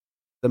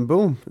then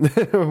boom,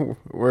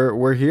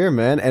 we're here,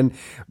 man. And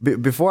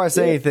before I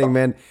say anything,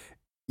 man,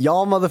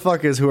 y'all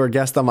motherfuckers who are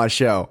guests on my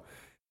show,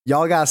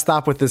 y'all gotta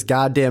stop with this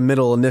goddamn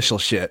middle initial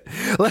shit.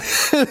 Like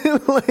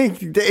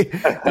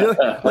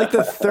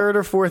the third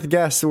or fourth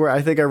guest where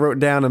I think I wrote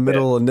down a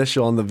middle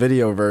initial on the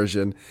video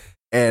version.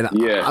 And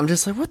I'm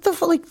just like, what the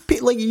fuck?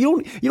 Like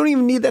you don't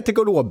even need that to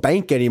go to a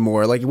bank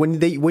anymore. Like when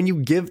you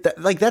give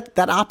that, like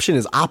that option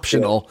is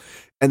optional,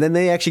 and then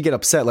they actually get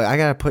upset. Like I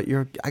gotta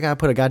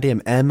put a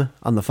goddamn M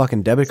on the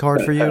fucking debit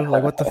card for you.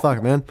 Like what the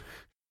fuck, man?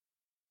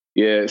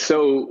 Yeah.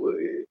 So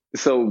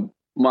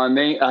my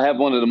name, I have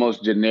one of the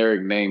most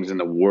generic names in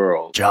the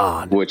world,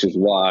 John, which is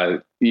why,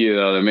 you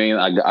know what I mean?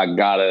 I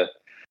gotta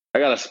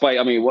spike.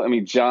 I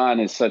mean, John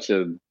is such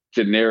a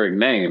generic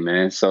name,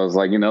 man. So it's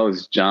like,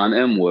 it's John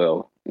M.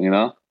 Will.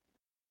 Yeah.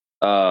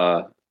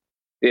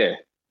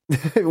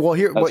 Well,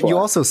 here, you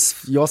also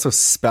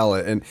spell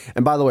it, and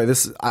by the way,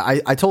 this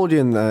I told you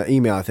in the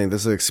email. I think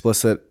this is an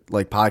explicit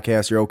like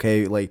podcast. You're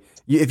okay, like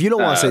if you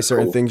don't want to say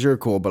certain things, you're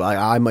cool. But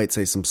I might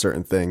say some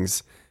certain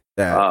things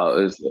that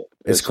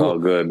it's cool. All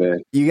good,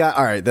 man. You got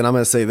all right. Then I'm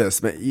gonna say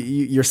this, man.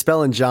 You're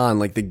spelling John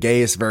like the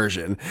gayest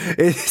version.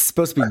 It's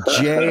supposed to be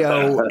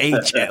John,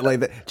 like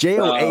the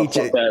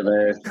JOH.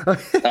 Man.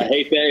 I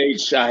hate the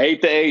H. I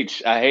hate the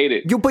H. I hate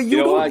it. But you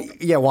know why?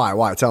 Yeah,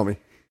 why? Tell me.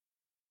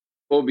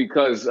 Well,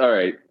 because all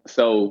right.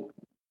 So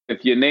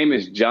if your name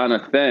is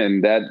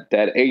Jonathan,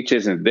 that H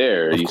isn't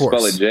there. You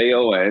spell it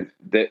Jon.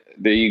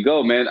 There you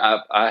go, man.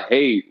 I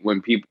hate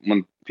when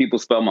people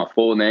spell my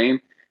full name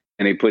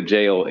and they put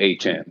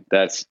JOHN.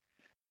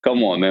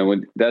 Come on,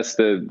 man. That's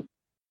the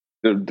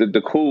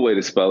cool way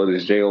to spell it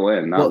is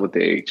JON, not with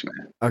the H,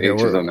 man. Okay,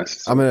 H is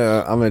unnecessary.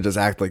 I'm gonna just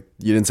act like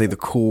you didn't say the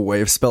cool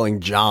way of spelling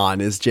John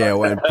is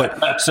JON.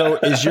 But so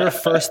is your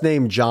first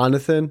name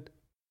Jonathan?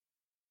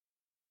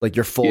 Like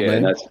your full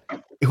name?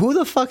 Who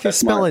the fuck is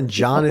spelling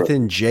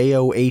Jonathan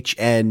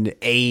JOHNATA?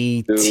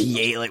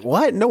 Like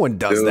what? No one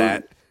does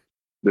that.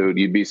 Dude,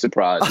 you'd be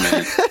surprised,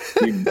 man.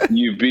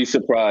 You'd be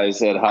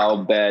surprised at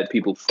how bad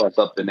people fuck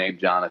up the name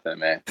Jonathan,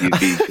 man. You'd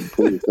be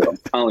completely. I'm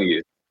telling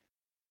you.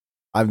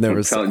 I've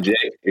never seen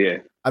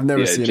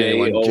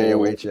anyone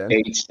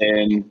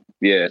JOHN.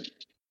 Yeah,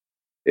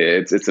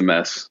 it's a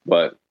mess,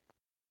 but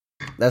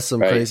that's some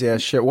crazy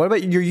ass shit. What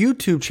about your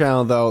YouTube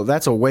channel though?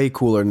 That's a way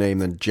cooler name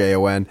than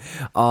JON.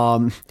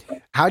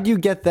 How do you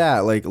get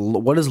that? Like,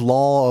 what is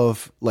law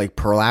of like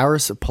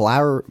Polaris?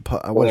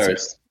 What is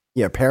it?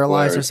 Yeah,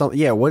 paralyzed or something.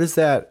 Yeah, what is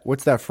that?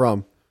 What's that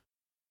from?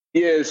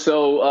 Yeah,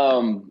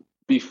 so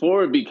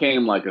before it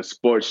became like a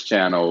sports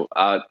channel,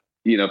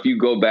 if you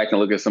go back and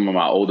look at some of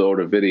my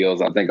older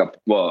videos, I think I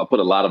put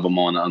a lot of them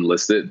on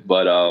unlisted,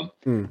 but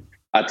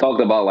I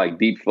talked about like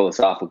deep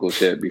philosophical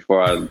shit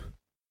before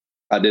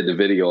I did the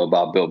video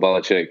about Bill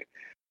Belichick.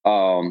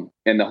 And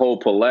the whole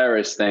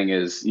Polaris thing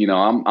is,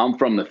 I'm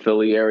from the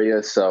Philly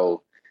area,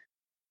 so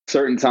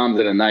certain times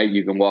of the night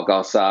you can walk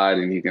outside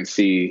and you can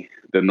see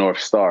the North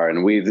Star.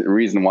 And the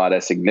reason why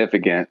that's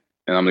significant,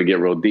 and I'm going to get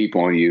real deep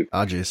on you,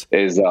 is,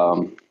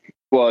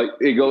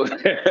 it goes,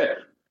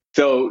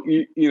 so,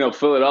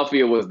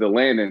 Philadelphia was the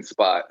landing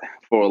spot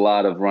for a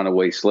lot of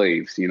runaway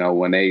slaves,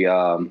 when they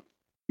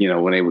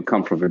would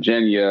come from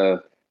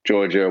Virginia,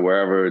 Georgia,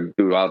 wherever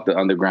throughout the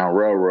Underground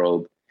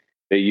Railroad,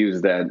 they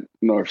used that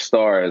North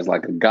Star as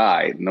like a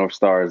guide. North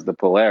Star is the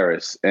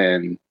Polaris.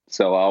 And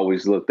so I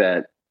always looked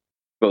at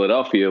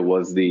Philadelphia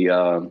was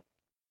the,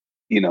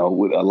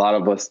 with a lot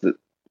of us, the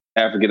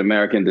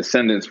African-American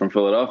descendants from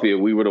Philadelphia,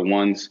 we were the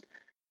ones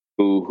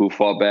who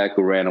fought back,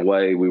 who ran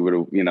away. We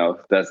were,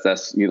 that's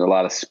a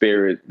lot of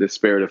the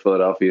spirit of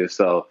Philadelphia.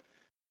 So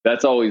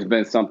that's always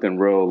been something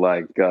real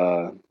like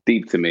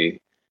deep to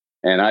me.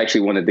 And I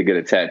actually wanted to get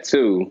a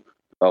tattoo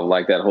of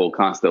like that whole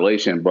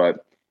constellation.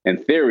 But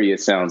in theory,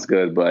 it sounds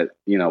good. But,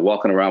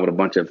 walking around with a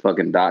bunch of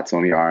fucking dots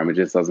on your arm, it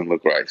just doesn't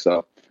look right.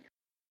 So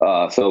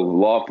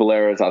Law of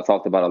Polaris, I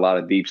talked about a lot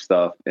of deep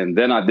stuff. And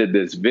then I did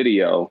this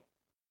video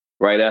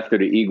right after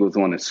the Eagles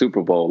won the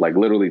Super Bowl, like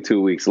literally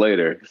 2 weeks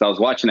later. So I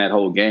was watching that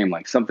whole game,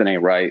 like something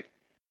ain't right.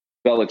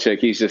 Belichick,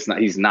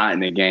 he's not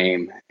in the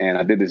game. And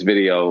I did this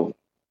video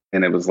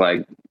and it was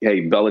like,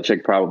 hey,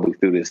 Belichick probably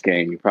threw this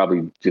game. He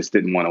probably just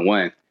didn't want to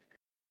win.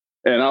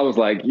 And I was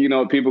like, people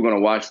are going to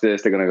watch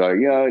this. They're going to go,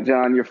 yeah,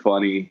 John, you're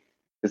funny.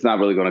 It's not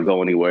really going to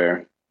go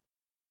anywhere.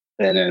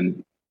 And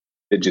then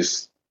it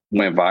just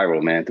went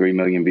viral, man. 3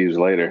 million views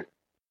later.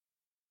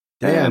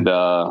 Damn.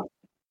 And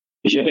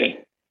yeah.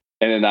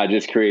 And then I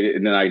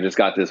just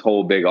got this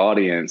whole big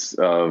audience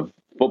of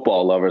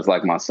football lovers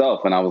like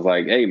myself. And I was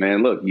like, hey,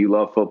 man, look, you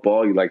love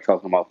football. You like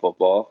talking about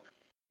football.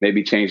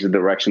 Maybe change the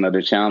direction of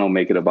the channel,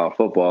 make it about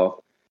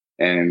football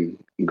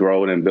and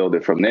grow it and build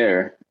it from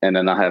there. And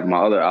then I have my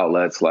other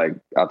outlets, like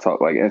I talk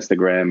like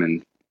Instagram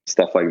and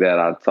stuff like that.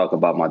 I talk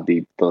about my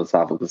deep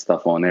philosophical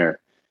stuff on there.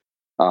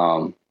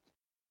 But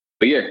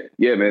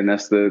yeah, man,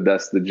 that's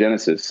the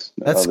genesis.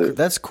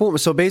 That's cool.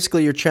 So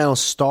basically your channel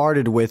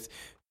started with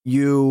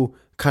you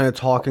kind of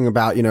talking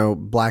about,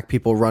 black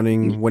people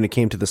running when it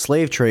came to the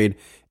slave trade.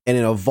 and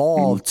it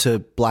evolved to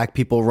black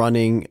people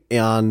running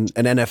on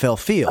an NFL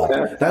field.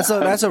 That's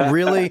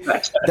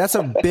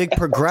a big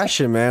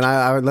progression, man.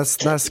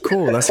 That's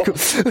cool. That's cool.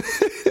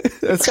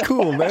 That's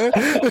cool, man.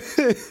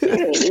 Exactly.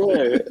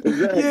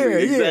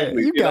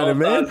 You got it,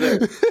 man.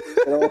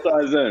 It all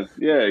ties in.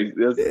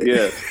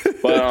 Yeah.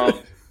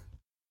 But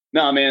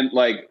no, man.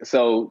 Like,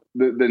 so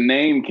the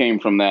name came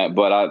from that,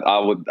 but I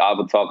would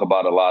talk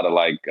about a lot of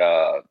like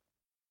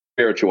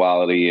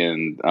spirituality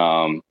and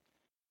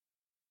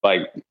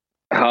like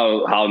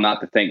how not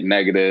to think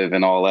negative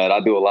and all that. I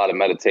do a lot of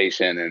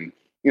meditation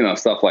and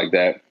stuff like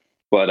that.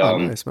 But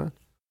nice, man.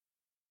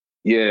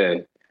 Yeah.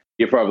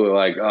 You're probably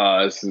like,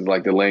 oh, this is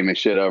like the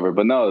lamest shit ever.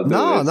 But no, dude,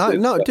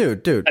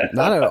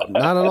 not at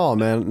all,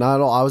 man. Not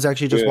at all. I was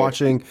actually just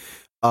watching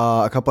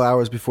a couple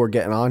hours before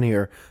getting on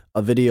here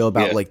a video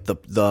about like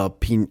the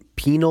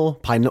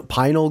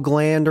pineal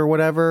gland or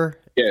whatever.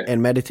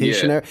 And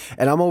meditation there,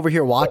 and I'm over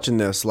here watching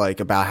this like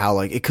about how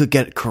like it could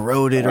get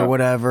corroded or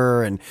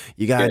whatever, and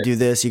you gotta do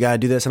this,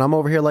 and I'm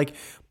over here like,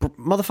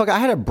 motherfucker, I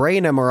had a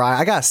brain MRI,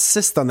 I got a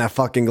cyst on that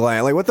fucking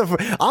gland, like what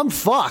the I'm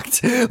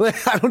fucked.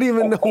 Like, I don't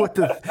even know what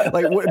the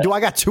like. Do I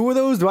got two of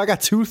those? Do I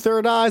got two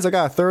third eyes? I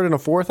got a third and a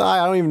fourth eye.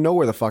 I don't even know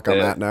where the fuck I'm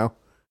at now.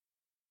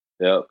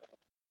 Yep.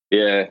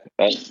 Yeah,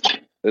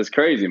 that's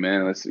crazy,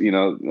 man. I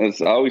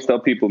always tell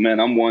people, man,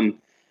 I'm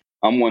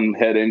one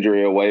head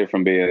injury away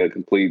from being a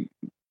complete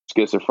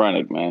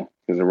schizophrenic, man,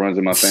 because it runs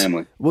in my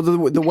family. Well, the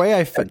way the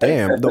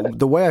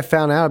way I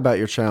found out about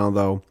your channel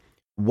though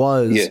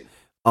was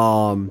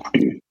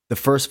the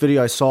first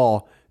video I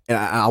saw, and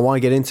I want to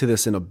get into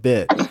this in a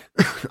bit.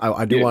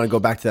 I do want to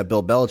go back to that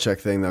Bill Belichick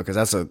thing though,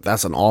 because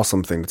that's an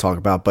awesome thing to talk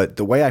about. But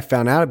the way I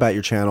found out about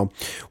your channel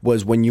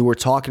was when you were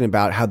talking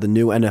about how the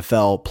new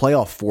NFL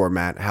playoff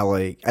format, how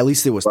like at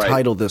least it was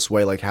titled this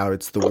way, like how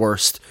it's the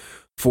worst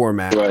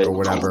format or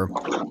whatever.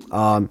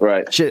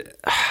 Shit,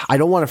 I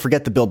don't want to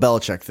forget the Bill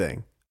Belichick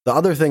thing. The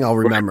other thing I'll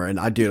remember, and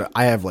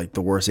I have like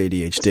the worst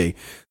ADHD.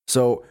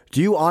 So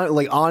do you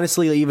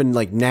honestly, even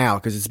like now,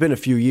 because it's been a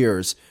few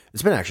years,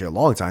 it's been actually a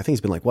long time. I think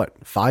it's been like what,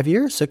 5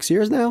 years, 6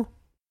 years now?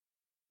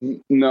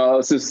 No,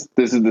 this is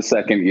the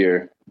second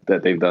year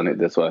that they've done it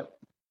this way.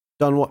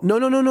 Done what?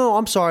 No.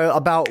 I'm sorry,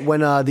 about when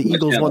the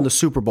Eagles won the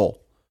Super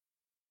Bowl.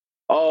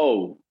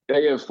 Oh. Yeah,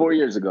 it was 4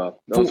 years ago.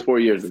 That was 4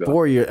 years ago.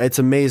 4 years. It's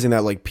amazing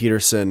that like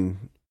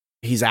Peterson,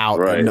 he's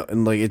out,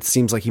 and like it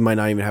seems like he might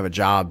not even have a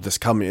job this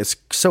coming. It's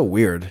so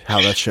weird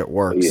how that shit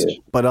works. Yeah.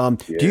 But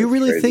do you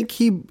really think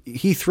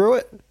he threw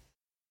it?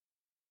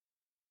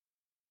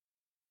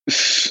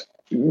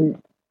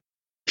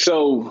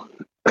 So,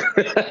 all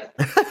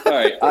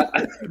right.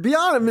 Be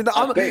honest.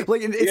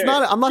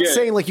 I'm not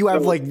saying like you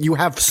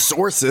have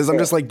sources. I'm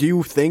just like, do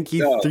you think he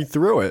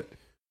threw it?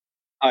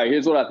 All right.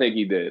 Here's what I think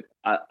he did.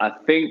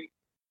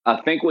 I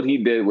think what he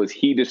did was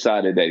he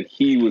decided that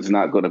he was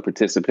not going to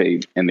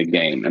participate in the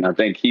game, and I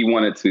think he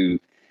wanted to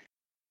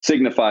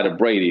signify to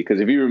Brady, because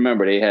if you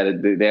remember, they had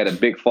a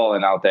big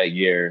falling out that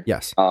year.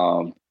 Yes.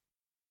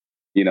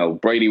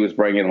 Brady was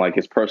bringing like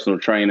his personal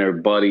trainer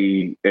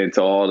buddy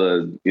into all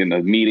the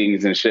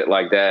meetings and shit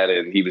like that,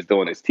 and he was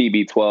doing his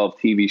TB12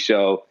 TV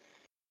show,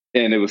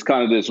 and it was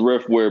kind of this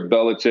riff where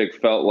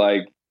Belichick felt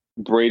like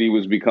Brady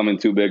was becoming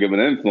too big of an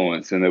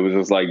influence, and it was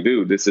just like,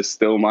 dude, this is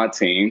still my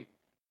team.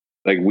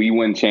 Like, we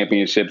win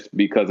championships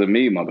because of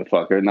me,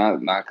 motherfucker,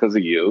 not because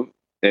of you.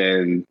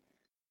 And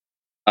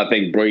I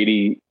think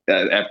Brady,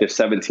 after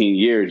 17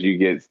 years, you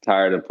get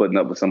tired of putting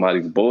up with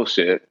somebody's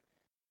bullshit.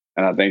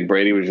 And I think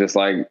Brady was just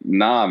like,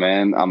 nah,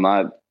 man, I'm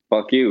not,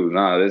 fuck you.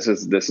 Nah, this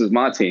is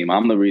my team.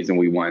 I'm the reason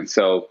we won.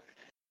 So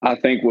I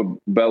think what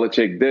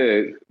Belichick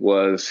did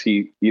was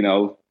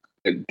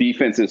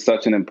defense is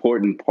such an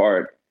important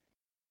part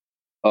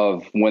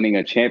of winning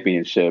a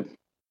championship.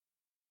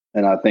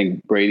 And I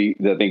think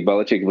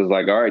Belichick was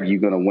like, all right, you're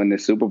going to win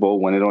this Super Bowl,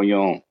 win it on your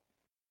own.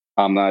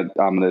 I'm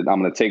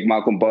going to take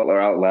Malcolm Butler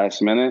out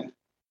last minute,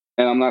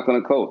 and I'm not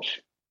going to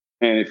coach.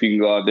 And if you can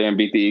go out there and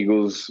beat the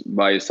Eagles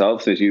by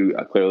yourself, since you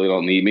clearly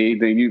don't need me,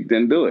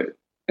 then do it.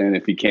 And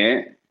if you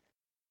can't,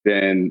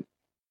 then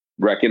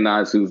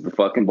recognize who's the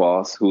fucking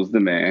boss, who's the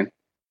man,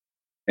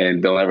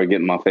 and don't ever get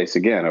in my face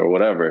again or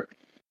whatever.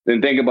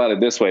 Then think about it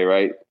this way,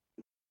 right?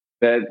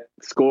 That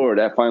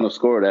final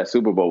score of that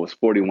Super Bowl was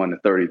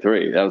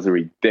 41-33. That was a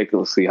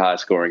ridiculously high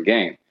scoring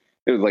game.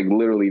 It was like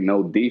literally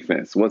no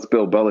defense. What's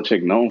Bill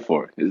Belichick known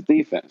for? His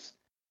defense.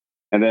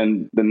 And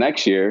then the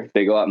next year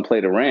they go out and play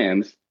the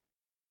Rams.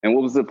 And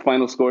what was the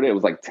final score there? It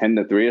was like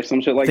 10-3 or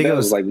some shit like that. It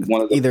was like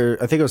one of the,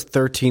 I think it was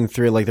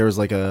 13-3. Like there was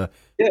like a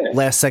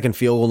last second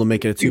field goal to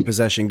make it a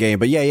 2-possession game.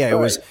 But yeah,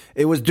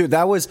 it was dude.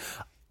 That was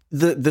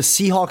the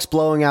Seahawks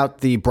blowing out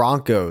the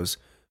Broncos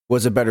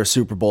was a better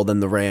Super Bowl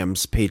than the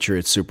Rams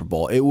Patriots Super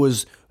Bowl. It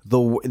was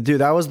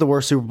that was the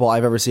worst Super Bowl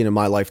I've ever seen in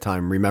my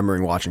lifetime.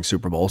 Remembering watching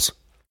Super Bowls.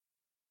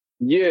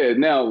 Yeah.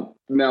 Now,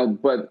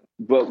 but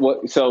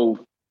what?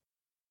 So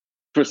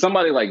for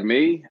somebody like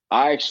me,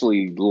 I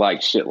actually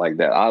like shit like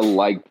that. I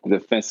like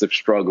defensive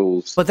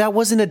struggles. But that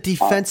wasn't a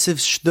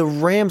defensive. The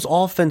Rams'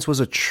 offense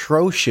was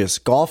atrocious.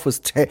 Goff was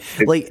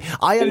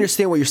I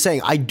understand what you're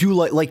saying. I do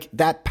like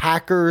that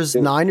Packers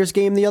Niners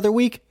game the other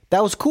week.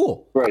 That was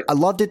cool. Right. I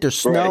loved it. There's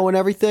snow and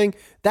everything.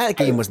 That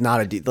game was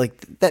not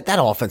that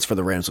offense for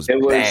the Rams was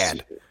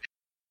bad.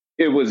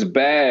 It was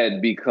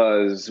bad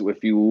because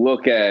if you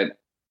look at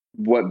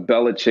what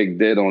Belichick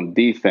did on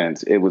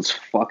defense, it was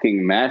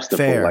fucking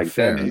masterful.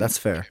 Fair. That's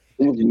fair.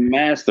 It was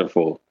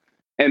masterful.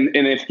 And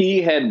if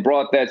he had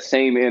brought that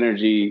same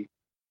energy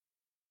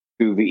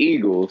to the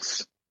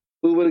Eagles,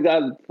 who would have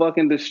got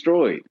fucking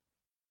destroyed?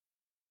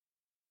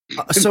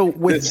 So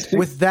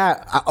with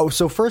that,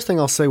 so first thing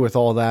I'll say with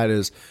all that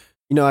is,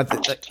 and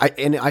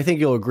I think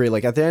you'll agree,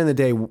 like at the end of the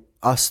day,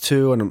 us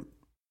two and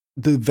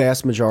the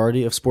vast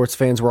majority of sports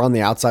fans were on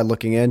the outside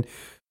looking in.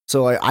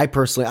 So I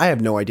personally, I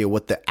have no idea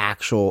what the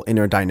actual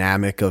inner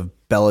dynamic of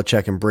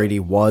Belichick and Brady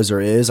was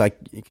or is. Right.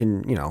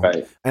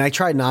 And I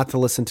tried not to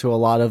listen to a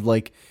lot of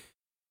like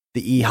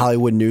the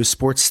Hollywood news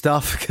sports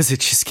stuff because it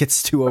just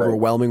gets too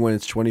overwhelming when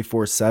it's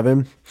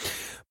 24/7.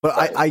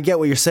 But I get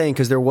what you're saying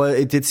because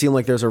it did seem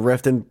like there's a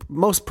rift, and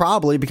most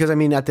probably because at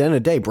the end of the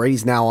day,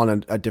 Brady's now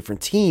on a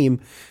different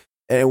team,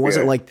 and it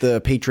wasn't like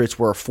the Patriots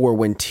were a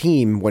 4-win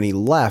team when he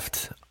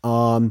left.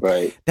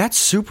 That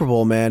Super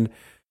Bowl, man.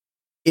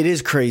 It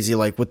is crazy,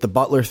 like with the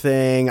Butler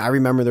thing. I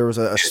remember there was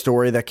a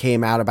story that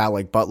came out about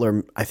like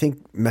Butler, I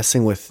think,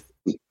 messing with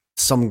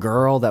some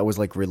girl that was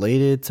like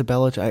related to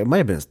Belichick. It might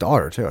have been his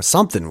daughter too, or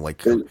something.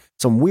 Like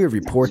some weird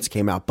reports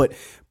came out. But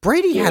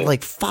Brady had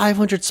like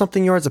 500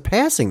 something yards of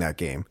passing that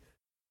game.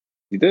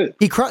 He did.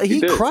 He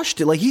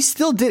crushed it. Like he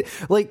still did.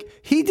 Like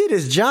he did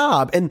his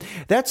job, and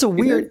that's a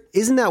weird.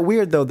 Isn't that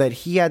weird though that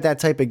he had that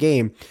type of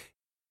game?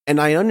 And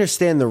I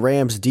understand the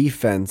Rams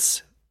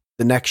defense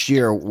the next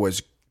year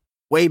was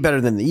way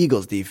better than the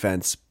Eagles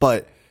defense,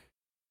 but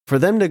for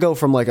them to go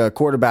from like a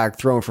quarterback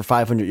throwing for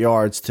 500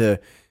 yards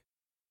to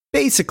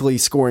basically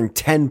scoring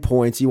 10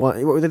 points,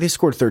 they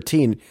scored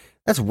 13.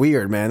 That's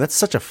weird, man. That's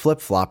such a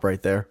flip flop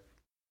right there.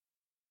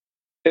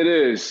 It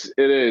is.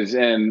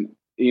 And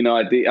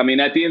at the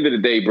end of the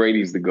day,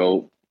 Brady's the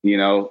GOAT,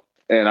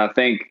 and I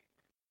think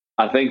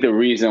the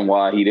reason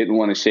why he didn't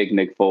want to shake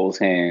Nick Foles'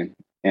 hand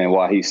and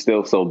why he's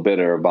still so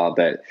bitter about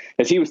that,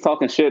 because he was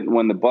talking shit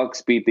when the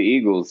Bucs beat the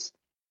Eagles.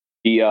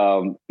 He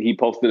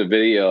posted a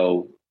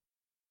video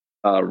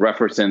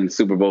referencing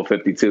Super Bowl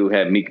 52,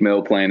 had Meek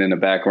Mill playing in the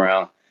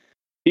background.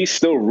 He's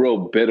still real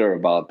bitter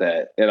about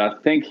that. And I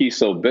think he's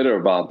so bitter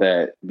about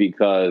that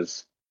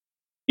because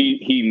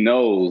he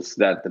knows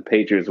that the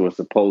Patriots were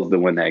supposed to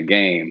win that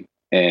game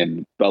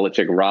and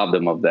Belichick robbed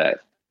him of that.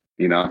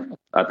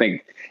 I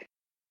think,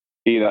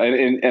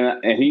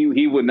 and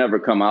he would never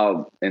come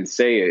out and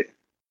say it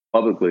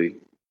publicly,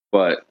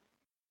 but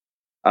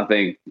I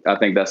think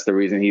that's the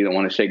reason he didn't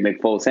want to shake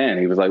Nick Foles' hand.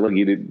 He was like, "Look,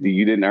 you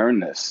didn't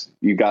earn this.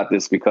 You got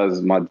this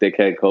because my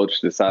dickhead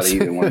coach decided he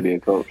didn't want to be a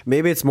coach."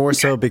 Maybe it's more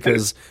so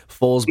because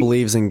Foles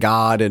believes in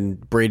God and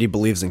Brady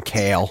believes in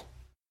kale.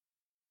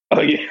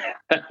 Oh yeah,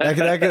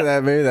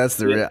 maybe that's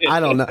the real.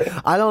 I don't know.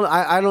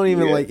 I don't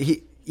even like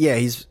he. Yeah,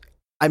 he's.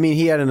 I mean,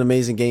 he had an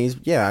amazing game.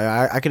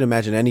 I could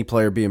imagine any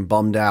player being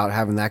bummed out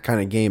having that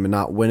kind of game and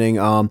not winning.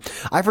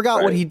 I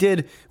forgot what he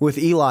did with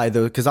Eli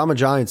though, because I'm a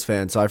Giants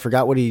fan, so I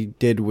forgot what he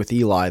did with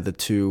Eli. The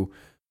two,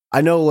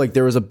 I know, like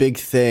there was a big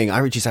thing. I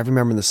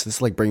remember this. This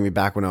is like bringing me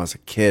back when I was a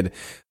kid.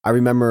 I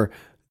remember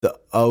the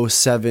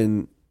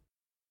 2007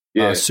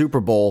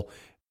 Super Bowl.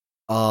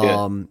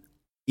 Eli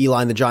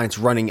and the Giants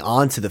running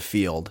onto the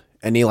field,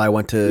 and Eli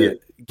went to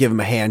give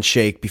him a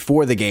handshake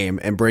before the game,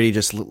 and Brady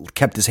just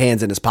kept his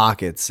hands in his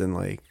pockets and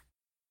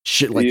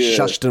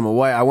shushed him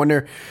away. I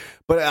wonder,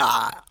 but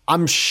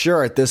I'm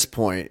sure at this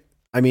point,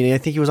 I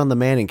think he was on the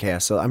Manning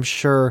cast, so I'm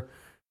sure.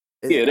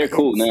 Yeah, they're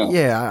cool now.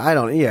 I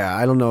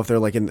don't know if they're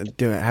like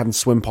having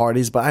swim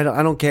parties, but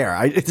I don't care.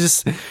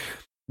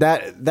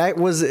 It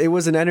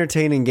was an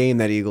entertaining game,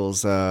 that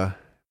Eagles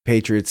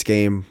Patriots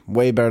game,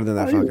 way better than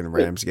that fucking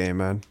Rams game,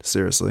 man.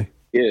 Seriously.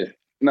 Yeah,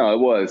 no, it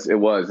was,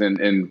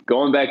 and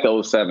going back to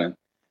 2007.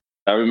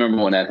 I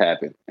remember when that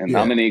happened, and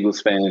I'm an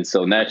Eagles fan,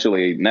 so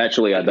naturally,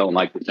 I don't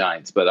like the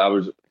Giants. But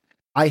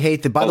I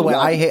hate the. By the way,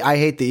 I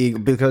hate the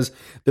Eagles because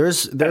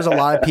there's a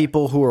lot of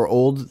people who are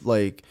old.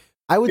 Like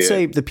I would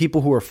say, the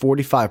people who are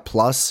 45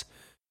 plus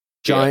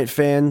Giant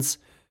fans,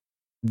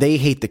 they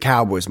hate the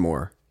Cowboys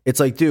more.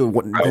 It's like, dude,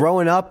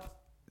 growing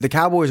up, the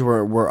Cowboys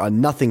were a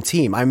nothing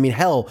team. I mean,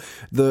 hell,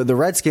 the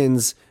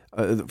Redskins.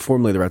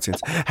 Formerly the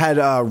Redskins had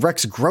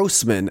Rex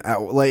Grossman.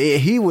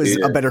 He was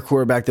a better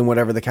quarterback than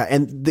whatever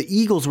and the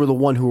Eagles were the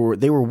one who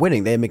were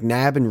winning. They had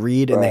McNabb and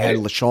Reed, and they had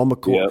LaShawn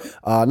McCoy,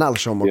 not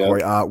LaShawn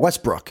McCoy,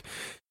 Westbrook.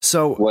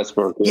 So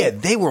Westbrook,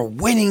 they were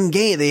winning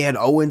game. They had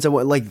Owens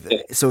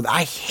and so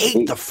I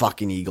hate the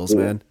fucking Eagles,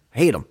 man.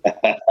 Hate them.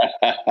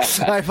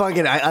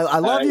 I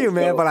love you,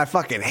 man, but I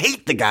fucking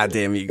hate the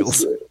goddamn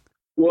Eagles.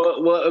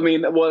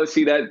 Well,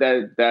 see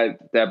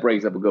that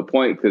brings up a good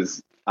point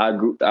because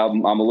I'm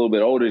a little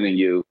bit older than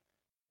you,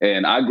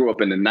 and I grew up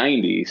in the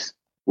 90s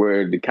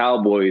where the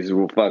Cowboys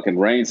will fucking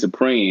reign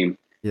supreme.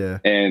 Yeah.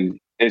 And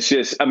it's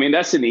just, I mean,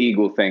 that's an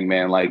Eagle thing,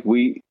 man. Like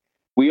we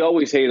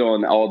always hate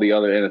on all the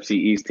other NFC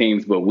East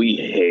teams, but we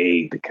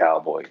hate the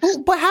Cowboys.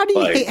 But how do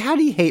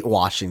you hate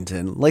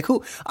Washington? Like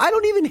who? I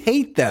don't even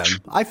hate them.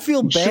 I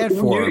feel bad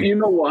for them. You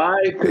know why?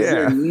 Because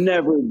they're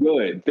never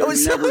good. They're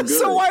never good.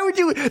 So why would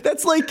you?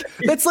 That's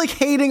like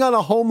hating on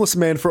a homeless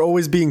man for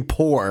always being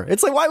poor.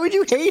 It's like, why would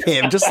you hate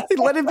him? Just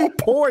let him be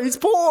poor. He's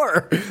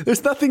poor.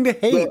 There's nothing to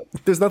hate.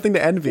 There's nothing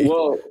to envy.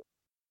 Well,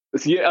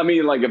 yeah, I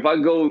mean, like if I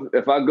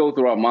go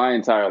throughout my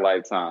entire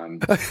lifetime,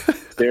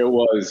 there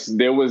was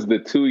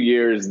the 2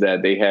 years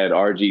that they had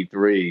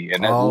RG3,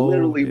 and that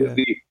literally was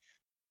the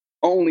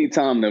only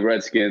time the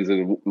Redskins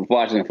and the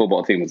Washington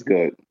football team was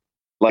good.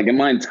 Like in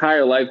my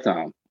entire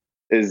lifetime,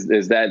 is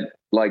that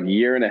like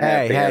year and a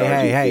half?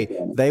 Hey!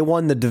 They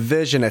won the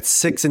division at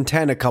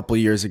 6-10 a couple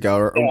years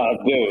ago.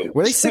 Dude.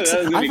 Were they 6?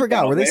 I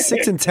forgot. Were they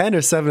 6-10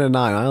 or 7-9?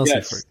 I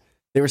honestly forgot.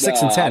 They were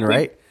 6-10,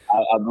 right?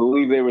 I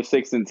believe they were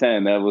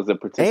 6-10. That was a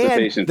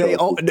participation.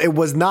 It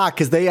was not,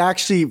 because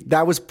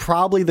that was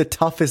probably the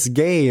toughest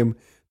game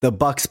the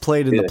Bucs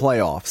played in the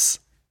playoffs,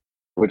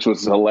 which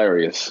was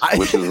hilarious.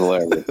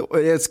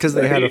 It's because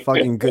they had a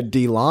fucking good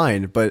D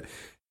line, but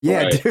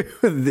yeah,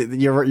 right.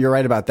 Dude, you're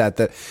right about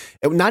that.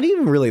 Not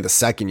even really the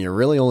second year,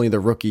 really only the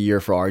rookie year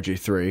for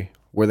RG3,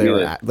 where they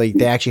were at, like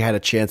they actually had a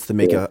chance to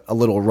make a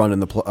little run in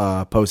the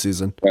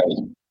postseason.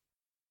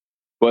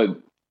 Right.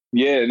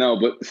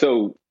 But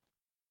so.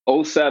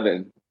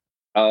 07,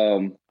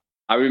 I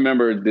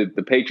remember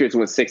the Patriots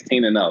went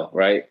 16-0,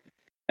 right?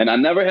 And I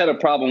never had a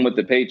problem with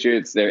the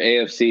Patriots. They're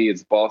AFC.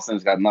 It's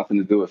Boston's got nothing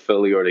to do with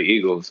Philly or the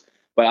Eagles.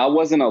 But I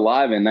wasn't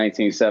alive in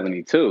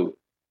 1972.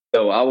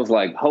 So I was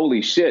like,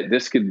 holy shit,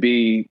 this could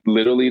be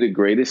literally the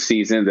greatest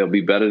season. They'll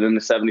be better than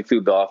the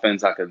 72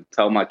 Dolphins. I could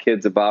tell my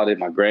kids about it,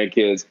 my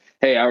grandkids.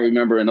 Hey, I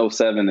remember in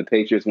 07, the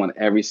Patriots won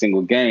every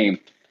single game.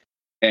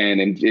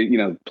 And you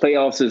know,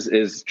 playoffs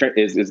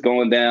is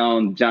going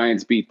down.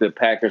 Giants beat the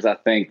Packers, I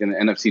think, in the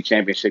NFC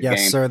Championship game.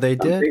 Yes, sir, they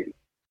did.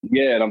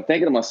 And I'm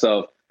thinking to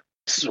myself,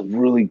 this is a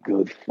really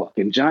good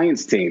fucking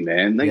Giants team,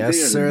 man. Yes,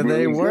 sir,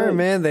 they were,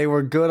 man. They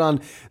were good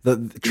on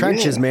the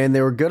trenches, man.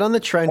 They were good on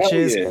the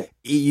trenches. Yeah.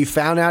 You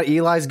found out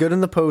Eli's good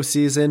in the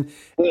postseason,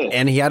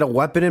 and he had a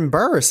weapon in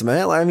Burris,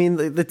 man. I mean,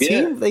 the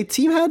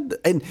team had,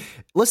 and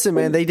listen,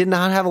 man, they did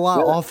not have a lot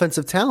of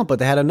offensive talent, but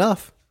they had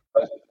enough.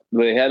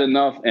 They had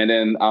enough, and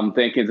then I'm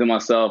thinking to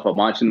myself, I'm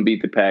watching them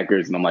beat the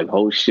Packers, and I'm like,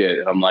 oh shit.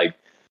 And I'm like,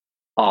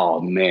 oh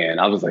man.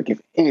 I was like,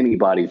 if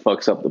anybody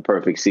fucks up the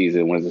perfect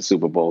season, wins the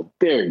Super Bowl,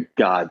 dear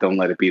God, don't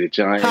let it be the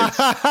Giants.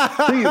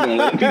 Please don't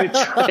let it be the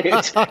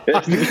Giants.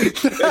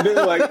 And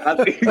then, like,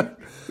 I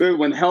think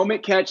when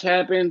helmet catch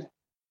happened,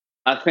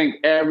 I think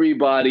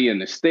everybody in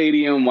the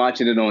stadium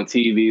watching it on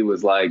TV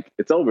was like,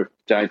 it's over.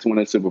 Giants win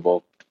the Super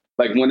Bowl.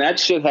 Like when that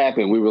shit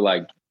happened, we were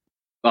like,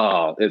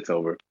 oh, it's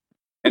over.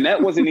 And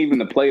that wasn't even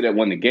the play that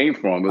won the game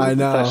for him. It was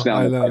the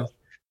touchdown. I know.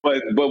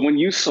 But when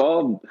you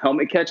saw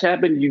helmet catch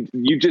happen,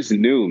 you just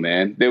knew,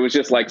 man. There was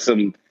just like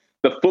the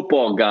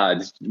football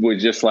gods were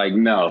just like,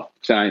 no,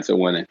 Giants are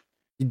winning.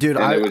 Dude,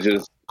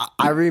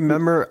 I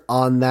remember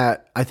on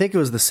that, I think it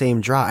was the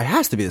same drive. It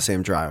has to be the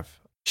same drive.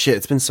 Shit,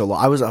 it's been so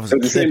long. I was a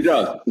kid. Same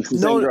drive.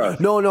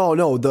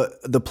 No.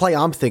 The play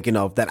I'm thinking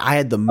of that I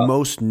had the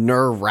most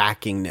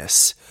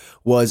nerve-wrackingness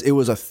was it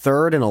was a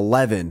 3rd and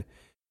 11.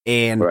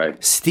 And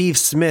Steve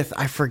Smith,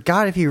 I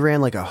forgot if he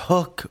ran like a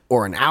hook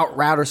or an out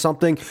route or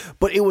something,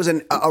 but it was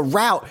a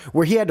route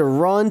where he had to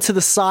run to the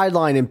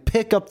sideline and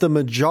pick up the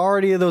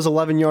majority of those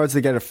 11 yards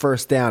to get a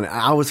first down. And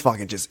I was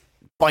fucking just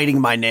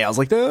biting my nails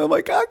like, oh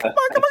my God, come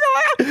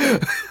on.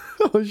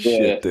 Oh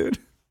shit, dude.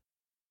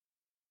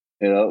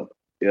 Yeah.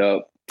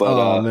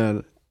 But,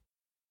 man.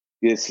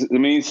 Yes, I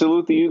mean,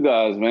 salute to you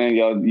guys, man.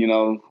 Y'all, you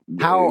know.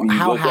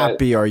 How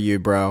happy are you,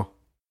 bro,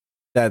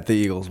 that the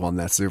Eagles won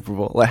that Super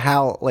Bowl? Like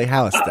how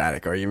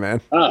ecstatic are you,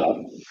 man?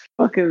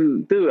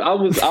 Fucking dude, I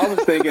was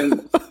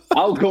thinking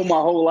I'll go my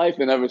whole life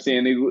and never see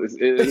an Eagles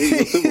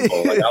Super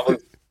Bowl. Like I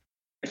was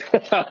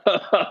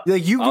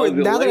like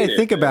now that I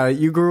think about it,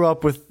 you grew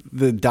up with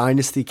the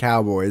Dynasty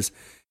Cowboys,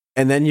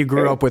 and then you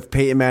grew up with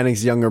Peyton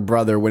Manning's younger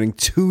brother winning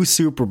 2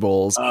 Super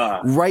Bowls.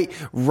 Right.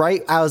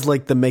 I was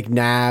like the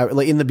McNabb,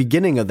 like in the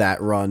beginning of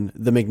that run,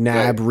 the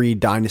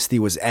McNabb-Reed dynasty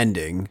was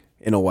ending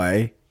in a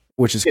way.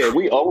 Which is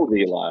we owned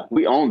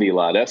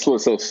Eli. That's what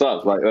so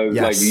sucks. Like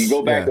you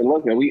go back and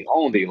look, and we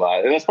owned Eli.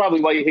 And that's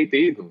probably why you hate the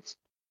Eagles.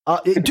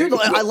 Dude,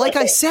 like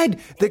I said,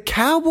 the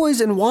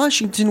Cowboys and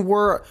Washington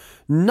were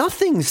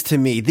nothings to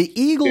me. The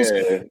Eagles.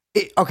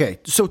 Okay,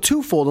 so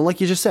twofold, and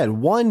like you just said,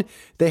 one,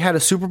 they had a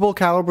Super Bowl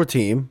caliber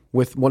team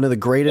with one of the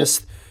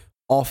greatest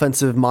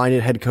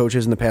offensive-minded head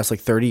coaches in the past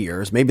 30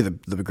 years, maybe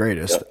the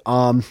greatest.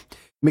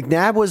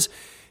 McNabb was.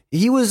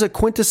 He was a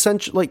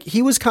quintessential,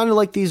 he was kind of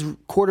like these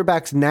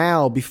quarterbacks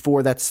now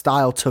before that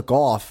style took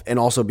off, and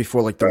also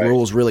before the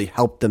rules really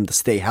helped them to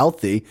stay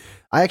healthy.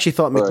 I actually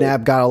thought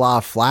McNabb got a lot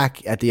of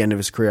flack at the end of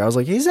his career. I was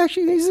like, he's not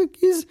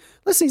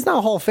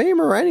a Hall of Famer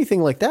or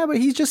anything like that, but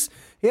he's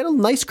He had a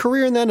nice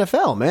career in the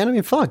NFL, man. I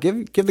mean, fuck,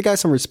 give the guy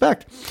some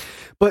respect.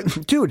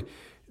 But dude,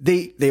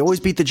 they always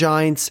beat the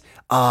Giants.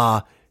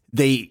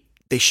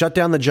 They shut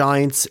down the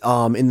Giants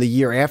in the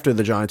year after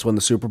the Giants won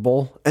the Super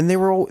Bowl, and they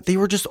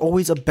were just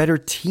always a better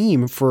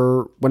team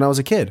for when I was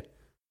a kid.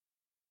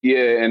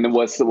 Yeah, and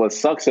what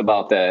sucks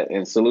about that,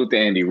 and salute to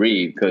Andy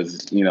Reid,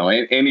 because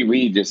Andy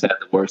Reid just had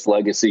the worst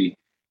legacy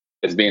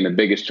as being the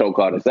biggest choke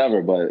artist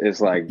ever. But it's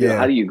like,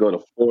 how do you go to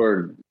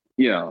four?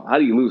 How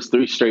do you lose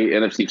 3 straight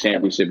NFC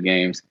Championship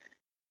games?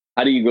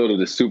 How do you go to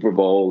the Super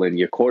Bowl and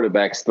your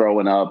quarterback's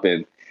throwing up?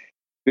 And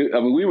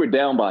I mean, we were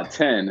down by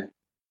 10,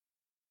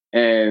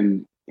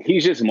 and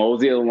he's just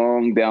moseying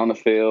along down the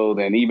field.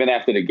 And even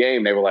after the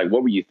game, they were like,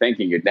 what were you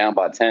thinking? You're down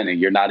by 10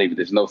 and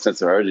there's no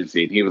sense of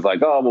urgency. And he was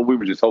like, oh, well, we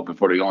were just hoping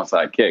for the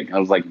onside kick. I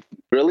was like,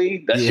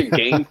 really? That's your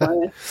game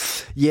plan?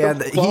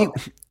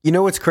 You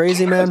know what's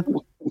crazy, man?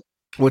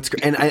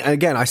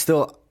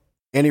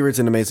 Andy Reid's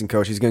an amazing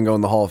coach. He's going to go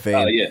in the Hall of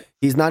Fame.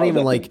 He's not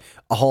even like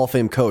a Hall of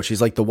Fame coach.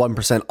 He's like the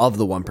 1% of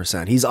the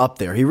 1%. He's up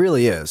there. He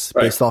really is,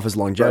 based off his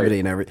longevity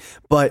and everything.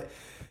 But,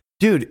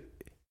 dude,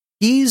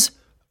 he's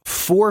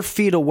 4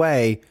 feet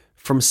away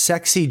from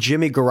sexy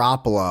Jimmy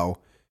Garoppolo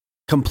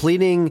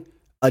completing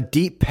a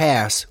deep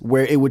pass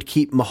where it would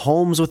keep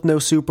Mahomes with no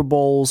Super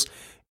Bowls,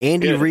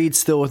 Andy Reid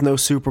still with no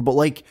Super Bowl.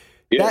 Like,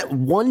 that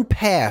one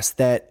pass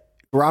that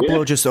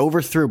Garoppolo just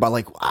overthrew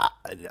by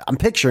I'm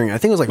picturing, I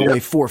think it was only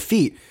 4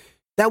 feet.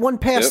 That one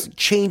pass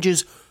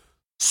changes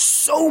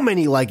so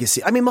many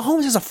legacy. I mean,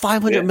 Mahomes has a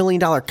 $500 million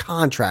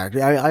contract.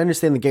 I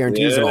understand the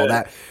guarantees and all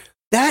that.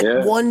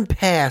 That one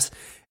pass,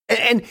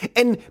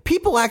 and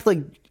people act like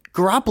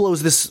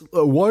Garoppolo's this.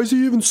 Why is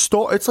he even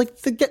start? It's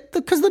like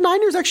because the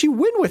Niners actually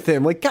win with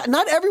him. Like, God,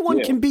 not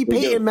everyone can be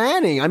Peyton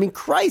Manning. I mean,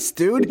 Christ,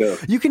 dude,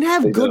 you can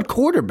have good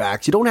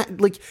quarterbacks. You don't have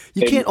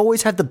you can't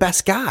always have the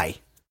best guy.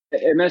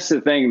 And that's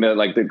the thing that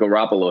the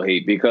Garoppolo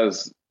hate,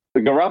 because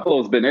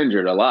Garoppolo's been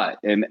injured a lot,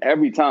 and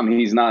every time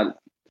he's not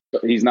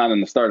in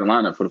the starting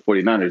lineup for the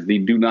 49ers, they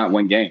do not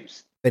win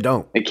games. They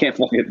don't. They can't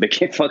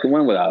fucking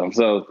win without him.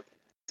 So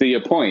to your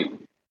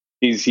point,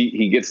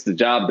 he gets the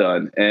job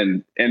done.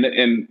 And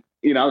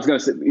I was going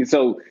to say,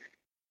 so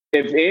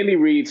if Andy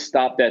Reid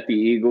stopped at the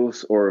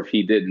Eagles, or if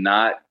he did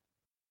not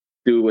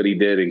do what he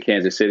did in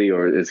Kansas City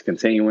or is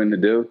continuing to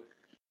do,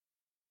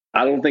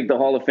 I don't think the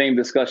Hall of Fame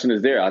discussion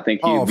is there. I think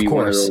he'd be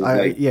one of those.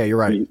 You're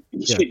right.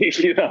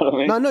 You know what I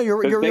mean? No, you're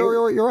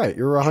right.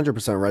 You're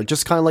 100% right.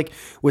 Just kind of like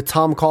with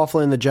Tom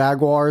Coughlin and the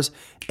Jaguars,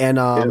 and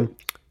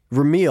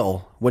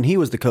Ramil when he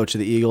was the coach of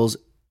the Eagles,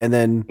 and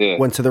then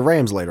went to the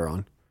Rams later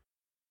on.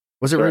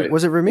 Was it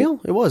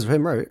Ramil? It was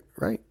him, right?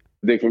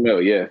 Dick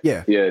Ramil,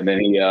 yeah. And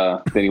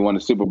then he won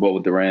the Super Bowl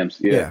with the Rams.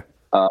 Yeah.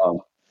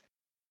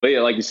 But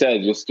yeah, like you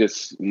said,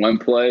 just one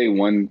play,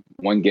 one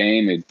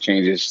game, it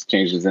changes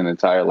an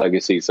entire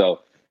legacy. So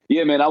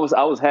yeah, man, I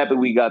was happy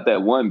we got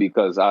that one,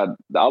 because I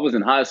was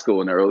in high school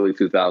in the early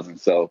 2000s,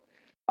 so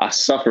I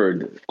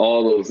suffered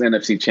all those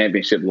NFC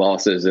Championship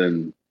losses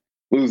and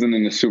losing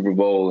in the Super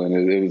Bowl,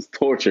 and it was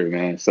torture,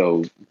 man.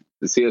 So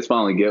to see us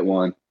finally get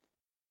one,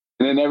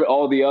 and then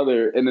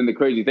and then the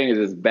crazy thing is,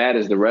 as bad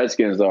as the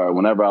Redskins are,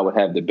 whenever I would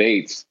have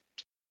debates,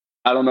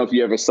 I don't know if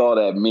you ever saw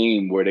that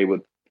meme where they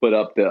would put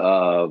up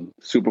the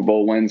Super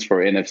Bowl wins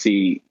for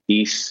NFC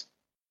East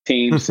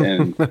teams,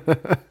 and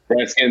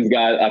Redskins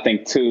got, I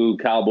think, 2,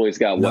 Cowboys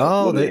got 1.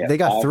 No, they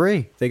got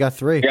 3. They got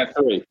 3.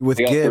 With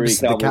Gibbs,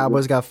 the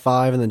Cowboys got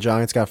 5, and the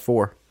Giants got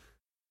 4.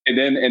 And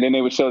then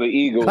they would show the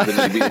Eagles, and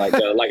it'd be like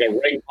a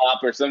ring pop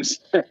or some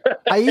shit.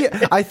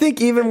 I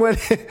think even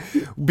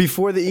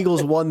before the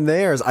Eagles won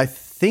theirs, I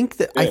think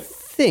the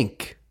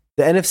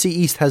NFC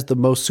East has the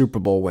most Super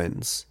Bowl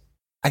wins.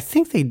 I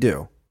think they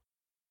do.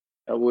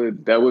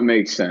 That would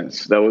make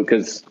sense.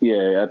 Because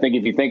I think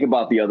if you think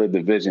about the other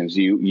divisions,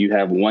 you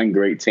have one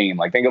great team.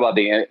 Like, think about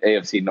the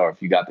AFC North.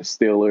 You got the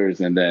Steelers,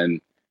 and then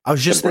I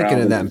was just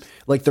thinking of them.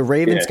 Like, the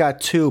Ravens got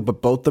 2,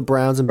 but both the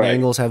Browns and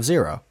Bengals have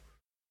 0.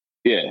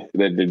 Yeah,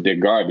 they're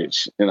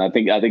garbage. And I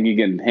think you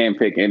can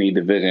handpick any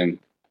division.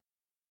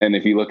 And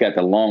if you look at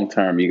the long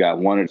term, you got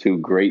 1 or 2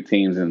 great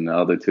teams, and the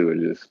other 2 are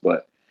just.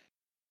 But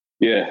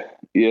yeah,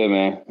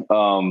 man.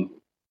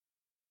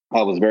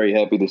 I was very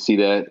happy to see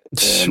that.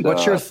 And,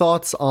 what's your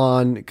thoughts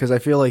on? Because I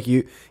feel like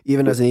you,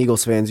 even as an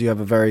Eagles fan, you have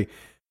a very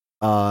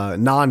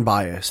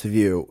non-biased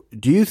view.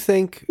 Do you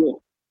think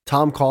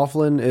Tom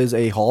Coughlin is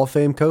a Hall of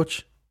Fame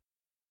coach?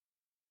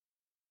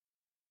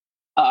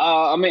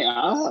 I mean,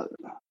 I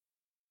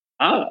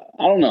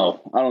don't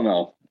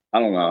know.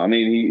 I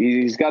mean,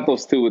 he's got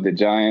those 2 with the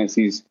Giants.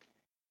 He's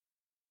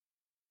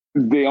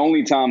the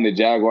only time the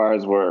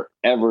Jaguars were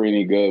ever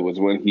any good was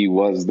when he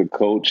was the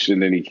coach,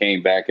 and then he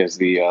came back as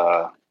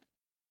the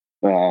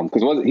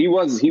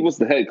because he was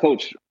the head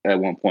coach at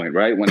one point,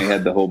 right? When they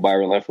had the whole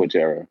Byron Leftwich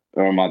era.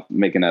 Or am I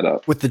making that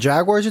up? With the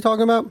Jaguars, you're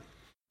talking about?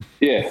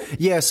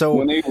 Yeah. So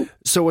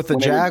with the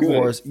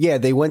Jaguars,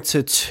 they went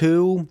to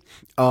 2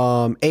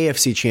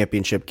 AFC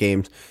Championship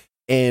games,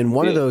 and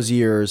one of those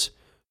years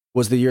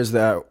was the years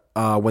that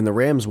when the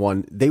Rams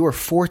won. They were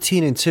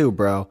 14-2,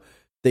 bro.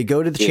 They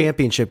go to the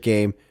championship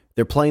game.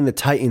 They're playing the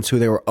Titans, who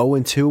they were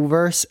 0-2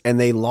 versus, and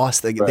they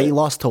lost. They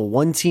lost to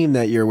one team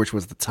that year, which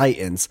was the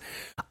Titans.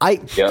 I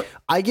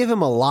give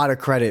him a lot of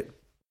credit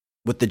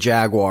with the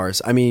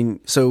Jaguars. I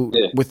mean,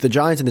 with the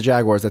Giants and the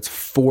Jaguars, that's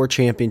 4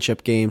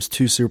 championship games,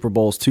 2 Super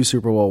Bowls, 2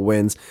 Super Bowl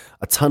wins,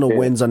 a ton of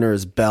wins under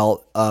his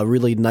belt, a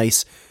really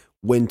nice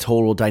win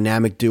total,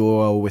 dynamic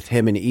duo with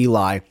him and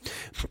Eli.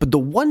 But the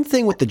one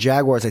thing with the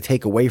Jaguars I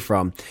take away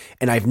from,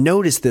 and I've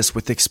noticed this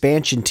with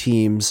expansion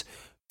teams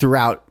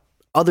throughout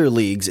other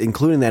leagues,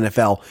 including the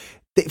NFL,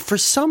 for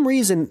some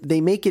reason, they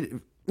make it,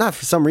 not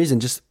for some reason,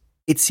 just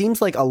it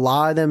seems like a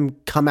lot of them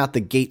come out the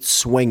gate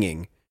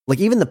swinging. Like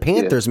even the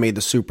Panthers made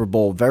the Super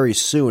Bowl very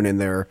soon in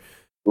their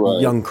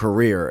young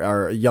career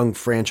or young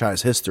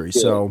franchise history.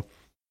 So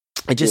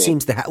it just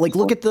seems to have, like,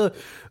 look at the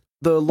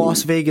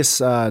Las Vegas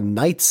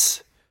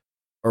Knights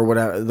or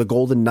whatever, the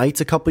Golden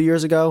Knights a couple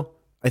years ago.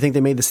 I think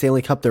they made the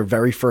Stanley Cup their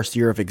very first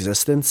year of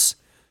existence.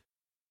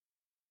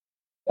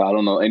 I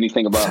don't know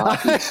anything about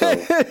hockey. So.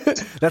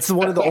 That's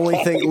one of the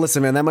only things.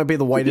 Listen, man, that might be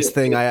the whitest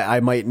thing I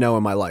might know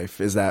in my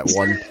life is that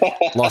one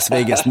Las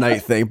Vegas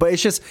Knight thing. But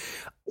it's just,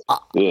 I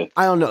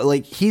don't know.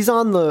 Like he's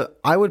on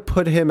I would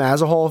put him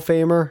as a Hall of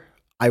Famer.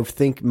 I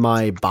think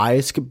my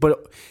bias,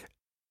 but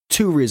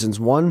 2 reasons.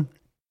 One,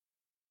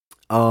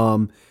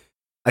 I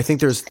think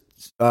there's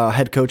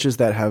head coaches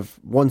that have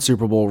won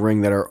Super Bowl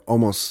ring that are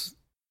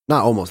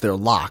they're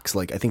locks.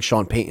 Like I think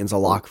Sean Payton's a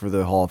lock for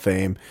the Hall of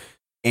Fame.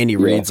 Andy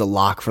Reid's a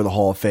lock for the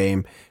Hall of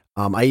Fame.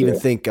 I even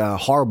think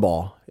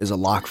Harbaugh is a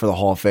lock for the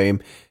Hall of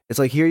Fame. It's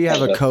like here you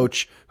have a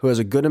coach who has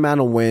a good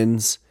amount of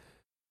wins.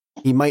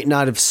 He might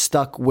not have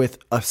stuck with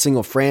a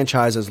single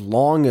franchise as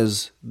long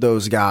as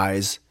those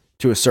guys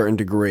to a certain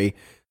degree,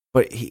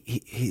 but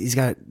he's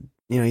got,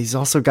 he's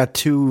also got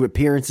 2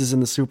 appearances in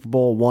the Super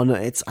Bowl.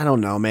 I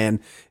don't know, man.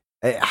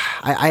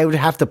 I would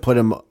have to put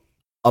him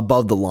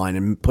above the line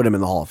and put him in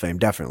the Hall of Fame,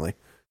 definitely.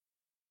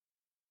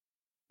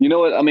 You know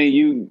what? I mean,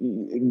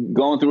 you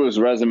going through his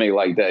resume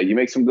like that, you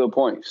make some good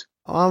points.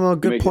 I'm a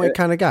good point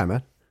kind of guy,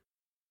 man.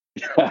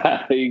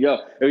 There you go.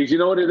 You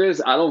know what it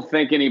is? I don't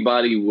think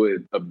anybody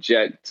would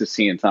object to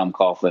seeing Tom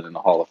Coughlin in the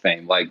Hall of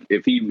Fame. Like,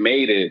 if he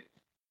made it,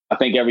 I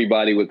think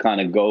everybody would kind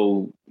of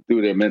go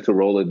through their mental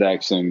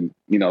Rolodex and,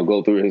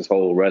 go through his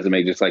whole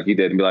resume just like he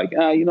did and be like,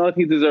 you know what?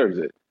 He deserves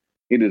it.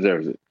 He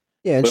deserves it.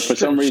 Yeah, but for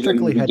some reason,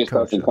 he just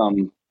doesn't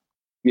come.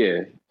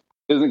 Yeah.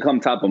 Doesn't come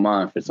top of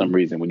mind for some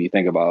reason when you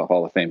think about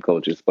Hall of Fame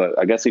coaches, but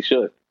I guess he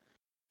should.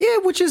 Yeah,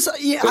 which is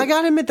I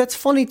gotta admit that's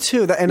funny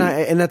too.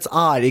 And that's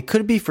odd. It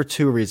could be for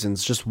 2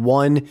 reasons. Just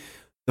one,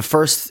 the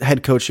first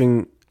head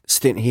coaching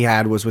stint he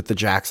had was with the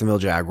Jacksonville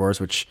Jaguars,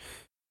 which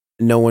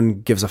no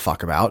one gives a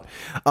fuck about.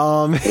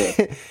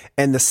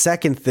 And the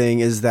second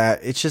thing is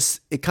that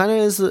it kind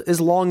of is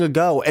long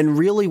ago. And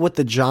really, what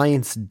the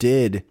Giants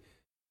did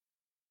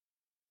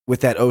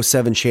with that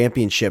 2007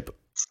 championship.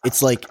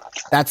 It's like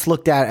that's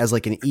looked at as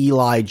like an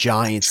Eli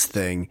Giants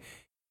thing.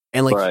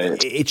 And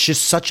like, it's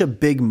just such a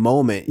big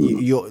moment.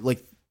 You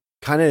like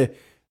kind of,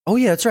 oh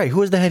yeah, that's right.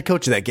 Who was the head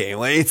coach of that game?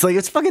 Like,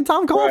 it's fucking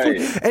Tom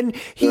Coughlin. And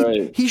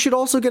he should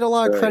also get a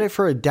lot of credit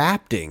for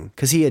adapting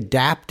because he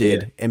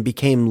adapted and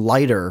became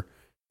lighter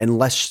and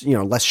less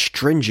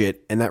stringent.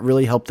 And that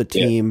really helped the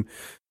team,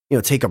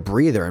 take a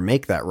breather and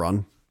make that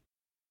run.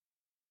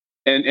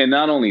 And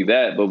not only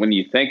that, but when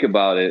you think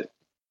about it,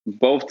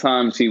 both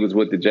times he was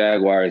with the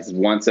Jaguars,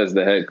 once as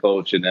the head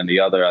coach, and then the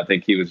other, I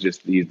think he's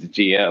the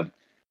GM.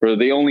 For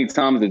the only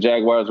times the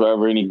Jaguars were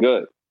ever any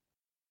good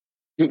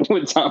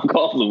when Tom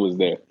Coughlin was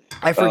there.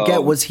 I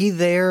forget, was he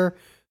there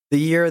the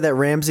year that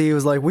Ramsey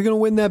was like, "We're gonna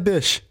win that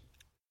bish"?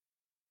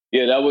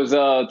 Yeah, that was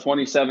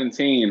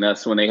 2017.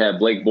 That's when they had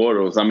Blake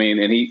Bortles. I mean,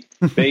 and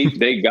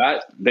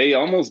they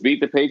almost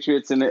beat the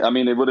Patriots. It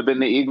would have been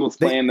the Eagles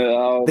playing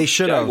the. They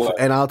should have,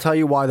 and I'll tell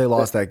you why they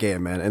lost that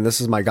game, man. And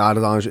this is my God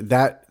honest.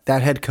 That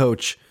head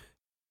coach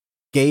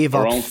gave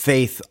up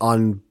faith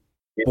on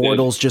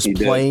Bortles just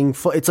playing.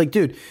 It's like,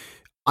 dude,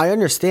 I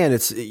understand.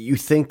 You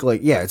think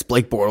like, yeah, it's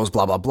Blake Bortles,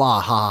 blah blah blah,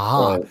 ha ha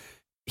ha. Right.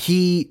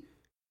 He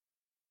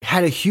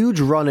had a huge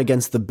run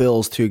against the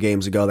Bills 2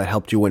 games ago that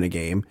helped you win a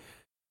game.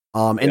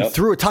 And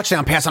threw a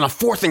touchdown pass on a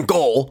 4th and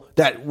goal.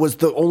 That was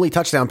the only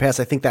touchdown pass,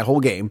 I think, that whole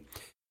game.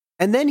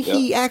 And then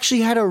he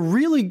actually had a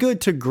really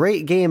good to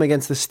great game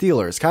against the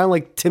Steelers, kind of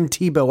like Tim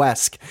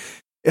Tebow-esque.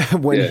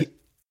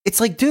 It's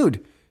like,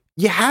 dude,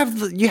 you have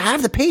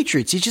the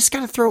Patriots. You just got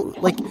to throw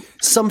like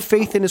some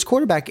faith in his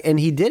quarterback, and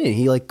he didn't.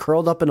 He like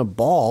curled up in a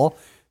ball,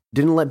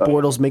 didn't let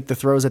Bortles make the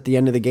throws at the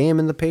end of the game,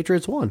 and the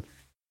Patriots won.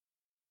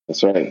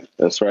 That's right.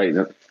 Let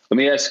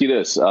me ask you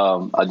this.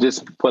 I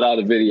just put out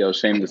a video,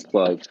 shameless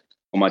plug,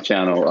 on my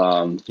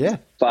channel.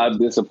 5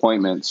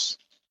 disappointments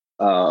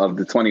of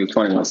the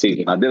 2021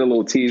 season. I did a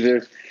little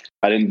teaser.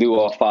 I didn't do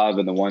all 5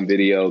 in the one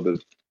video. The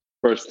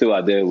first 2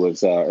 I did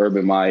was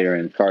Urban Meyer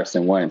and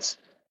Carson Wentz.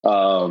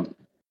 Here's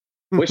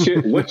my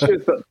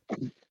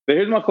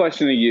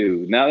question to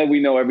you. Now that we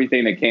know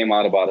everything that came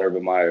out about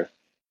Urban Meyer,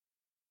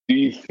 do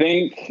you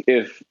think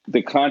if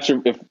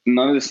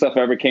none of this stuff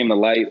ever came to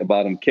light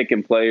about him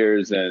kicking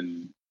players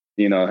and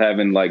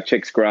having like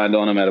chicks grind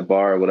on him at a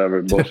bar or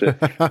whatever bullshit.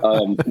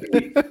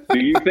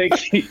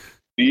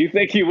 Do you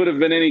think he would have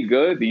been any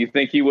good? Do you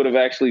think he would have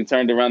actually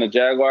turned around the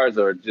Jaguars,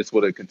 or just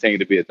would have continued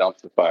to be a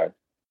dumpster fire?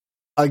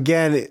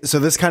 Again, so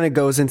this kind of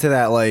goes into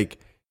that like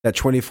that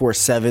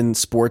 24/7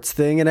 sports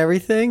thing and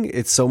everything.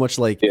 It's so much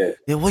like,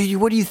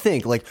 what do you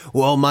think? Like,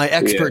 well, my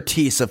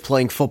expertise of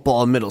playing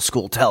football in middle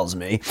school tells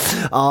me.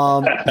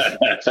 But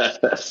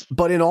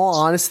in all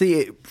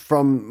honesty,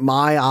 from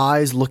my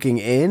eyes looking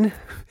in,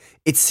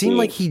 it seemed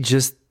like he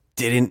just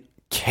didn't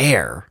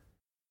care.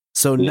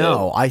 So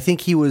no, I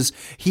think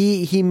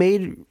he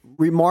made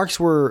remarks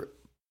were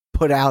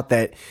put out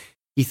that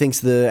he thinks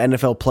the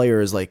NFL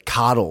player is like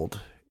coddled.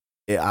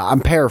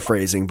 I'm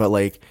paraphrasing, but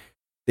like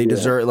they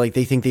deserve, like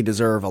they think they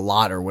deserve a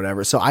lot or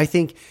whatever. So I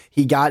think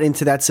he got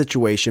into that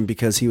situation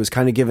because he was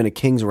kind of given a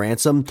king's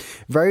ransom,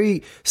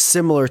 very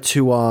similar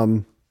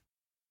to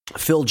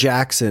Phil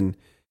Jackson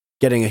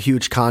getting a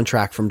huge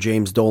contract from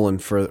James Dolan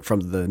from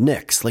the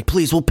Knicks. Like,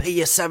 please, we'll pay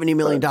you $70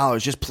 million.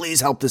 Just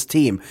please help this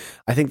team.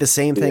 I think the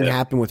same thing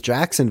happened with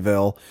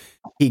Jacksonville.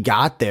 He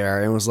got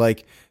there and was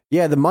like,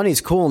 yeah, the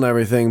money's cool and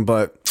everything,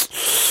 but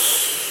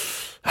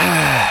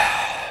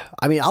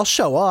I mean, I'll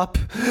show up.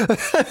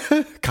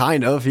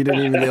 Kind of. He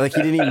didn't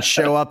even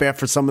show up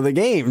after some of the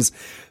games.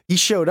 He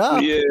showed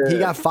up. Yeah. He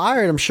got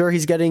fired. I'm sure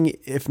he's getting,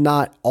 if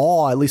not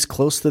all, at least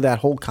close to that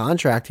whole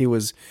contract he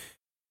was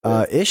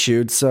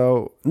issued.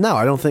 So no,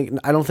 I don't think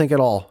at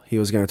all he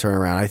was going to turn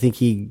around. I think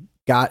he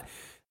got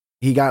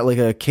like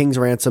a king's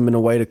ransom in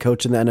a way to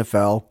coach in the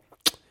NFL.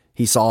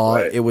 He saw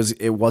it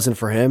wasn't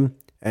for him,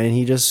 and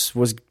he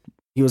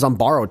was on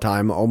borrowed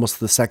time almost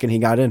the second he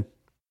got in.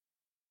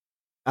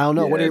 I don't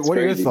know. What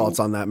are your thoughts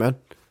on that, man?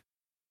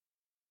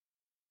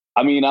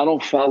 I mean, I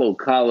don't follow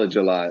college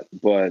a lot,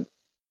 but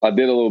I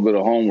did a little bit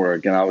of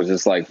homework, and I was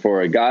just like,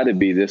 for a guy to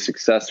be this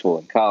successful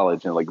in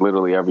college and like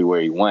literally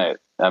everywhere he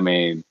went, I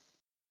mean,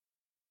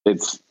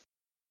 it's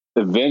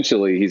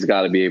eventually he's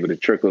got to be able to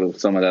trickle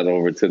some of that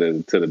over to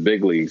the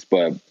big leagues.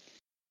 But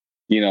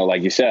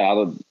like you said,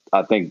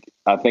 I think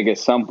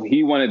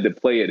he wanted to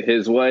play it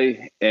his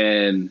way,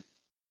 and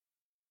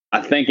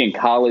I think in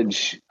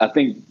college,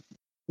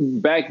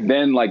 back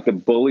then, like the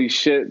bully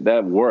shit,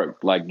 that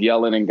worked, like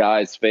yelling in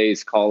guys'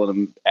 face, calling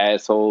them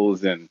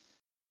assholes. And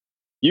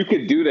you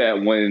could do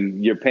that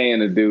when you're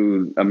paying a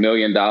dude $1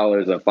 million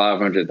or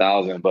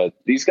 $500,000, but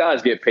these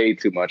guys get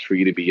paid too much for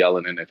you to be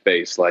yelling in their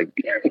face. Like,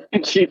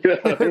 they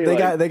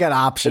got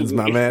options,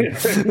 my man.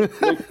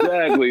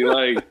 Exactly.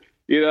 Like,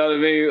 you know what I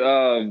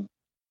mean?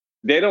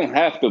 They don't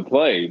have to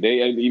play.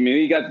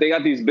 They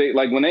got these big,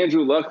 like when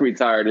Andrew Luck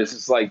retired, it's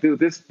just like, dude,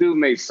 this dude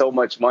made so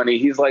much money.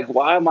 He's like,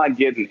 why am I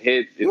getting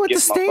hit? He went to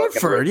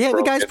Stanford. Yeah,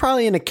 the guy's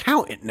probably an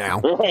accountant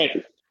now.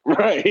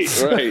 Right.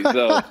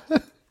 So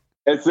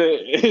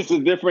it's a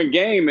different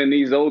game, and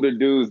these older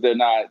dudes, they're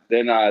not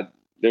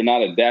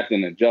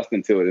adapting and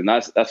adjusting to it. And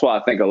that's why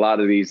I think a lot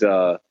of these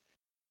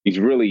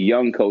really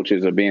young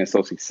coaches are being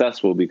so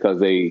successful, because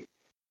that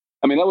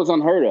was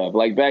unheard of.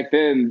 Like back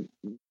then,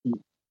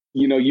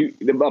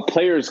 a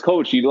player's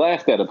coach, you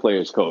laughed at a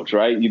player's coach,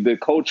 right? The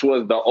coach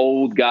was the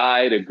old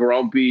guy, the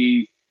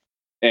grumpy,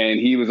 and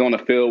he was on the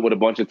field with a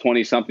bunch of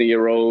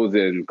 20-something-year-olds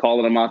and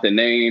calling them out their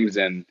names.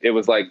 And it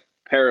was like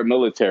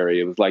paramilitary.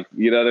 It was like,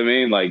 you know what I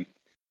mean? Like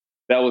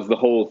that was the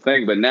whole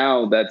thing. But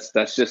now that's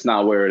just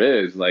not where it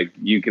is. Like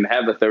you can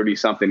have a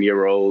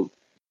 30-something-year-old,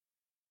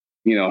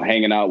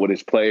 hanging out with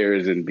his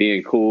players and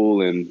being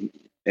cool. And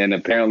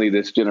apparently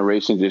this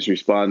generation just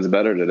responds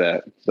better to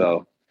that.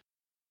 So,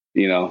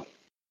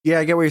 Yeah,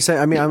 I get what you're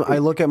saying. I mean, I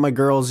look at my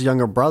girl's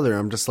younger brother.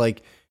 I'm just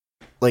like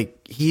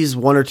he's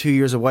 1 or 2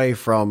 years away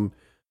from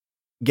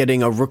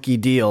getting a rookie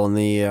deal in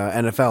the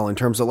NFL in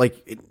terms of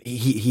like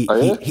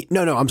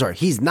no, I'm sorry,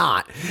 he's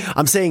not.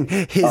 I'm saying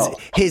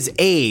his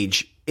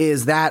age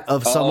is that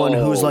of someone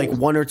who's like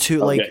 1 or 2,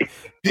 like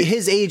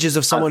his age is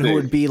of someone who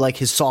would be like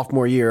his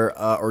sophomore year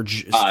or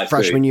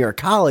freshman year of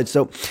college.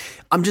 So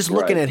I'm just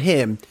looking at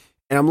him,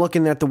 and I'm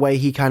looking at the way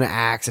he kind of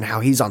acts and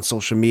how he's on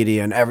social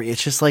media and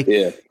it's just like.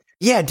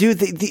 Yeah,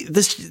 dude,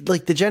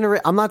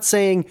 I'm not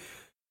saying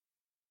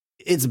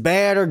it's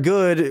bad or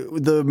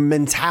good, the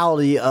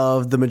mentality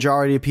of the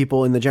majority of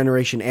people in the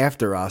generation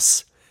after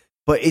us,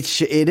 but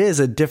it is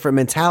a different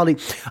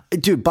mentality.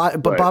 Dude, by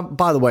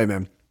the way,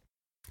 man,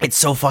 it's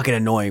so fucking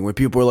annoying when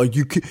people are like,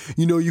 you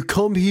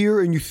come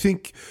here and you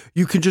think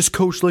you can just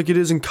coach like it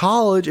is in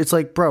college. It's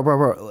like,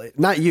 bro,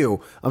 not you.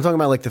 I'm talking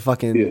about like the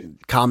fucking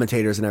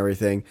commentators and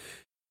everything.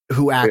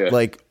 Who act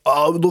like,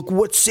 oh, look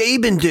what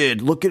Saban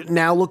did. Look at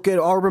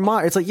Urban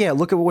Meyer. It's like, yeah,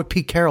 look at what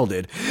Pete Carroll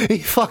did. He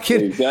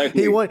fucking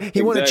he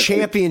won a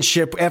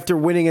championship after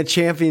winning a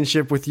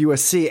championship with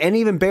USC, and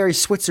even Barry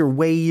Switzer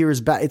way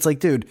years back. It's like,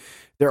 dude,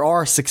 there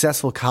are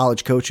successful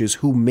college coaches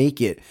who make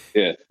it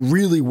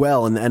really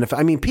well in the NFL.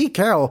 I mean, Pete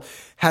Carroll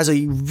has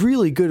a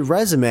really good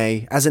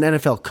resume as an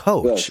NFL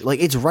coach. Yeah. Like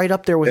it's right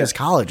up there with his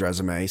college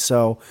resume.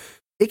 So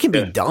it can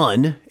be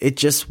done. It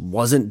just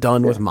wasn't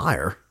done with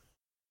Meyer.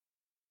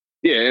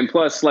 Yeah, and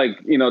plus, like,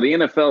 the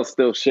NFL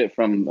still shit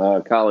from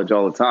college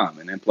all the time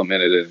and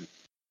implemented it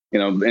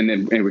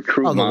and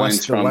recruit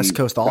minds the West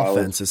Coast college.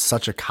 offense is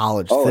such a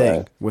college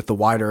thing with the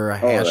wider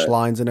hash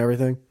lines and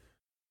everything.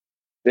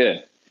 Yeah,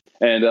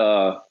 and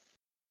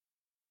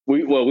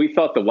we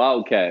thought the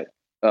Wildcat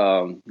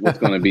was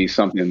going to be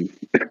something.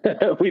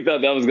 We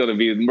thought that was going to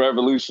be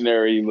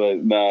revolutionary, but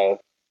no,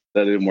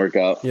 that didn't work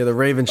out. Yeah, the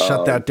Ravens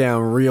shut that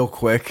down real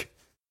quick.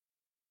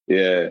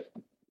 Yeah,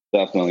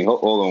 definitely.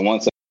 Hold on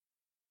one second.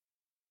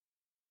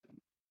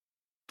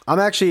 I'm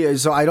actually,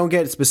 so I don't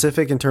get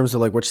specific in terms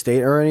of like which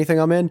state or anything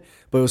I'm in,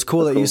 but it was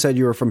cool that you said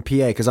you were from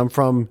PA because I'm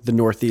from the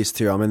Northeast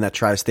too. I'm in that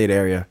tri-state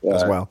area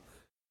as well.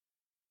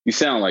 You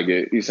sound like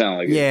it.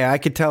 Yeah, I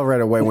could tell right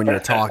away when you were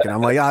talking.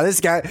 I'm like, this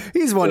guy,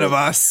 he's one of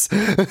us.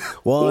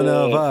 One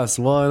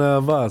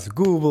of us.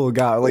 Google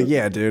guy. Like,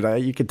 yeah,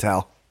 dude, you could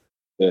tell.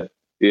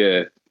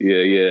 Yeah.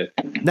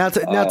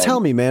 Now tell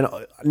me, man.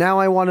 Now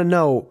I want to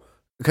know,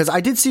 because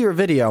I did see your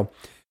video,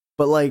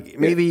 but like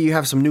maybe you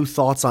have some new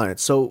thoughts on it.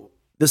 So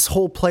this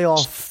whole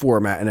playoff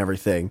format and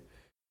everything,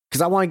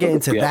 because I want to get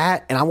into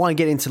that, and I want to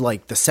get into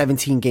like the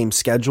 17 game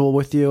schedule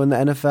with you in the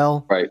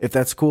NFL, right? If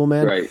that's cool,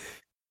 man. Right.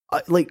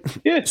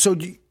 So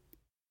do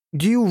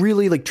you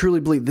really like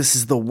truly believe this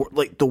is the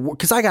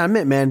because I gotta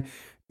admit, man,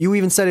 you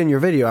even said in your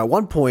video at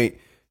one point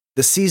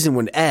the season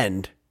would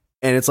end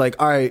and it's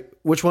like, all right,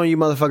 which one of you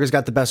motherfuckers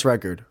got the best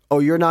record? Oh,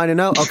 you're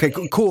 9-0. Okay,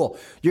 cool.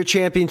 Your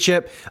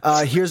championship.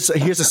 Here's a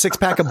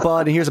 6-pack of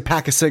Bud and here's a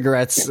pack of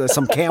cigarettes,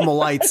 some Camel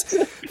Lights.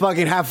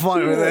 Fucking have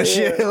fun with that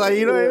shit. Like,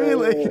 you know what I mean?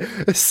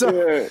 Like,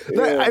 so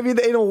I mean,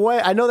 in a way,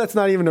 I know that's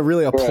not even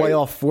really a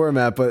playoff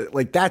format, but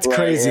like that's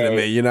crazy to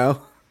me, you know?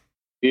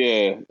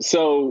 Yeah.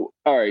 So,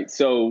 all right.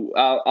 So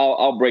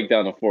I'll break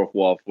down the fourth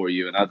wall for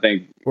you, and I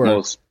think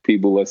most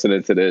people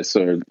listening to this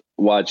or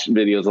watch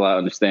videos a lot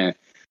understand.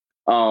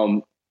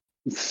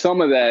 Some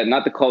of that,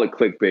 not to call it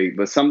clickbait,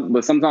 but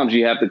sometimes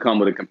you have to come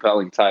with a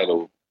compelling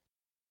title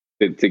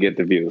to get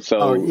the view.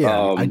 So,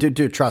 I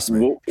do. Trust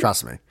me.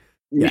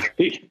 Yeah,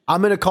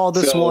 I'm gonna call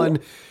this one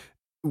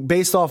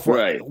based off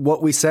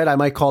what we said. I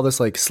might call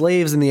this like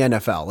slaves in the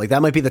NFL. Like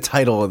that might be the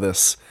title of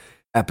this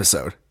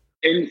episode.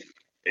 And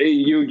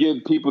you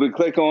get people to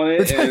click on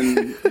it,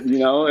 and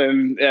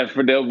and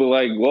they'll be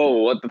like, "Whoa,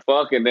 what the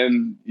fuck?" And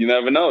then you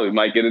never know, you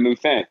might get a new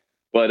fan.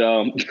 But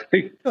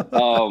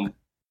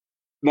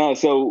no.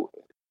 So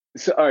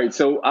all right.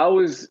 So I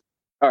was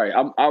all right.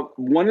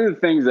 One of the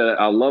things that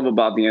I love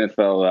about the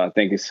NFL, I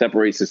think, it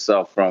separates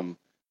itself from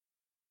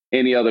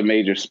any other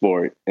major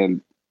sport,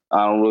 and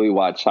I don't really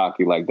watch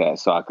hockey like that,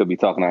 so I could be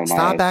talking out of my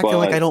ass. Stop acting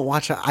like I don't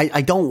watch.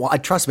 I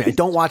don't. Trust me, I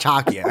don't watch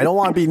hockey. I don't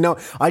want to be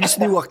I just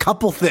knew a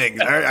couple things.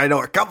 I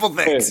know a couple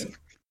things.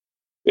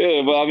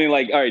 Yeah, but I mean,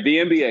 like, all right, the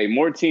NBA,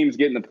 more teams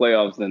get in the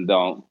playoffs than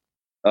don't.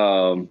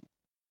 I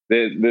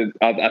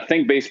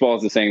think baseball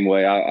is the same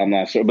way. I'm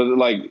not sure, but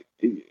like,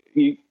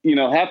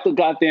 half the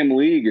goddamn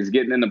league is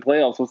getting in the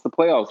playoffs. What's the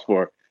playoffs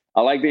for?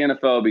 I like the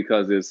NFL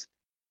because it's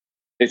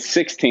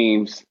 6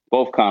 teams,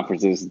 both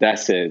conferences.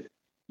 That's it.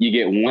 You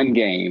get one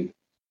game,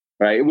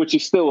 right? Which you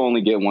still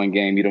only get one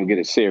game. You don't get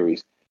a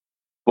series.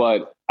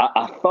 But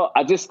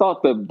I just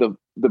thought the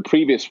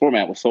previous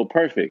format was so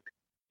perfect.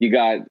 You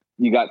got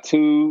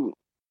the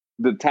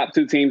top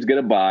 2 teams get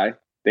a bye.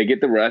 They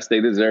get the rest. They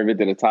deserve it.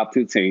 They're the top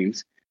 2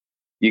 teams.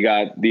 You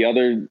got the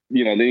other,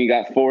 then you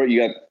got 4.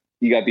 You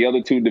got the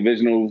other 2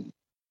 divisional,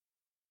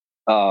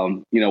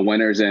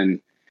 winners,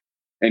 and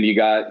you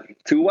got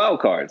 2 wild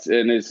cards.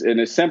 And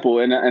it's simple.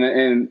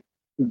 And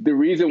the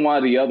reason why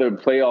the other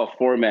playoff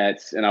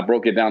formats, and I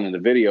broke it down in the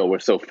video, were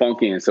so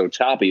funky and so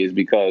choppy is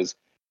because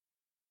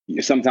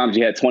sometimes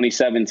you had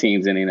 27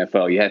 teams in the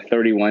NFL. You had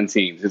 31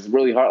 teams. It's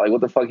really hard. Like,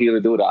 what the fuck are you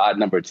going to do with an odd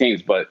number of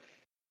teams? But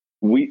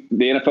the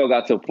NFL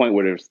got to a point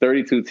where there's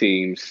 32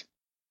 teams,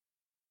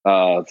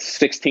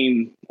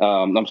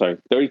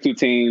 32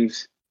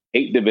 teams,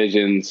 8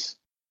 divisions,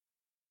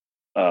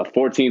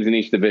 4 teams in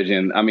each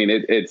division. I mean,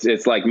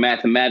 it's like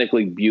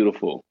mathematically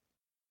beautiful.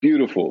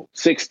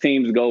 6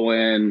 teams go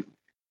in,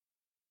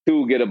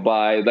 2 get a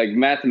bye. Like,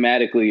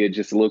 mathematically, it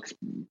just looks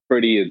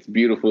pretty. It's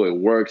beautiful. It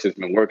works. It's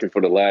been working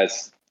for the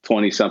last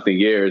 20 something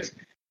years.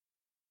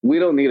 We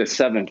don't need a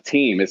 7th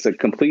team. It's a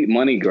complete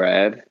money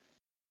grab.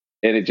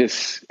 And it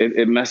just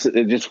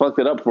fucked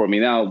it up for me.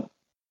 Now,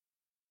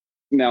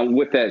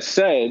 with that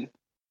said,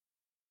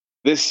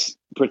 this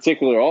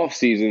particular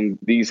offseason,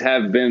 these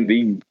have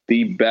been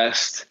the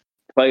best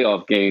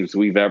playoff games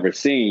we've ever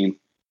seen.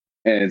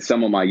 And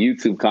some of my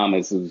YouTube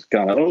comments was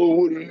kind of,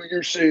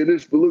 you're saying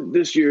this, but look,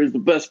 this year is the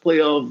best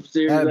playoff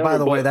series ever. By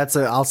the way,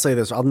 I'll say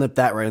this, I'll nip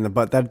that right in the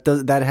butt.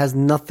 That has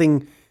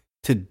nothing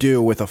to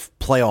do with a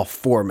playoff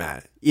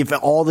format. If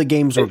all the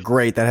games are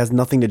great, that has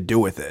nothing to do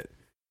with it.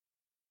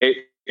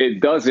 It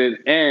doesn't.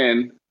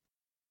 And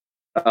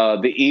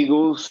the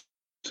Eagles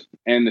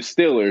and the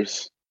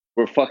Steelers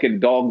were fucking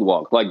dog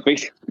walk. Like,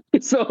 basically,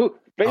 the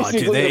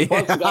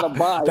Bucs got a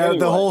bye. Anyway.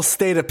 The whole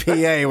state of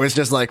PA was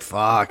just like,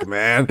 fuck,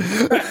 man.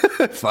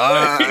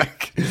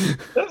 Fuck.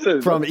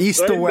 From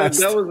east to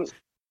west.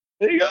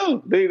 There you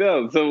go.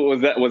 So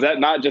was that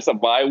not just a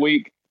bye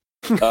week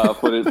for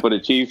the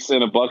Chiefs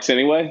and the Bucs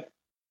anyway?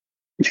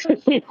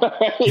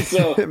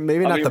 So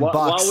maybe not the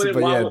Bucks,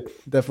 but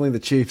definitely the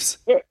Chiefs.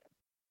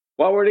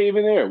 Why were they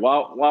even there?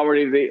 Why were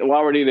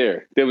they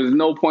there? There was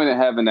no point in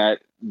having that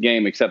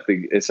game except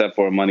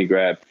for a money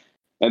grab.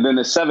 And then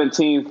the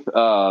 17th,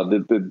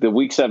 the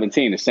week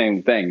 17, the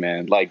same thing,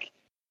 man. Like,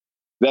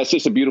 that's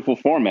just a beautiful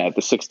format.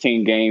 The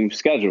 16 game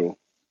schedule.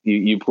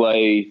 You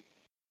play,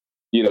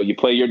 you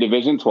play your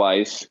division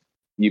twice.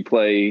 You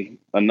play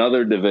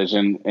another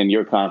division in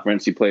your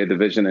conference. You play a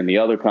division in the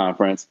other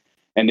conference,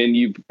 and then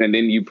you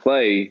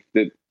play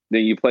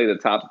the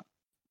top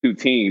two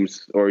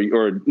teams, or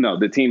no,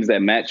 the teams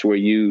that match where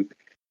you.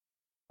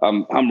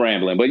 I'm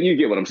rambling, but you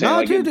get what I'm saying. No,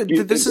 like,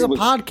 dude, this is a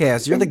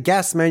podcast. You're the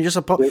guest, man. You're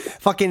supposed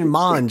fucking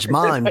mange,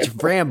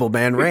 ramble,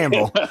 man,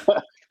 ramble.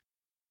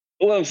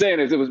 What I'm saying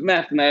is, it was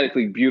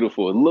mathematically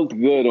beautiful. It looked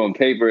good on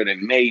paper, and it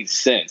made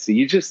sense.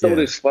 You just throw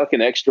this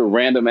fucking extra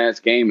random ass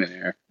game in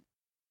there,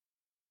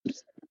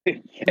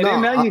 and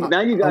then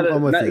now you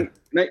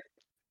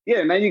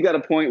got a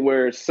point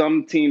where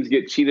some teams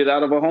get cheated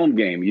out of a home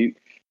game.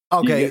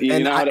 All right,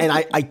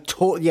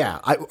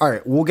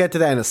 we'll get to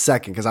that in a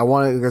second because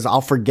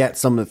I'll forget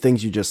some of the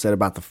things you just said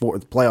about the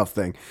playoff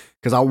thing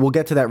because we'll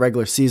get to that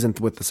regular season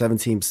with the 7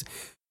 teams.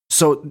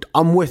 So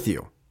I'm with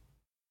you.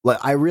 Like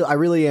I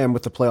really am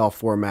with the playoff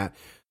format.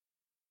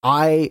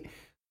 I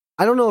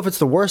don't know if it's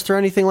the worst or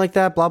anything like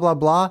that, blah blah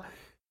blah,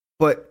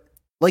 but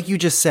like you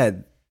just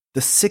said,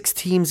 the 6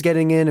 teams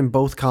getting in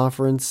both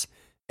conference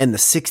and the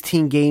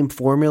 16 game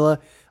formula,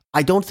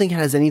 I don't think it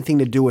has anything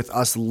to do with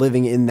us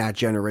living in that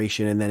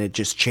generation and then it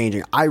just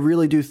changing. I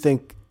really do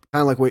think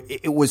kind of like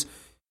it was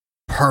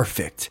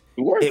perfect.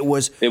 It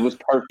was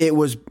perfect. It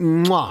was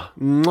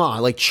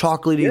like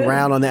chocolatey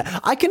round on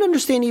that. I can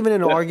understand even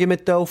an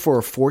argument though for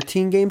a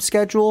 14 game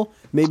schedule,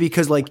 maybe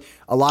because like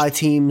a lot of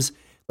teams,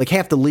 like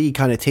half the league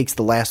kind of takes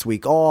the last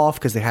week off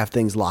because they have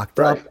things locked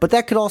up. But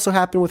that could also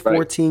happen with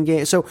 14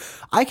 games. So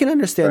I can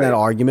understand that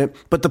argument.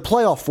 But the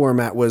playoff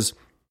format was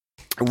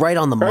right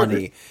on the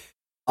money.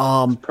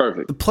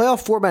 Perfect. The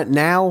playoff format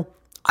now,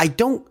 I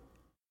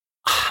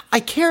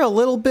care a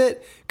little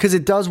bit because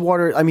it does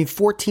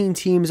 14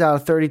 teams out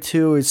of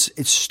 32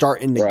 it's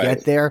starting to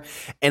get there.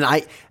 And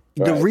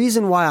the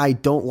reason why I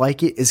don't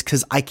like it is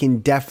because I can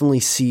definitely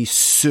see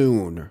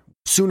sooner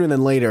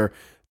than later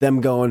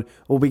them going,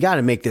 well, we got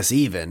to make this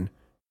even.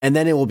 And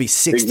then it will be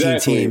 16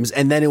 teams.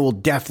 And then it will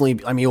definitely,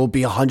 it will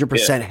be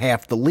 100%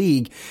 half the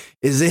league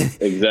is in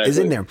there. It's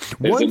in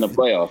the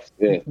playoffs.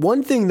 Yeah.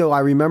 One thing though, I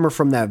remember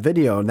from that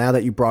video now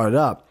that you brought it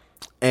up,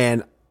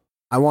 and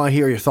I want to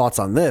hear your thoughts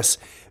on this.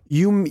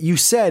 You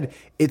said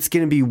it's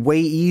going to be way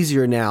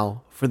easier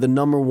now for the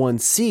number 1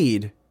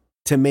 seed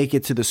to make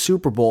it to the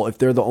Super Bowl if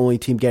they're the only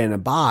team getting a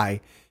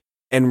bye.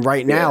 And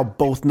right now,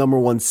 both number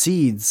 1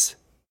 seeds,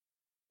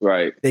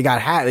 they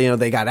got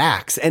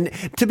axed. And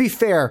to be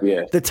fair,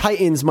 the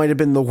Titans might have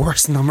been the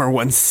worst number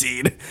 1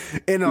 seed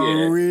in a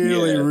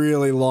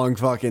really long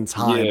fucking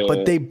time. Yeah.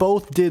 But they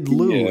both did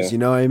lose. You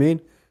know what I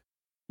mean?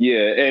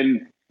 Yeah,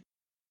 and.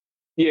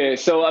 Yeah,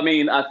 so I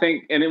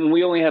think, and then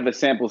we only have a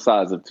sample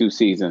size of 2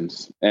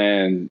 seasons,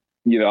 and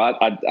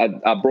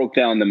I broke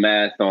down the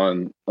math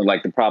on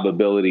like the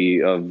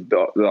probability of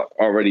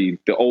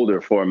the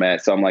older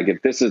format. So I'm like,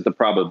 if this is the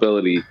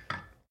probability,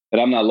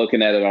 and I'm not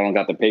looking at it, I don't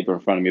got the paper in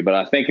front of me, but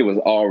I think it was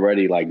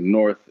already like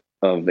north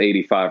of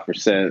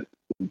 85%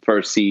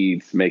 first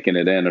seeds making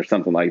it in or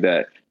something like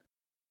that.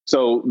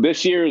 So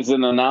this year is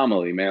an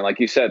anomaly, man. Like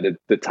you said,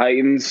 the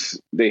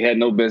Titans, they had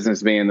no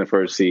business being the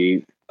first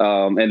seed.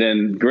 And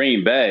then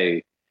Green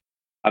Bay,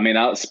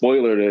 I'll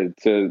spoiler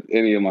to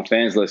any of my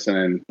fans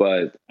listening,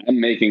 but I'm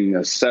making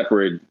a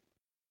separate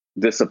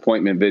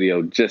disappointment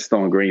video just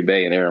on Green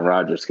Bay and Aaron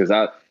Rodgers because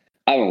I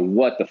don't know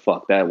what the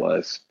fuck that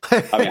was.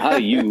 How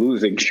do you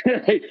lose a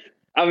game?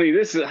 How do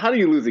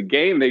you lose a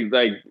game?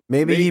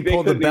 Maybe he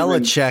pulled the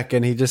Belichick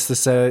and he just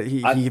said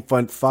he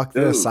went, fuck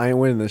this, I ain't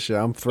winning this shit.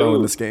 I'm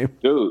throwing this game.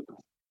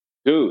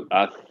 Dude,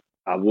 I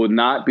would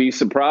not be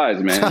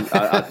surprised, man.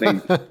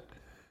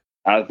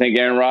 I think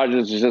Aaron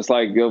Rodgers is just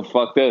like, go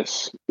fuck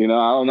this. I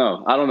don't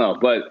know,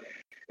 but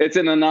it's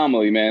an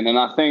anomaly, man. And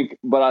I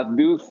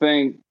do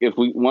think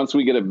once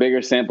we get a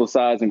bigger sample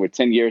size and we're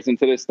 10 years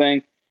into this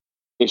thing,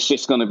 it's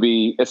just going to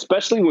be,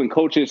 especially when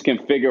coaches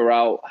can figure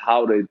out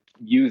how to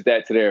use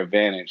that to their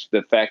advantage.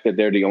 The fact that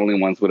they're the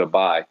only ones with a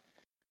bye.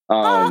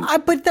 I'm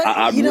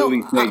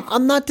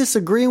not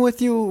disagreeing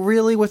with you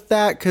really with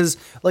that because,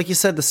 like you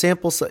said, the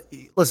samples.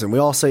 Listen, we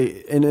all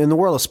say in the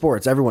world of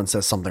sports, everyone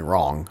says something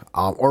wrong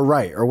or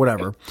right or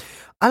whatever.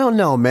 I don't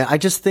know, man. I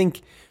just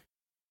think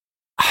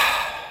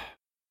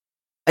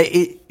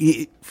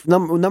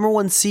number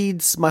 1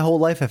 seeds my whole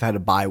life have had a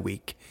bye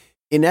week.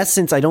 In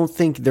essence, I don't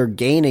think they're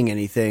gaining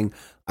anything.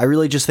 I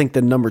really just think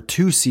the number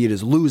 2 seed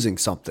is losing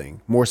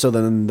something more so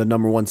than the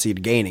number 1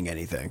 seed gaining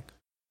anything,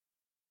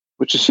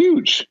 which is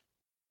huge.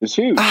 It's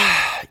huge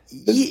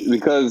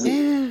because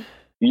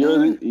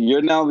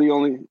you're now the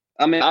only.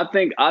 I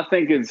think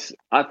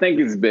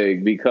it's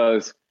big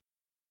because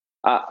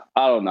I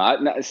don't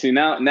know. See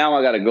now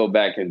I got to go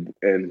back and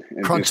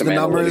crunch the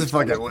numbers.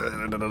 Fuck it. Where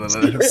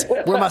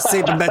my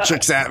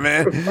sabermetrics at,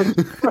 man?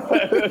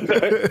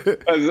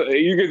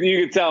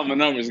 you can tell I'm a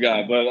numbers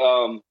guy, but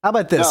how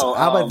about this? How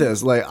about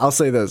this? Like, I'll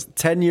say this: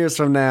 10 years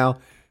from now,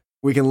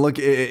 we can look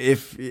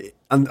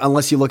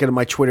unless you look at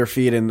my Twitter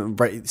feed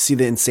and see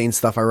the insane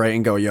stuff I write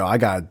and go, yo, I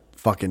gotta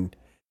fucking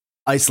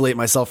isolate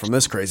myself from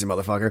this crazy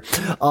motherfucker.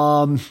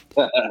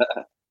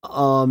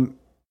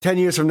 10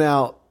 years from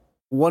now,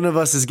 one of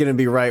us is going to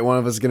be right, one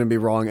of us is going to be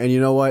wrong, and you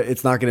know what?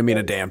 It's not going to mean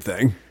a damn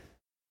thing.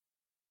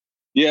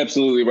 You're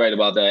absolutely right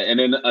about that. And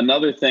then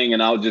another thing,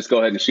 and I'll just go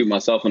ahead and shoot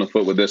myself in the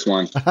foot with this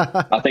one.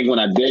 I think when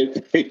I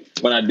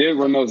did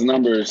run those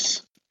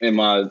numbers in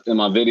my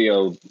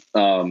video,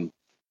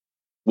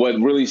 what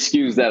really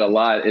skews that a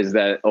lot is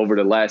that over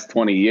the last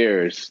 20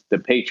 years, the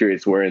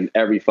Patriots were in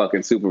every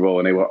fucking Super Bowl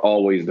and they were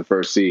always the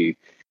first seed.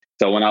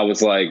 So when I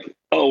was like,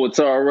 oh, it's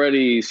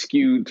already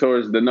skewed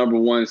towards the number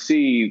one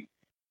seed,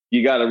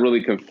 you got to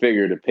really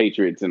configure the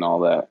Patriots and all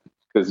that.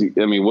 Because,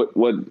 I mean,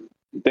 what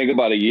think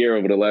about a year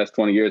over the last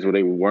 20 years where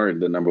they weren't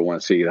the number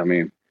one seed. I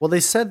mean, well, they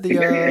said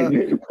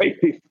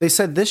they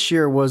said this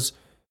year was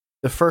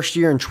the first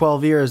year in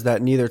 12 years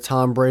that neither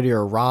Tom Brady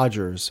or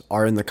Rodgers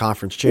are in the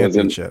conference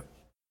championship.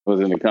 Was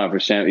in the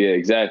conference champ. Yeah,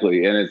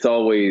 exactly. And it's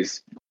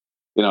always,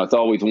 it's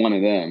always one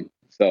of them.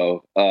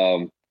 So,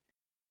 but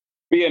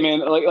yeah, man,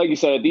 like you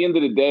said, at the end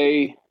of the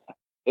day,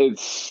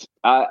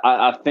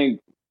 I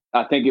think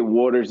it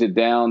waters it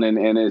down,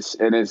 and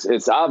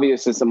it's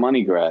obvious it's a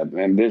money grab,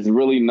 and there's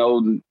really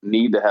no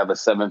need to have a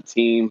 7th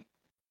team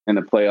in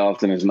the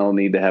playoffs, and there's no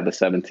need to have a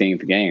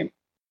 17th game.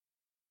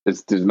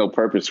 There's no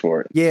purpose for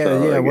it.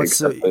 Yeah.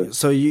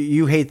 So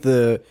you hate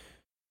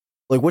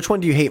which one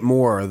do you hate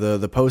more,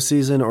 the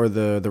postseason or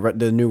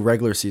the new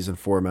regular season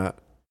format?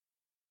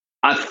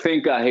 I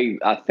think I hate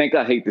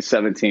the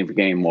 17th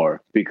game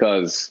more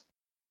because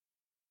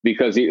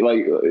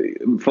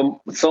from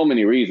so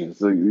many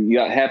reasons. You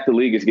got half the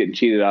league is getting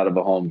cheated out of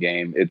a home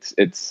game. It's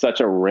such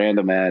a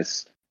random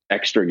ass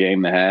extra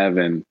game to have,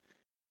 and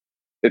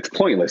it's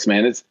pointless,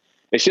 man. It's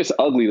just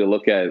ugly to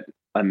look at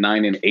a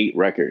 9-8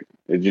 record.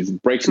 It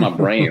just breaks my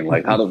brain.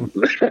 Like how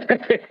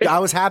I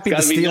was happy the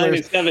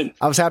Steelers.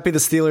 I was happy the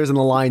Steelers and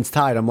the Lions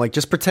tied. I'm like,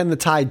 just pretend the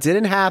tie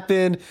didn't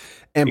happen,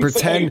 and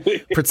pretend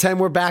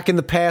we're back in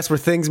the past where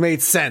things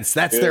made sense.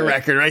 That's their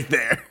record right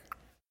there.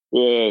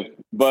 Yeah,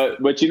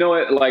 but you know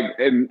what? Like,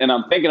 and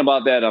I'm thinking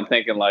about that. I'm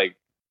thinking like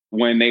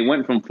when they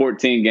went from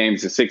 14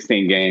 games to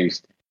 16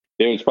 games,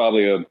 there was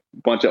probably a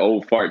bunch of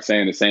old farts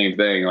saying the same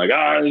thing, like,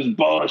 this is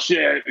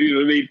bullshit.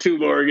 You need 2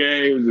 more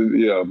games,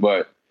 and,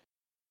 but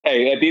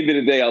hey, at the end of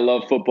the day, I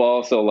love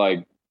football. So,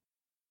 like,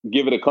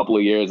 give it a couple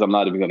of years. I'm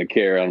not even going to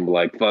care. I'm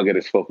like, fuck it,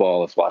 it's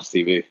football. Let's watch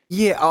TV.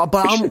 Yeah,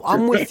 but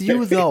I'm with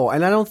you, though.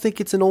 And I don't think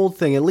it's an old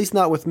thing, at least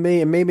not with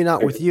me and maybe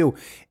not with you.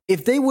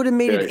 If they would have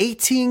made it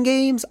 18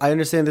 games, I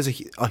understand there's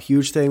a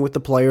huge thing with the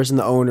players and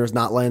the owners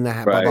not letting that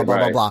happen, blah,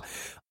 blah, blah.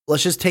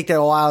 Let's just take that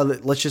all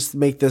out. Let's just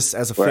make this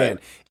as a fan.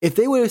 If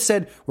they would have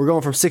said, we're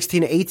going from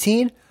 16 to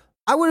 18,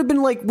 I would have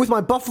been like with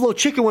my buffalo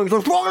chicken wings,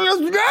 like, let's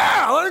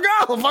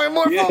go, find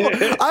more.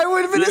 I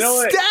would have been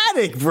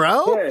ecstatic,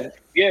 bro.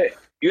 Yeah.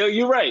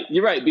 You're right.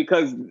 You're right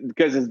because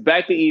it's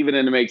back to even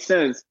and it makes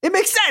sense. It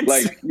makes sense.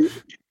 Like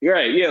you're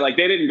right. Yeah, like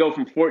they didn't go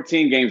from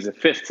 14 games to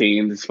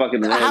 15. This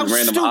fucking random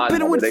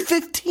stupid would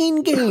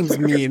 15 games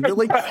mean?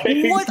 Like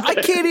what? I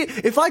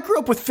can't. If I grew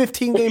up with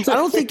 15 games, I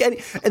don't think the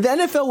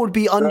NFL would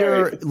be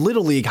under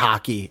Little League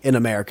hockey in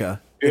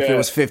America if it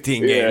was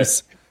 15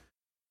 games.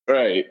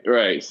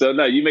 Right. So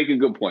no, you make a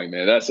good point,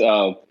 man. That's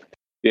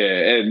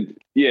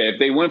if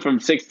they went from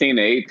 16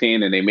 to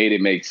 18 and they made it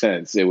make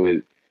sense,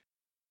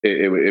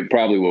 it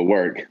probably would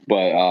work.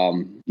 But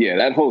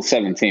that whole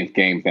 17th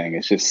game thing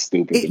is just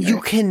stupid.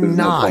 You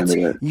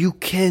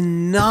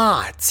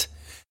cannot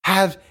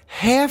have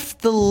half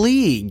the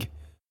league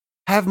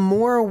have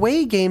more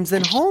away games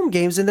than home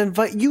games, and then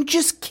you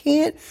just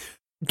can't.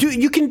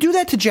 You can do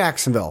that to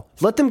Jacksonville.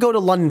 Let them go to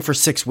London for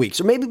 6 weeks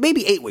or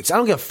maybe 8 weeks. I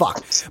don't give a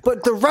fuck.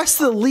 But the rest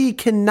of the league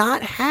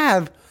cannot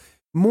have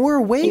more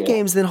away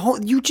games than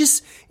home.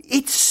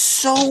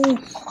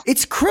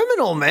 It's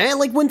criminal, man.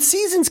 Like when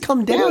seasons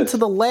come down to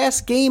the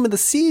last game of the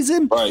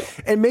season,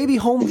 and maybe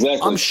home. Exactly.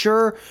 I'm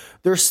sure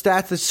there's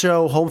stats that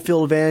show home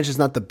field advantage is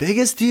not the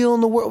biggest deal in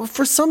the world.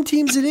 For some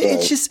teams, it is.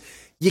 It's just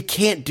you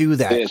can't do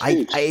that.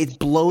 It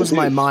blows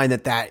my mind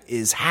that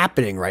is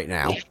happening right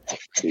now.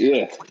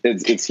 Yeah,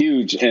 it's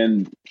huge,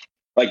 and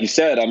like you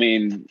said, I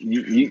mean,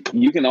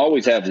 you can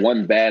always have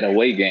one bad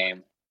away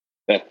game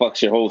that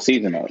fucks your whole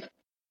season up.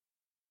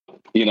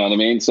 You know what I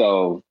mean?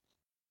 So,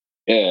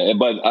 yeah,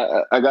 but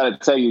I got to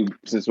tell you,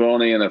 since we're on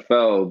the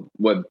NFL,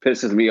 what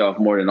pisses me off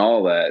more than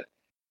all that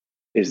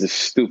is the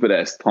stupid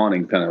ass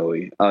taunting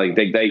penalty. Like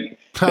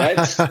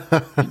that's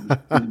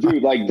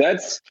dude, like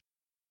that's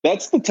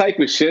the type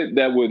of shit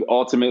that would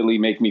ultimately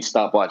make me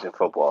stop watching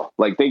football.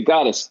 Like they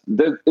gotta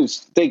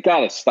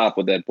stop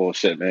with that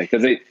bullshit, man,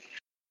 because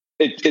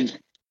it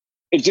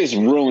just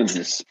ruins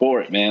the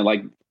sport, man.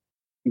 Like,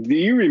 do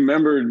you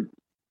remember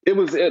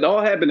it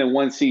all happened in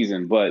one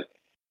season, but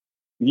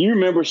you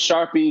remember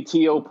Sharpie,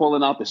 T.O.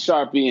 pulling out the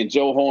Sharpie and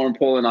Joe Horn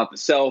pulling out the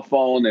cell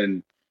phone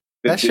and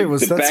that's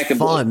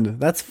fun.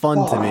 That's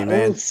fun to me, man.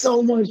 It was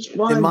so much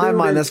fun. In my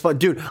mind, that's fun.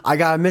 Dude, I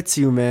gotta admit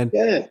to you, man.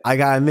 Yeah. I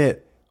gotta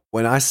admit,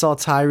 when I saw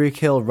Tyreek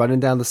Hill running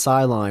down the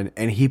sideline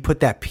and he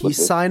put that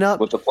peace sign up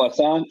with the plus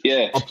sign,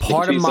 a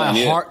part of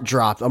my heart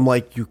dropped. I'm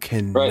like, you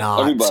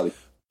cannot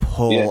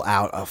pull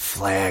out a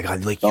flag.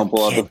 I'm like, don't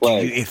pull out the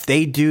flag. If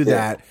they do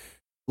that,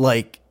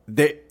 like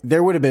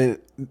there would have been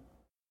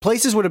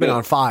places would have been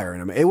on fire in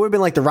them. It would have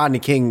been like the Rodney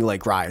King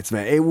like riots,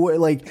 man. It would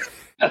like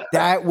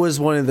that was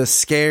one of the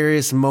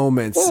scariest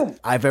moments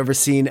I've ever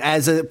seen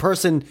as a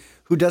person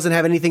who doesn't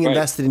have anything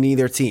invested in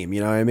either team.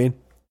 You know what I mean?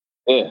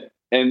 Yeah.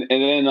 And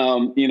then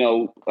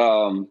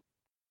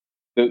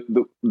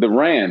the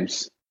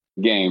Rams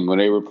game when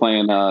they were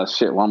playing why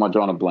am I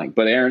drawing a blank?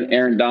 But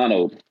Aaron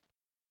Donald.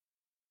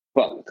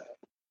 Fuck.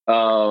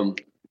 Who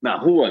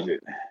was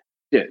it?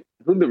 Shit.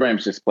 Who did the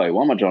Rams just play?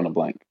 Why am I drawing a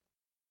blank?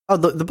 Oh,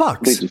 the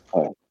Bucks. They just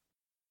played.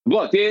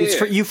 Bucks,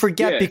 you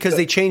forget because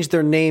they changed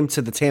their name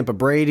to the Tampa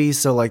Brady,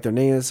 so like their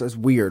name is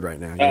weird right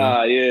now.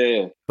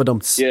 Yeah. But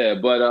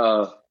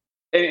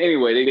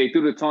anyway, they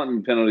threw the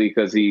taunting penalty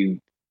because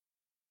he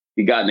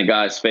got in the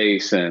guy's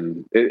face,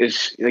 and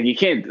it's like you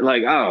can't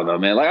like I don't know,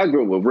 man. Like I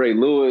grew up with Ray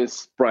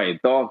Lewis, Brian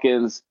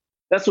Dawkins.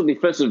 That's what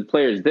defensive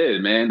players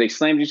did, man. They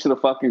slammed you to the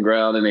fucking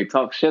ground and they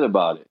talk shit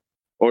about it.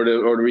 Or the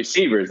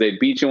receivers, they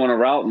beat you on a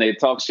route and they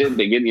talk shit.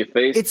 They get in your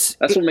face.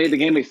 That's what made the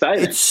game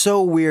exciting. It's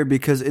so weird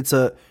because it's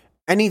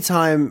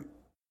anytime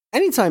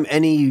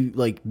any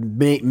like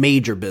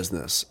major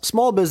business,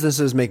 small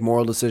businesses make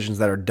moral decisions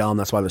that are dumb.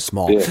 That's why they're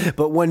small. Yeah.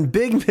 But when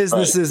big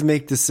businesses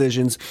make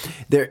decisions,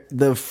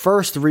 the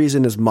first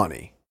reason is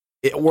money,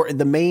 or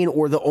the main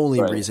or the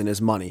only reason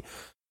is money.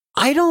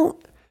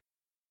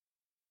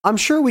 I'm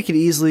sure we could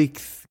easily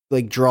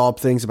like draw up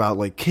things about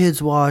like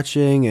kids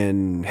watching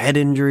and head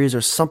injuries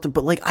or something,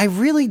 but like I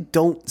really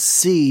don't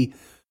see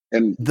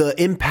the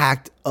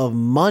impact of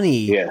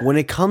money when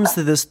it comes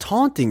to this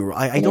taunting rule.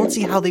 I don't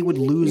see how they would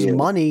lose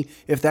money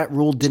if that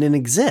rule didn't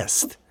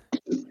exist.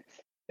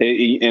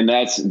 And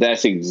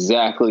that's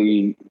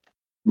exactly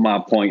my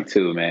point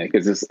too, man.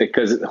 Because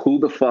who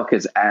the fuck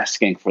is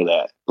asking for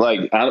that?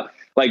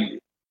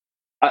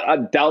 I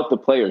doubt the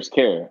players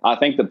care. I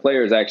think the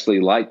players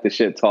actually like the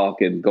shit talk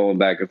and going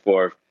back and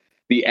forth.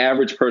 The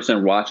average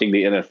person watching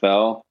the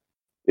NFL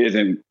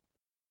isn't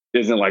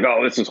like,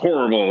 oh, this is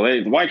horrible.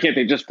 Why can't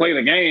they just play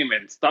the game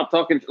and stop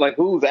talking? Like,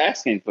 who's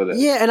asking for this?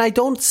 Yeah, and I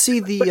don't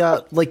see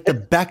the like the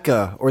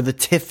Becca or the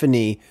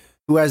Tiffany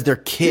who has their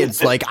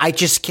kids. Like, I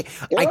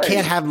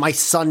can't have my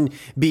son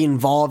be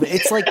involved.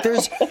 It's like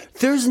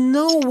there's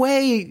no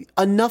way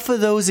enough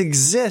of those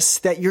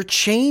exist that you're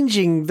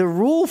changing the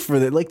rule for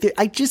that. Like,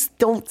 I just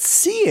don't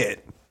see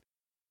it.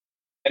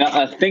 And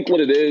I think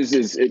what it is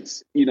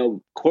it's,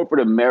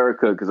 corporate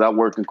America, because I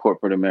work in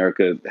corporate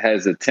America,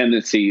 has a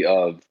tendency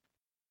of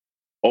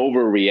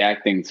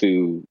overreacting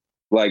to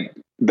like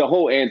the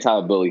whole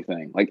anti-bully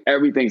thing. Like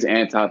everything's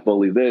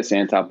anti-bully this,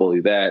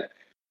 anti-bully that.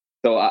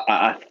 So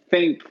I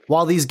think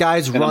while these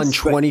guys run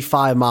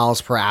 25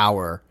 miles per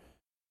hour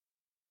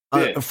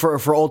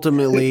for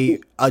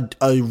ultimately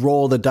a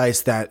roll of the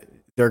dice that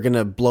they're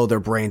gonna blow their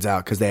brains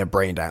out because they have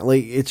brain damage.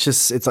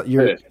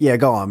 Like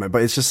go on, man.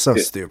 But it's just so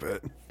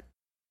stupid.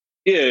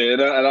 Yeah,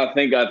 and I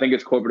think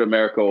it's corporate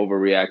America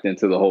overreacting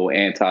to the whole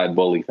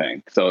anti-bully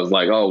thing. So it's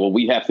like, oh, well,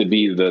 we have to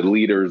be the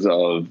leaders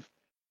of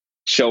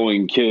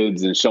showing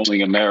kids and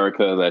showing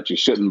America that you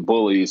shouldn't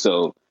bully.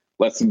 So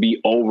let's be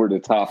over the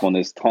top on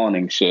this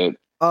taunting shit.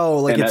 Oh,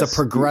 like it's a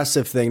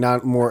progressive thing,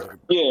 not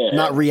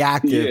not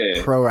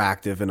reactive,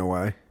 proactive in a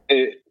way.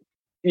 And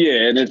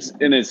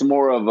it's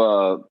more of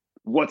a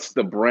what's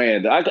the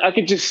brand? I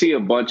could just see a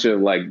bunch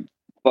of like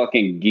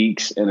fucking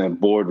geeks in a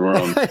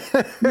boardroom,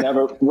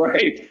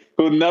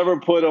 who never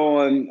put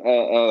on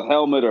a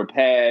helmet or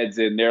pads,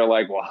 and they're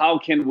like, well, how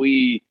can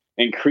we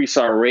increase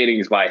our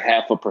ratings by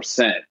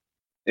 0.5%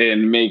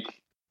 and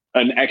make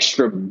an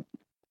extra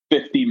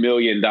 $50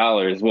 million?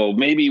 Well,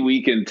 maybe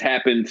we can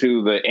tap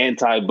into the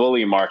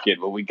anti-bully market,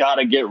 but we got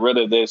to get rid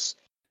of this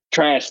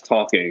trash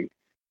talking.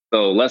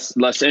 So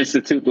let's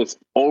institute this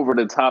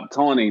over-the-top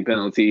taunting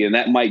penalty, and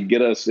that might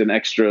get us an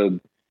extra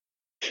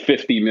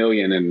 50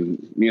 million. And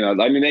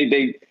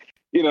they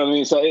you know what I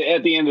mean? So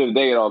at the end of the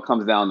day, it all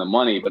comes down to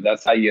money, but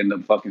that's how you end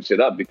up fucking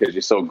shit up because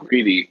you're so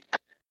greedy,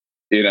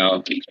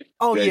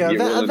 Oh yeah,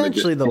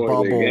 eventually the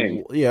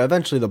bubble.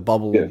 Eventually the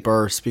bubble will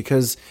burst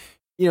because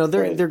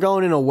they're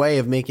going in a way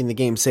of making the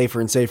game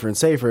safer and safer and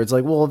safer. It's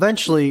like, well,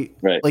 eventually,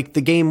 like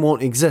the game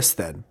won't exist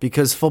then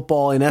because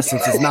football, in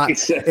essence, is not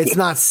it's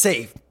not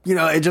safe.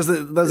 It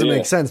doesn't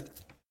make sense.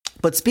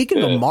 But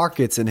speaking of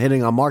markets and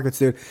hitting on markets,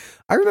 dude,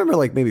 I remember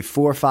like maybe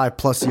 4 or 5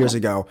 plus years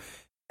ago,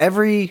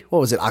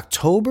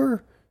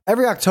 October?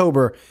 Every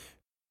October,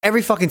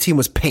 every fucking team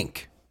was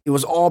pink. It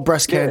was all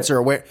breast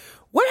cancer. What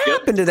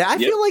happened to that? I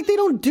feel like they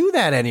don't do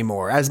that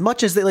anymore as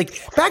much as they like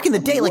back in the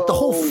day. Like the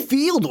whole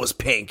field was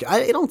pink.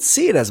 I don't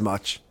see it as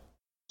much.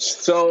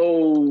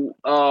 So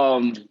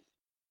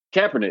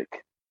Kaepernick.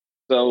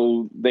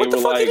 So they what the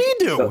were fuck like, did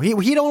he do? So,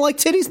 he don't like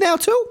titties now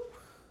too?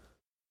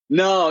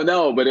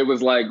 No, but it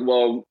was like,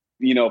 well,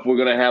 if we're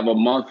gonna have a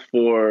month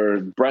for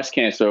breast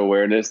cancer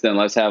awareness, then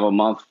let's have a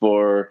month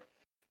for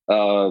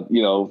for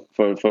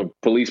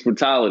police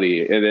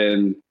brutality. And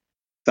then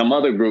some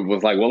other group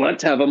was like, well,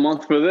 let's have a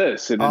month for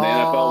this. And then the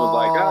NFL was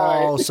like,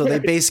 all right. So they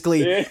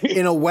basically,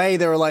 in a way,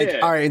 they were like,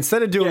 all right,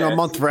 instead of doing a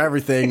month for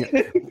everything,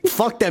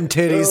 fuck them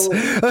titties.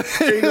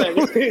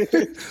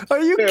 Are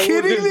you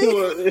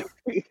kidding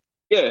me?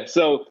 Yeah,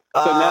 so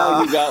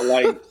now you got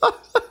like,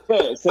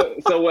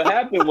 so what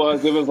happened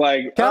was it was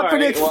like,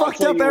 Kaepernick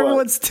fucked up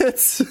everyone's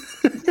tits.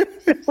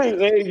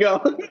 There you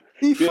go.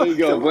 There you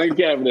go. Blame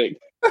Kaepernick.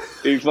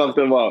 He fucked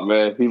them up,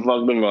 man. He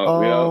fucked them up.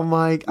 Oh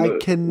my! I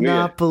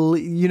cannot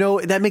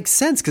believe. That makes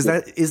sense because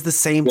that is the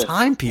same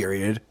time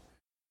period.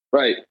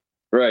 Right.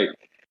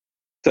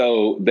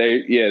 So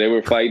they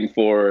were fighting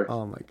for.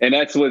 Oh my!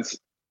 God.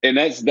 And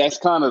that's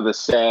kind of the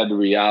sad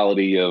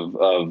reality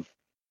of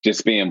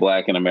just being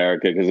black in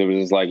America, because it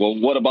was just like, well,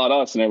 what about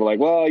us? And they were like,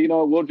 well,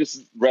 we'll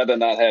just rather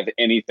not have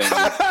anything so you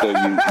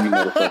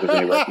motherfuckers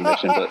any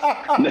recognition. But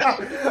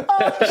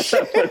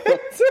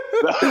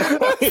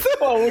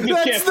we'll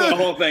just cancel the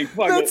whole thing.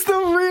 That's the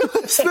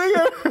realest thing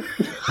ever.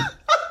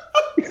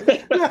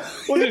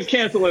 We'll just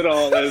cancel it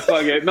all.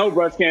 Fuck it. No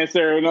breast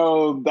cancer,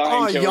 no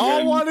dying children.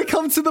 Y'all want to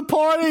come to the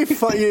party?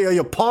 Fuck yeah,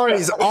 your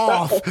party's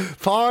off.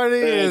 Party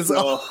is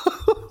off.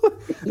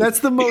 That's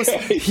the most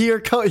here.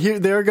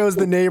 There goes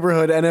the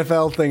neighborhood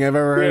NFL thing I've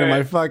ever heard in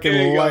my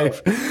fucking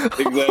life.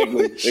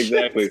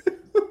 Exactly.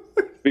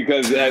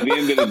 Because at the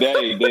end of the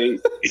day, dude,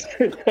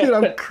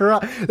 I'm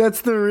crying.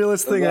 That's the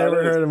realest thing I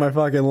ever heard in my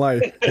fucking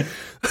life.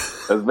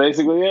 That's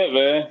basically it,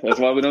 man. That's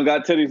why we don't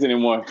got titties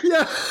anymore.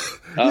 Yeah.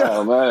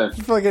 Oh man.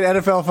 Fucking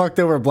NFL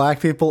fucked over black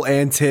people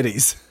and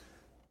titties.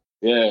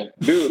 Yeah,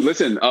 dude.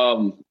 Listen.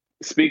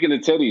 Speaking of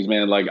titties,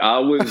 man, like I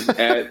was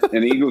at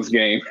an Eagles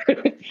game.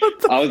 And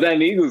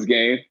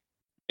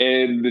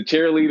the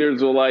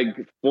cheerleaders were like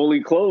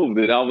fully clothed.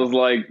 And I was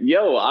like,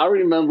 yo, I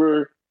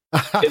remember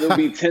it'll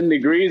be 10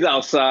 degrees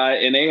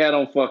outside and they had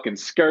on fucking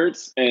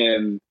skirts.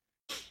 And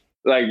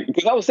like,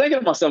 because I was thinking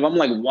to myself, I'm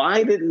like,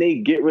 why didn't they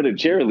get rid of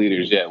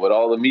cheerleaders yet with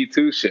all the Me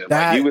Too shit?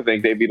 Like, you would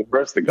think they'd be the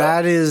first to go.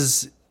 That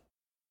is...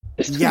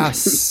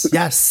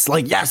 Yes.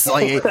 Like, I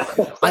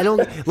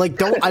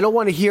don't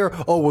want to hear,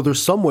 oh, well,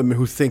 there's some women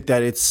who think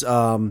that it's,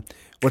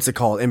 what's it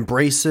called?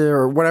 Embrace it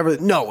or whatever.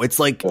 No, it's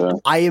like,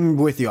 I am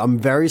with you. I'm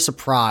very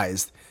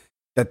surprised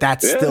that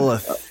that's still a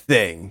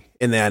thing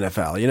in the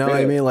NFL. You know what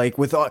I mean? Like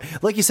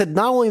like you said,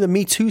 not only the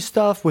Me Too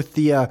stuff with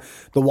the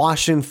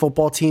Washington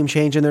football team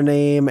changing their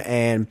name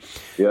and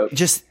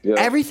just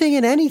everything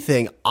and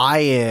anything. I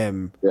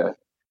am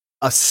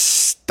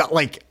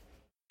like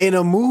in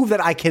a move that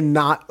I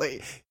cannot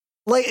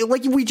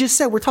like we just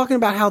said, we're talking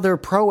about how they're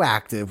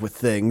proactive with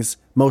things,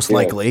 most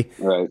likely,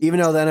 even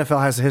though the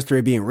NFL has a history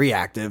of being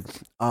reactive.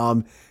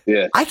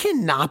 I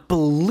cannot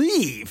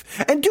believe.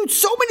 And dude,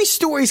 so many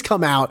stories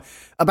come out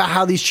about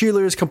how these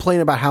cheerleaders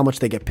complain about how much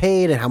they get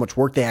paid and how much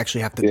work they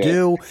actually have to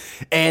do.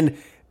 And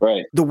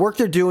the work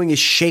they're doing is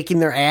shaking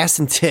their ass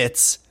and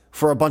tits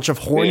for a bunch of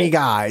horny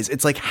guys.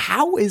 It's like,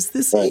 how is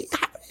this? In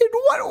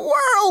what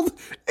world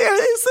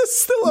is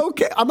this still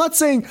okay? I'm not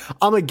saying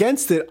I'm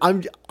against it.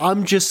 I'm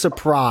just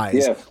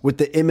surprised with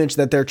the image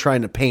that they're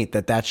trying to paint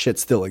that shit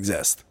still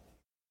exists.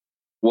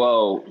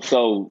 Well,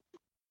 so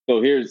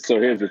here's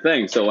the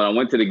thing. So when I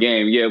went to the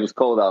game, it was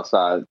cold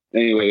outside.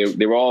 Anyway,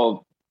 they were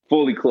all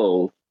fully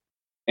clothed,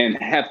 and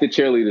half the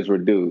cheerleaders were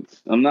dudes.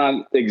 I'm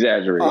not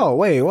exaggerating. Oh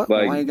wait, what?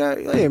 Like,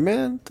 hey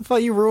man, the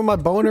fuck you ruined my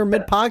boner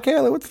mid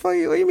podcast? Like, what the fuck? What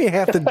do you mean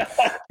half the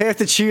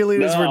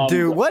cheerleaders were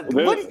dudes? What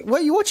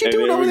you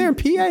doing over there in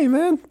PA,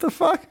 man? What the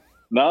fuck?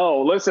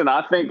 No, listen.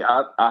 I think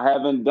I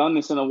haven't done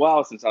this in a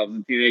while since I was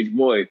a teenage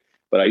boy.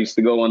 But I used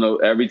to go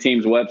on every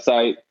team's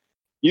website.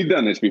 You've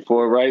done this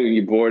before, right? When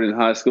you're bored in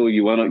high school,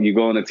 you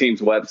go on the team's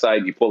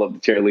website, you pull up the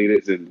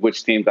cheerleaders, and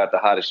which team got the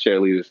hottest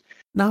cheerleaders.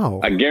 No.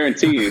 I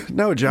guarantee you.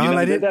 No, John,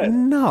 I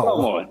didn't. No.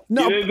 Come on.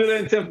 No. You didn't do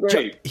that in 10th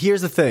grade.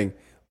 Here's the thing.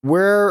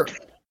 We're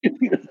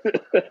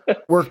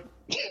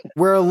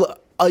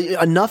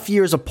enough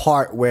years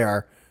apart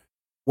where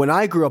when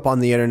I grew up on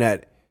the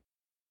internet,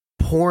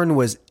 porn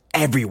was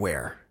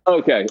everywhere.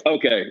 Okay.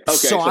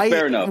 So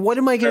fair enough. What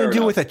am I going to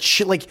do with a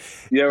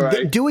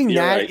doing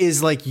that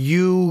is like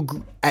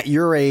you at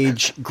your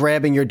age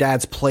grabbing your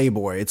dad's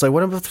Playboy. It's like,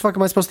 what the fuck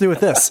am I supposed to do with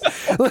this?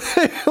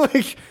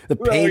 Like the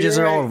pages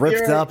are all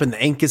ripped up and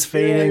the ink is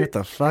fading. What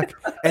the fuck?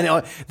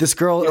 And this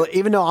girl,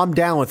 even though I'm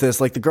down with this,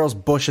 like the girl's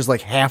bush is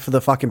like half of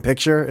the fucking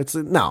picture. It's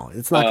not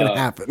going to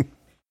happen.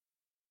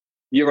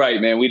 You're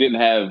right, man. We didn't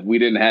have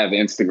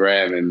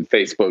Instagram and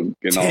Facebook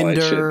and all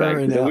that shit back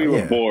then. We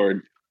were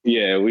bored.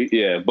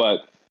 But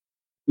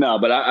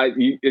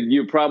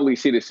you probably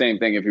see the same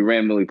thing if you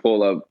randomly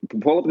pull up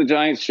the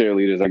Giants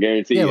cheerleaders. I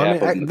guarantee you.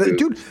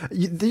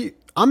 Dude,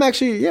 I'm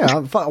actually,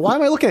 why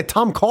am I looking at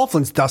Tom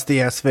Coughlin's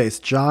dusty ass face?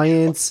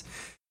 Giants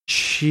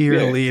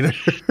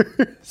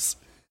cheerleaders.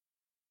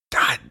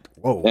 God,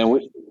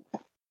 whoa.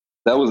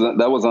 That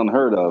was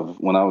unheard of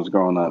when I was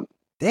growing up.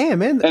 Damn,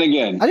 man. And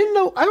again, I didn't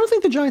know. I don't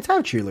think the Giants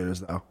have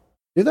cheerleaders, though.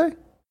 Do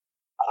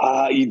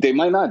they? They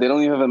might not. They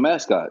don't even have a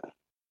mascot.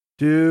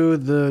 Do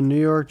the New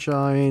York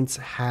Giants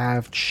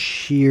have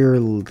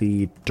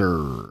cheerleaders?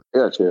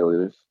 Yeah,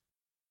 cheerleaders.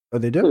 Oh,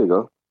 they do? There you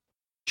go.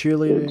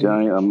 Cheerleaders.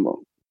 Giant.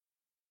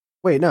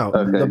 Wait, no.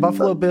 Okay. The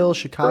Buffalo Bills,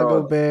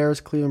 Chicago Bears,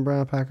 Cleveland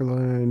Brown, Packers,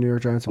 New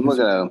York Giants. I'm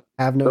looking at them.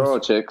 Have no. They're all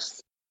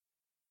chicks.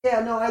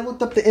 Yeah, no, I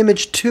looked up the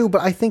image too, but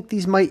I think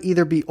these might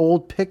either be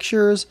old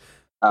pictures.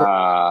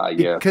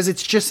 Yeah. Because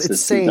it's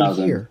saying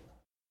 2000. Here.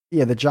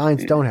 Yeah, the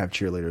Giants don't have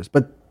cheerleaders,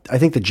 but I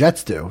think the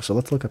Jets do. So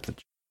let's look up the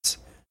Jets.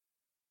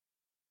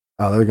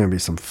 Oh, there are going to be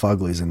some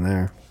fuglies in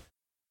there.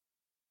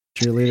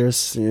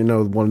 Cheerleaders, you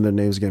know, one of their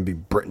names is going to be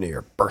Brittany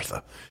or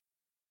Bertha.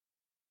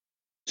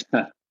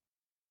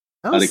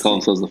 How they call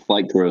themselves the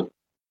flight crew.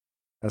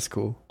 That's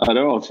cool. Oh,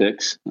 they're all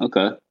chicks.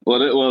 Okay.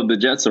 Well, the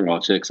Jets are all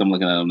chicks. I'm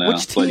looking at them now.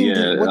 Which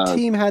team? What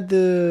team had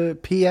the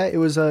PA? It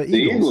was Eagles. The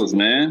Eagles,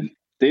 man.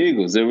 The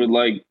Eagles. They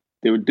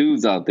were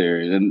dudes out there,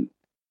 and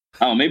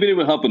maybe they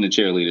were helping the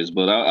cheerleaders,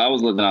 but I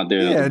was looking out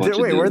there. Yeah.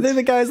 Wait, were they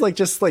the guys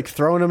just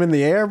throwing them in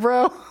the air,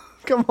 bro?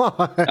 Come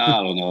on.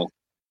 I don't know.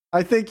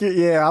 I think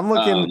I'm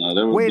looking. I don't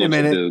know. Wait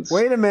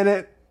a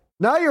minute.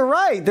 No, you're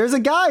right. There's a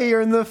guy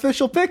here in the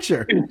official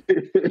picture.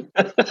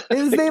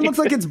 His name looks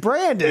like it's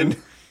Brandon.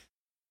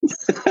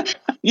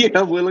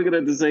 Yeah, we're looking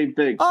at the same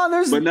thing. Oh,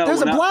 there's a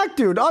black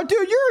dude. Oh,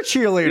 dude, you're a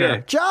cheerleader.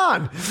 Yeah.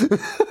 John.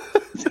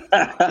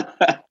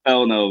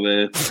 Oh, no,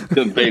 man.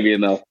 Couldn't pay me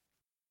enough.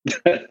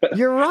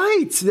 You're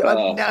right.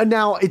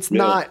 Now, it's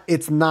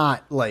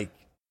not like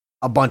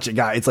a bunch of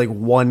guys. It's like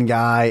one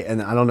guy,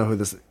 and I don't know who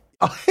this is.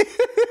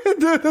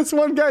 Dude, this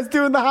one guy's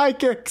doing the high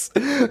kicks.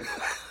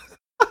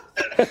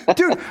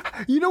 Dude,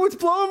 you know what's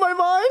blowing my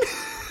mind?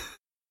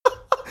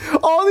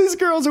 All these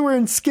girls are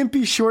wearing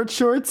skimpy short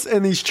shorts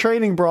and these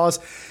training bras.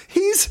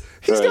 He's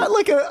got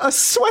like a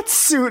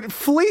sweatsuit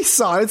fleece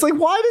on. It's like,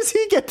 why does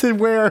he get to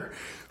wear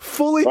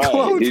fully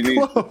clothed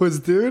clothes,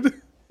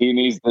 dude? He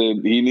needs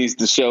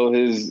to show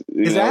his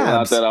abs.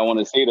 Not that I want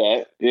to see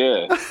that.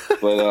 Yeah.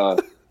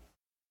 But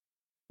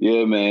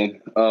yeah,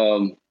 man.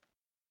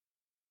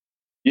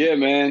 Yeah,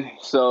 man.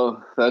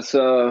 So that's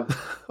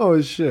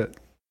oh shit.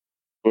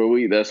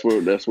 That's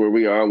where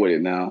we are with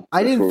it now.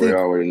 I didn't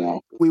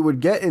think we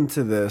would get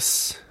into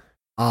this,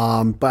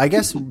 but I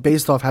guess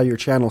based off how your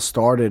channel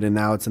started and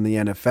now it's in the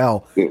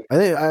NFL, yeah.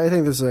 I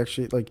think this is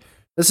actually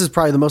this is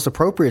probably the most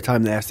appropriate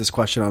time to ask this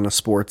question on a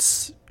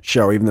sports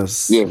show, even though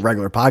it's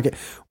regular podcast.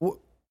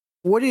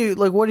 What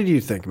did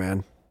you think,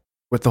 man,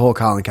 with the whole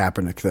Colin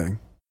Kaepernick thing?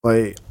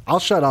 Like, I'll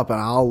shut up and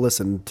I'll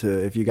listen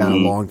to if you got a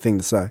long thing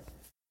to say.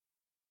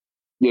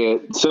 Yeah,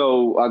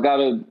 so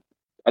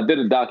I did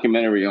a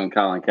documentary on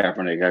Colin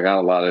Kaepernick. I got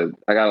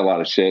a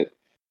lot of shit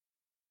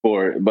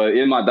for it. But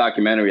in my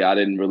documentary, I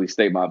didn't really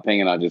state my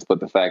opinion. I just put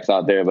the facts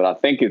out there. But I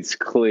think it's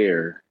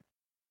clear.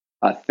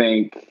 I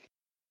think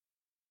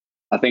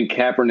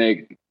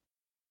Kaepernick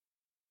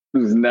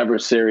was never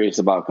serious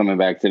about coming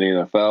back to the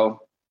NFL.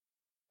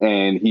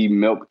 And he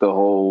milked the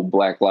whole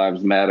Black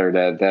Lives Matter,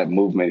 that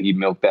movement. He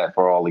milked that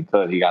for all he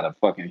could. He got a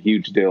fucking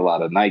huge deal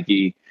out of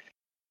Nike.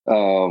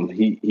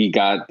 He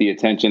got the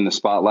attention, the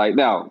spotlight.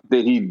 Now,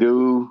 did he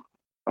do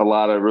a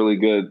lot of really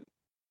good,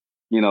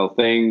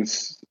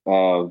 things,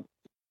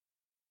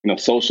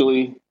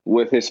 socially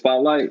with his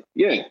spotlight?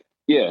 Yeah.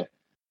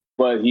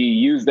 But he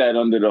used that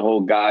under the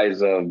whole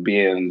guise of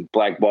being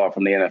blackballed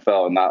from the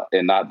NFL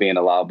and not being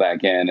allowed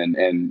back in.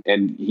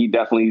 And he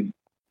definitely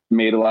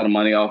made a lot of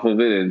money off of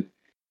it. And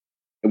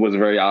it was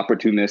very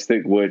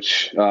opportunistic,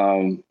 which,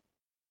 on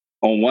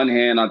one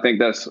hand, I think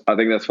that's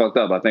fucked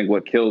up. I think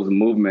what kills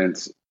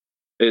movements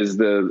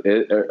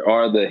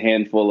are the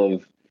handful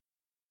of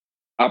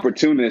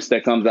opportunists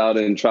that comes out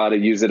and try to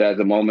use it as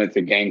a moment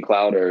to gain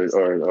clout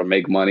or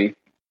make money.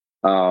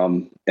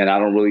 And I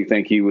don't really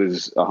think he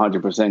was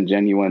 100%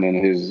 genuine in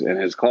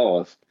his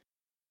cause.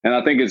 And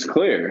I think it's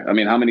clear. I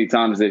mean, how many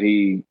times did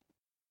he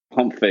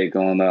pump fake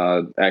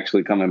on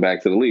actually coming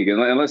back to the league?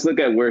 And let's look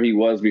at where he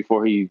was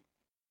before he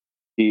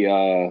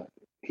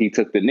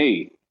took the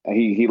knee.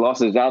 He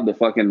lost his job to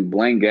fucking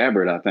Blaine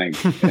Gabbert, I think,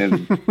 and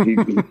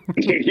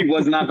he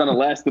was not going to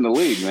last in the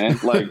league, man.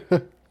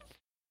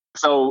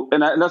 So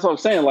that's what I'm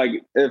saying.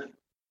 Like,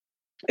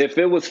 if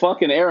it was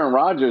fucking Aaron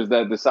Rodgers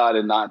that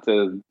decided not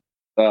to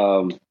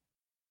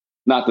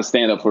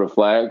stand up for the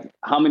flag,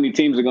 how many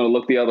teams are going to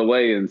look the other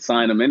way and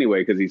sign him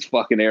anyway because he's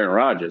fucking Aaron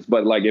Rodgers?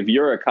 But like, if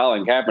you're a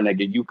Colin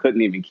Kaepernick and you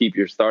couldn't even keep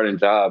your starting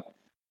job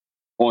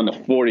on the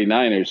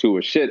 49ers, who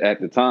were shit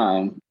at the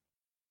time,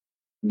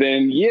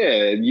 then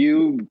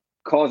you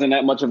causing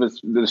that much of a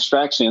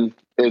distraction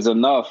is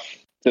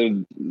enough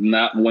to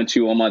not want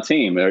you on my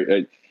team.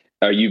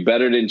 Are you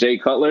better than Jay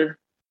Cutler?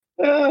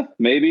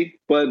 Maybe,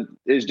 but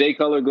is Jay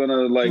Cutler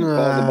gonna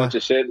cause a bunch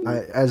of shit?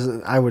 I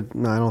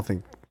don't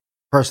think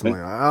personally.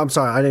 I'm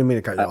sorry, I didn't mean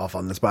to cut you off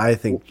on this, but I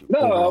think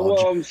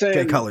I'm saying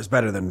Jay Cutler's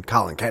better than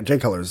Colin. Jay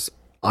Cutler's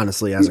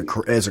honestly as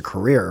a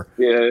career,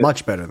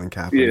 much better than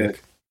Kaepernick.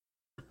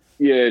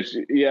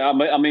 Yeah.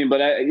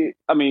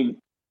 I mean,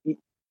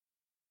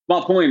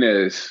 my point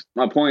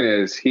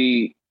is,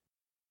 he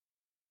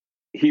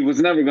was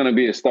never going to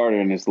be a starter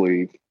in this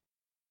league,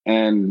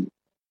 and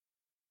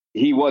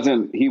he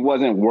wasn't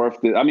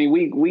worth it. I mean,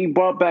 we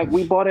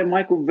bought in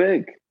Michael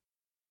Vick.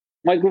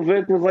 Michael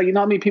Vick was like, you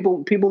know how many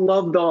people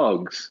love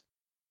dogs.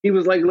 He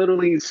was like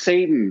literally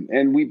Satan,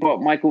 and we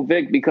bought Michael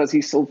Vick because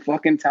he's so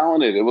fucking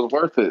talented. It was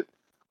worth it.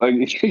 Like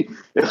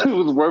it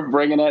was worth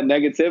bringing that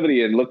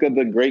negativity. And look at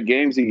the great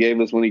games he gave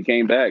us when he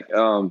came back.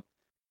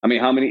 I mean,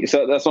 how many?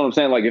 So that's what I'm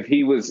saying. Like if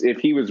he was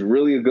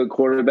really a good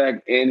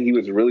quarterback and he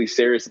was really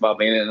serious about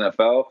being in the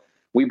NFL,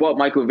 we bought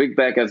Michael Vick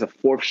back as a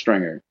fourth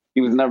stringer.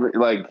 He was never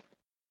like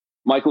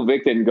Michael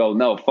Vick didn't go,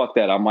 no, fuck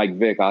that. I'm Mike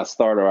Vick. I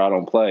start or I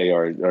don't play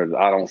or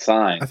I don't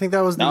sign. I think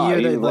that was the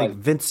year that like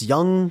Vince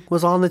Young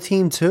was on the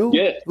team too.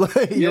 Yeah.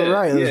 You're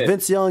right. It was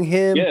Vince Young,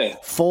 him,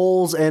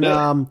 Foles, and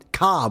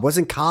Cobb.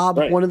 Wasn't Cobb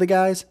one of the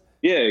guys?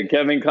 Yeah,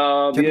 Kevin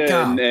Cobb.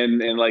 Cobb.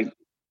 And like,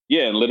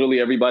 and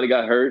literally everybody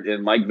got hurt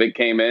and Mike Vick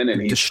came in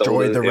and he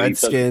destroyed the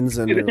Redskins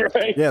and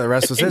the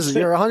rest was his.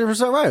 You're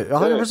 100% right.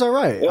 100%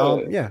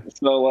 right. Yeah.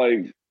 So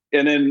like,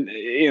 and then,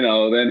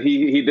 then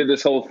he did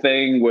this whole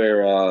thing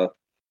where,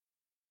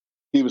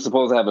 he was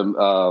supposed to have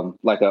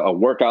a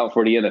workout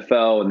for the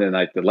NFL, and then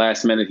like the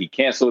last minute he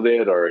canceled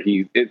it, or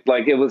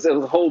it was a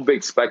whole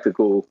big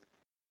spectacle.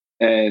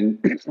 And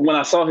when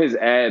I saw his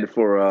ad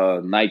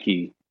for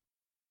Nike,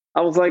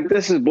 I was like,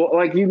 "This is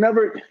like you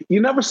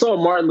never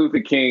saw Martin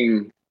Luther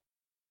King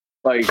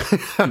like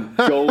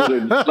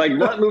golden like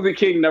Martin Luther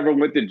King never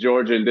went to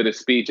Georgia and did a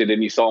speech, and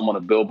then you saw him on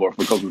a billboard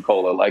for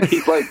Coca-Cola. Like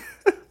he's like,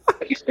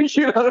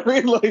 you know what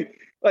I mean,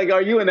 Like,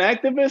 are you an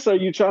activist? Or are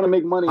you trying to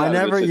make money? I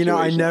never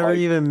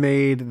even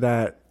made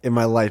that in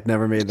my life.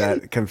 Never made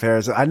that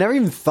comparison. I nenever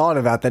even thought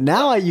about that.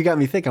 Now you got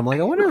me thinking. I'm like,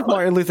 I wonder if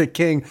Martin Luther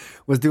King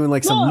was doing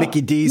like some Mickey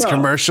D's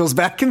commercials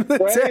back in the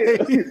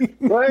day.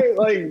 Right?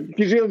 Like,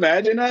 could you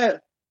imagine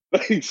that?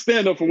 Like,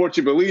 stand up for what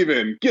you believe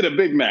in. Get a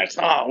Big Mac.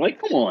 Oh, like,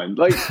 come on.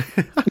 Like,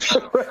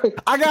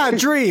 I got a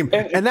dream,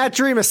 and that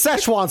dream is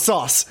Szechuan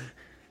sauce.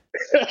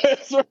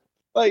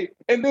 Like,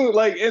 and dude,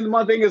 like, and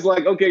my thing is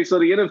like, okay, so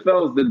the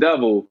NFL is the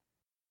devil.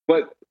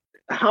 But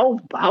how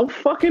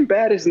fucking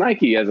bad is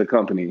Nike as a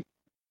company?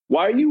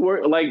 Why are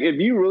you like if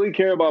you really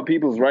care about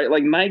people's right?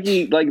 Like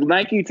Nike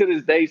to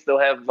this day still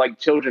have like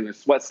children as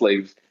sweat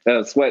slaves,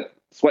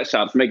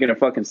 sweatshops making their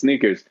fucking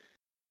sneakers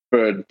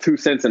for 2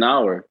 cents an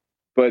hour.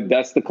 But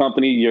that's the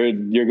company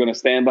you're gonna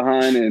stand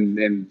behind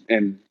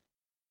and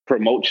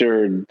promote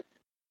your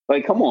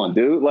like. Come on,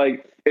 dude.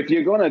 Like if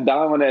you're gonna die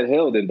on that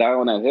hill, then die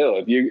on that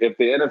hill. If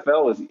the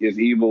NFL is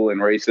evil and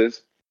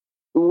racist,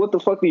 what the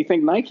fuck do you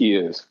think Nike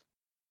is?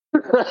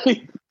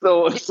 Right.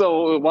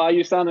 So why are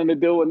you signing a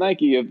deal with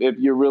Nike if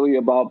you're really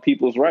about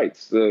people's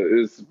rights?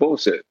 It's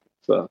bullshit.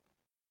 So,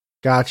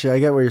 gotcha. I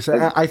get what you're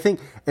saying. I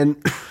think,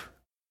 and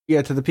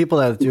to the people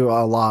that do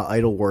a lot of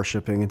idol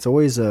worshiping, it's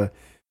always a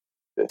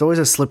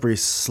slippery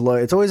slope.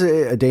 It's always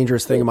a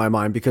dangerous thing in my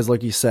mind because,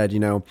 like you said,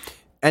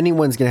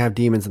 anyone's gonna have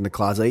demons in the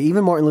closet. Like,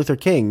 even Martin Luther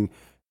King.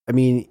 I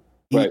mean,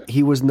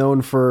 he was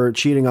known for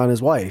cheating on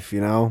his wife.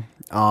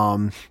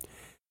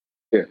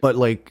 But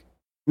like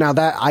now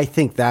that I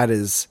think that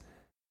is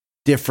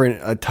different,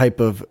 a type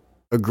of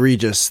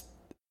egregious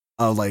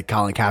like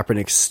Colin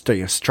Kaepernick's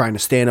trying to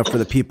stand up for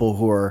the people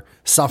who are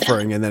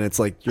suffering, and then it's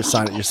like you're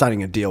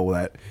signing a deal with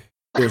that.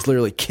 There's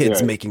literally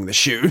kids making the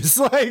shoes,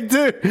 like,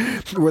 dude.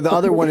 Where the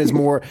other one is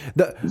more,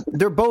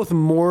 they're both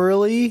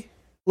morally,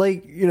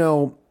 like,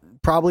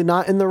 probably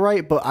not in the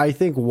right, but I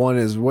think one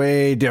is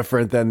way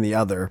different than the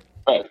other.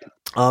 Right.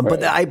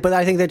 But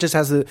I think that just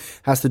has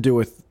to do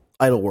with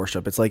idol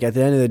worship. It's like at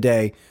the end of the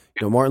day,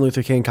 Martin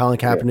Luther King, Colin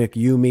Kaepernick,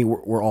 you, me,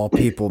 we're all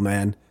people,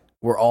 man.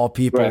 We're all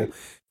people. Right.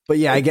 But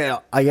yeah, I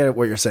get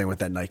what you're saying with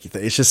that Nike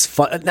thing. It's just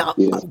fun. Now,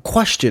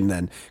 question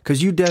then,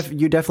 because you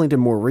definitely did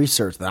more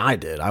research than I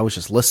did. I was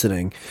just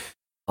listening.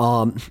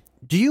 Do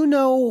you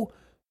know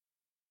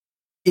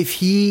if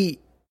he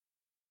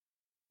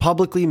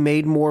publicly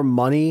made more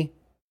money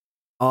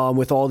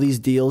with all these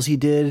deals he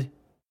did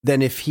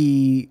than if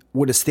he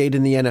would have stayed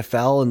in the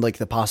NFL and like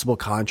the possible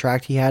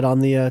contract he had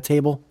on the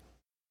table?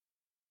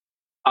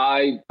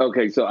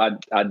 So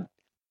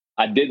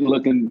I didn't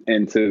look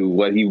into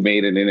what he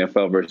made in the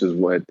NFL versus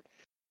what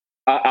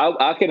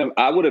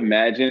I would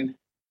imagine.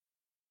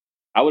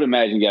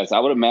 Yes, I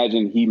would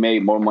imagine he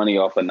made more money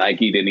off of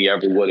Nike than he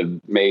ever would have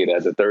made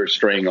as a third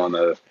string on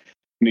the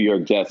New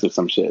York Jets or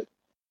some shit.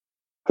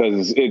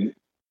 Because it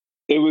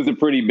was a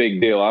pretty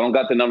big deal. I don't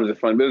got the numbers in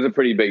front, but it was a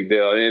pretty big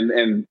deal.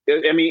 And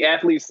I mean,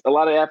 a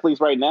lot of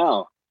athletes right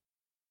now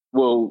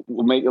will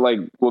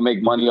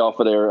make money off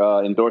of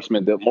their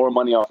endorsement, more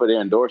money off of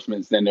their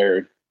endorsements than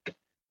their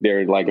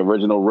like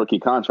original rookie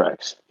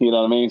contracts. You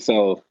know what I mean?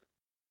 So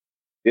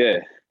yeah,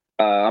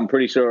 I'm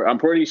pretty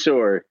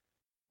sure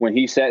when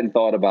he sat and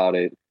thought about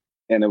it,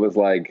 and it was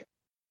like,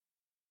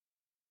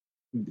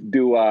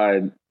 do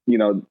I, he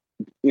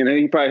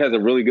probably has a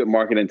really good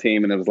marketing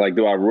team, and it was like,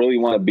 do I really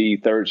want to be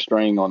third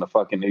string on the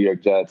fucking New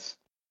York Jets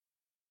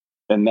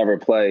and never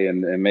play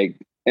and make?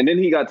 And then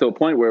he got to a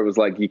point where it was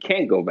like, you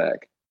can't go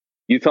back.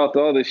 You talked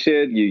all this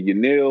shit, you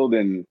kneeled,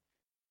 and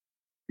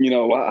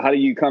how do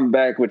you come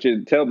back with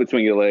your tail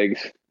between your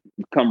legs,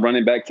 come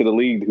running back to the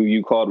league who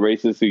you called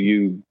racist, who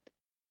you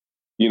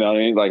know what I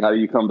mean? Like, how do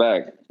you come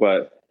back?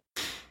 But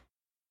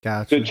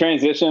gotcha. The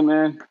transition,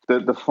 man,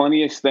 the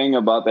funniest thing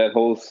about that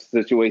whole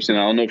situation,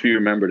 I don't know if you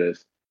remember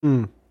this,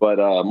 but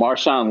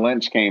Marshawn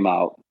Lynch came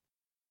out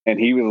and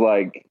he was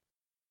like,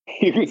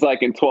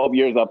 in 12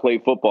 years I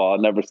played football, I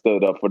never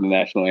stood up for the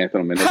national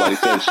anthem and nobody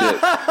said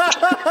shit.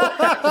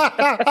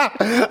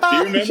 Do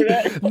you remember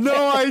that? No,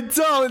 I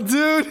don't,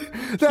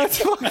 dude. That's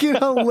fucking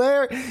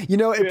hilarious.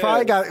 It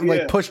probably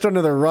got pushed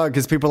under the rug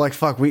because people are like,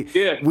 fuck, we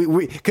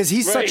because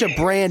he's such a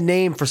brand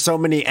name for so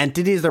many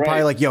entities. They're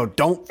probably like, yo,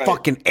 don't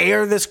fucking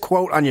air this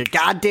quote on your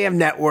goddamn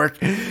network.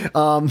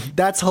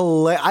 That's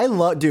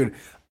hilarious. Dude,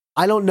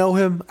 I don't know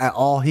him at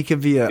all. He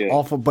could be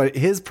awful, but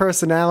his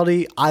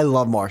personality, I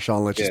love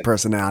Marshawn Lynch's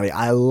personality.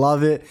 I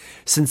love it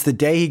since the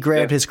day he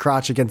grabbed his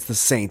crotch against the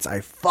Saints.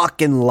 I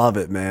fucking love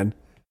it, man.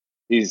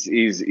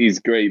 He's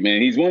great,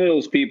 man. He's one of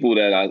those people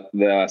that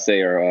I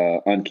say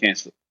are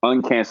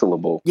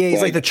uncancelable. Yeah,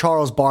 he's like the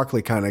Charles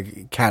Barkley kind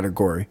of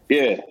category.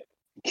 Yeah,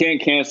 can't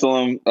cancel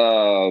him.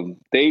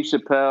 Dave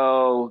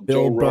Chappelle,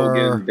 Bill Joe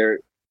Burr. Rogan.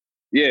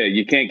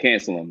 You can't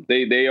cancel them.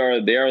 They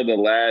are the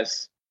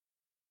last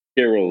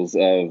heroes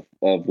of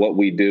what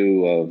we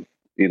do, of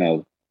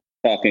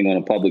talking on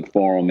a public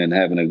forum and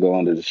having to go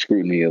under the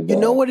scrutiny of. You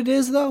know what it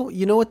is, though?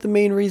 You know what the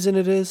main reason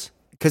it is?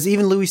 Because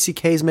even Louis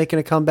C.K. is making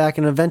a comeback,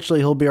 and eventually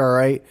he'll be all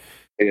right.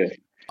 Yeah.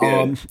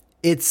 And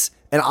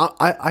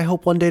I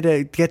hope one day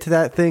to get to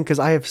that thing, because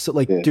I have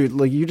dude,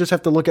 like, you just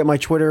have to look at my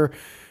Twitter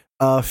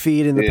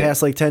feed in the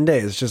past 10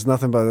 days. It's just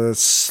nothing but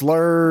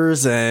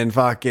slurs and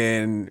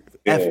fucking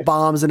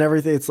F-bombs and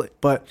everything. It's like,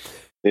 but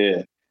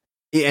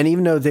and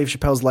even though Dave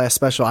Chappelle's last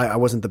special, I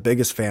wasn't the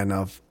biggest fan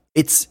of,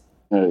 it's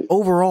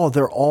overall,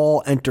 they're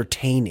all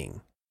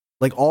entertaining.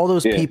 Like, all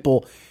those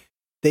people,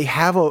 they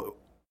have a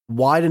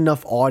wide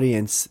enough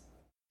audience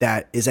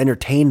that is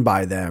entertained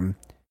by them,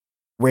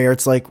 where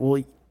it's like,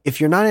 well, if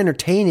you're not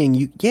entertaining,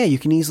 you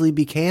can easily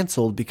be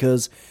canceled,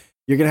 because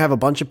you're going to have a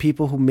bunch of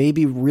people who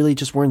maybe really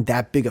just weren't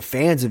that big of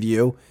fans of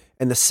you.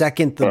 And the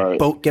second the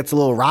boat gets a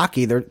little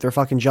rocky, they're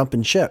fucking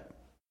jumping ship.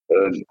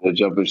 They're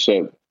jumping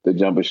ship.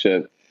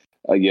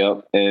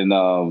 Yep. And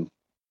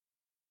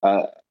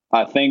I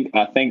think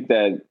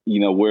that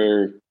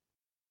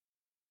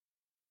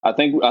I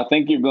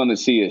think you're going to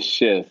see a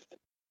shift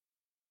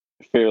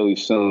fairly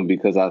soon,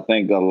 because I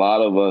think a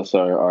lot of us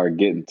are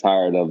getting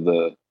tired of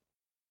the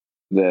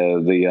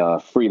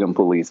freedom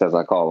police, as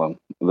I call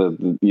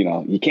them.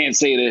 You can't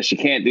say this, you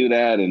can't do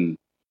that, and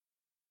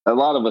a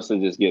lot of us are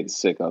just getting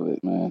sick of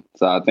it, man.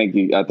 So I think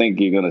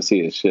you're going to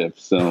see a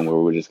shift soon, where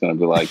we're just going to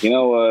be like, you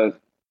know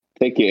what?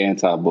 Take your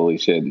anti-bully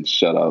shit and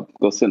shut up.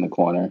 Go sit in the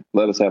corner.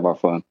 Let us have our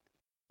fun.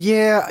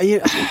 Yeah,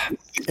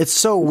 it's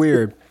so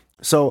weird.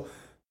 So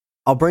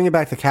I'll bring it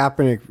back to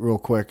Kaepernick real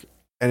quick,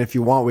 and if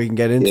you want, we can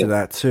get into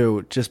that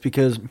too. Just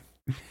because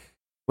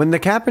when the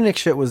Kaepernick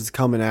shit was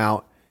coming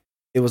out,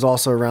 it was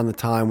also around the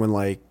time when,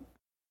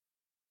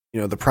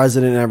 the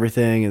president and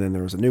everything, and then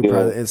there was a new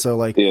president, and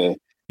so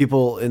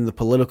people in the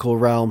political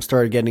realm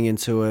started getting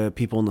into it.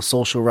 People in the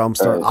social realm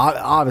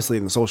obviously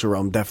in the social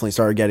realm definitely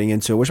started getting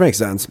into it, which makes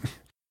sense.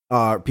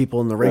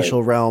 People in the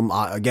racial realm,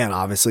 again,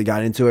 obviously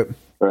got into it.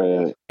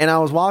 Right. And I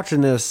was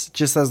watching this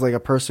just as a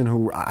person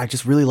who I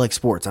just really like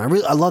sports.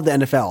 And I love the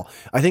NFL.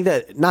 I think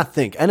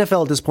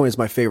NFL at this point is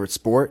my favorite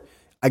sport.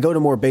 I go to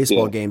more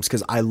baseball games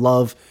because I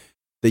love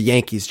the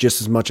Yankees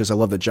just as much as I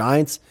love the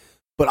Giants.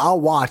 But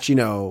I'll watch,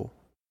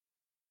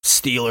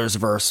 Steelers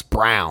versus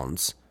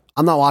Browns.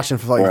 I'm not watching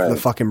for the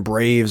fucking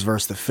Braves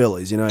versus the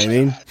Phillies. You know what I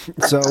mean?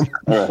 So,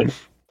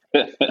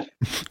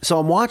 so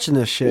I'm watching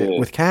this shit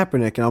with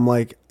Kaepernick, and I'm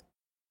like,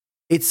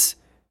 it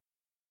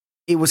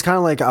was kind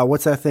of like,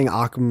 what's that thing?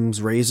 Occam's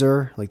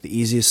razor. Like, the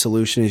easiest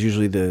solution is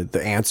usually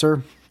the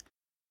answer.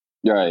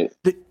 Right.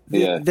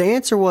 The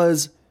answer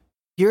was,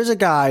 here's a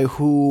guy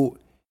who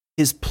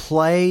his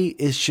play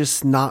is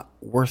just not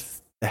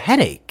worth the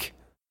headache.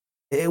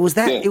 It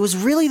was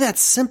really that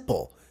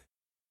simple.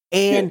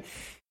 And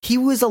he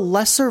was a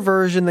lesser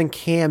version than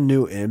Cam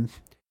Newton.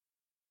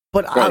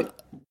 But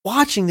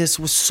watching this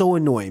was so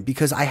annoying,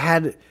 because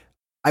I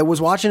was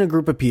watching a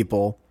group of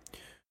people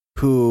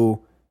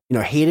who,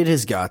 hated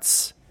his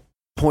guts,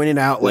 pointed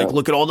out,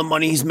 look at all the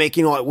money he's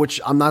making,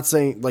 which I'm not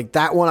saying,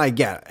 that one I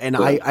get. And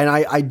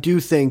I do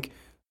think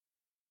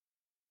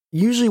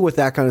usually with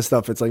that kind of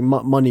stuff, it's like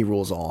money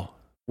rules all.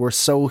 We're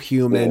so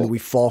human. We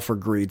fall for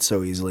greed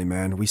so easily,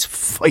 man. We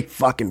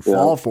fucking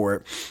fall for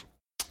it.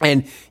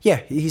 And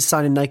he's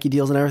signing Nike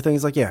deals and everything.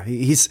 He's like,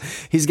 he's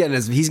going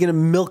to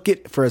milk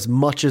it for as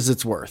much as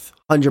it's worth.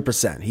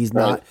 100%. He's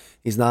not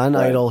an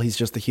idol. He's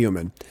just a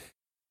human.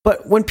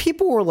 But when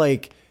people were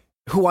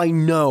who I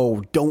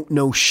know don't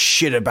know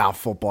shit about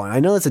football, and I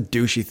know that's a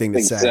douchey thing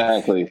to say.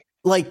 Exactly.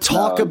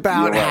 Talk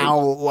about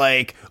how,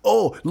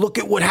 oh, look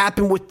at what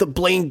happened with the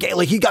Blaine,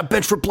 he got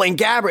benched for Blaine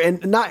Gabbert,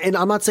 and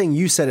I'm not saying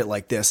you said it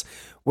like this.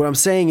 What I'm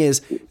saying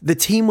is the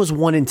team was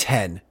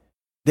 1-10.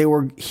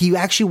 he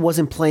actually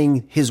wasn't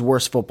playing his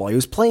worst football. He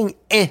was playing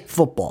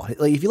football.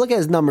 Like if you look at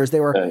his numbers, they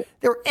were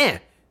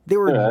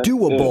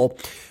doable.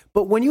 Yeah.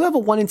 But when you have a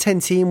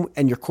 1-10 team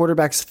and your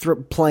quarterback's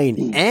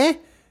playing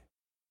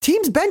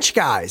teams bench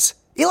guys.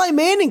 Eli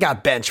Manning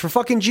got benched for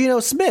fucking Geno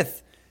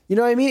Smith. You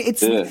know what I mean?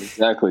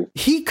 Exactly.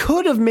 He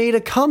could have made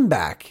a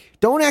comeback.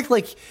 Don't act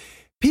like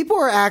people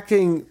are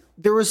acting.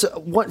 There was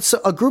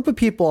a group of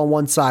people on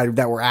one side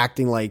that were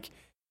acting like,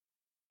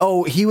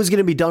 oh, he was going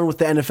to be done with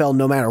the NFL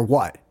no matter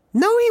what.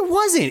 No, he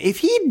wasn't. If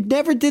he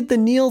never did the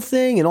kneel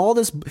thing and all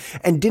this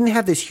and didn't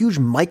have this huge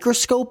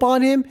microscope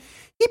on him,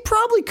 he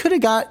probably could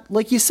have got,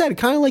 like you said,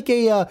 kind of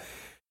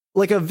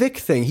like a Vic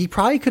thing. He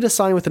probably could have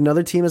signed with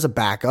another team as a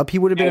backup. He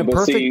would have been a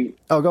perfect.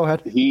 Go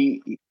ahead.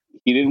 He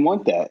didn't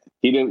want that.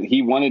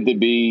 He wanted to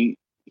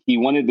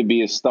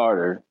be a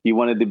starter. He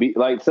wanted to be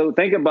like, so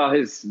think about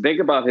his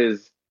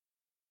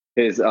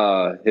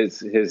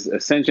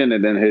ascension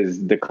and then his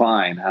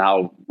decline,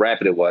 how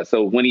rapid it was.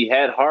 So when he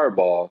had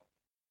Harbaugh,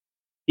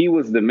 he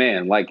was the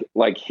man. Like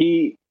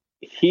he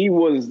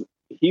was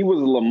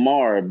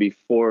Lamar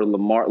before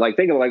Lamar. Like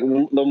think of like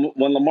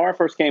when Lamar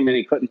first came in,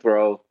 he couldn't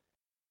throw.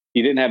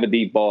 He didn't have a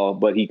deep ball,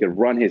 but he could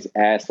run his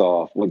ass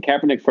off. When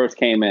Kaepernick first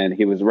came in,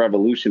 he was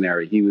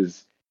revolutionary.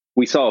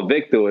 We saw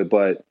Vic do it,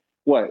 but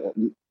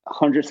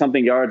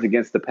 100-something yards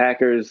against the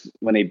Packers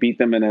when they beat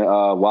them in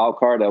a wild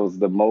card. That was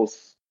the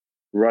most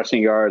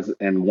rushing yards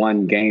in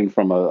one game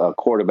from a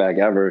quarterback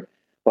ever.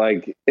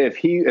 Like if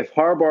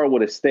Harbaugh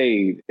would have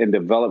stayed and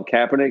developed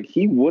Kaepernick,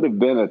 he would have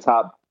been a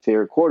top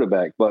tier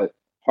quarterback. But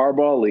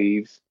Harbaugh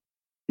leaves.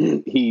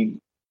 He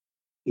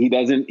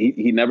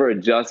never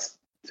adjusts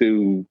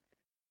to,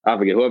 I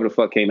forget whoever the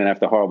fuck came in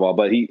after Harbaugh,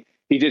 but he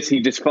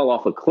just fell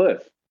off a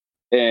cliff.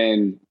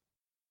 And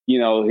you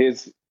know,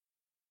 his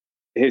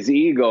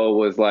ego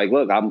was like,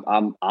 look,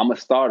 I'm a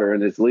starter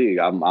in this league.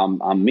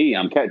 I'm me.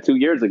 2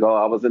 years ago,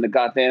 I was in the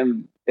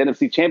goddamn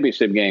NFC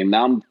Championship game.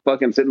 Now I'm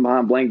fucking sitting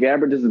behind Blaine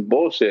Gabbert. This is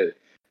bullshit.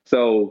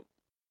 So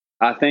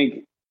I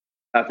think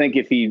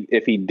if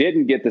he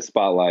didn't get the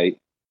spotlight,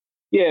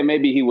 yeah,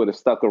 maybe he would have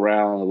stuck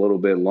around a little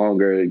bit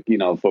longer, you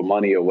know, for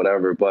money or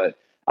whatever. But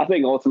I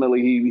think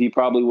ultimately he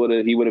probably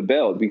would have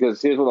bailed,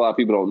 because here's what a lot of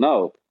people don't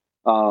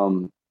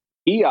know.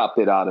 He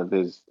opted out of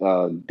his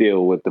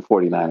deal with the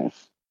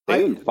 49ers. They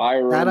didn't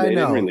fire him. They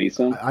didn't release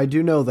him. I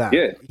do know that.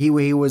 Yeah. He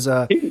was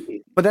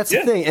but that's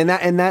the thing.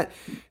 And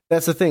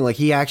that's the thing. Like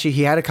he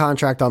had a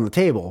contract on the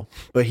table,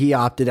 but he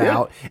opted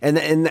out. And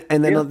then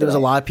there's a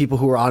lot of people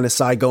who are on his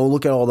side going,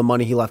 look at all the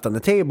money he left on the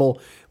table,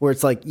 where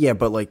it's like, yeah,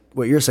 but like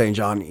what you're saying,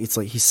 John, it's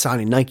like he's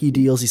signing Nike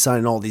deals, he's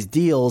signing all these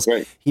deals.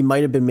 Right. He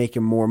might have been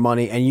making more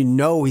money, and you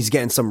know he's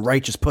getting some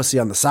righteous pussy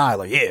on the side,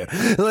 like,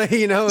 yeah. Like,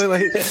 you know,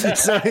 like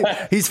so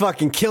he's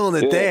fucking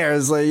killing it there.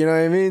 It's like, you know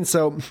what I mean?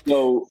 So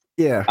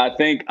yeah. I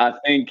think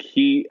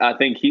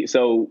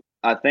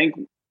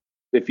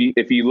if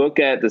you look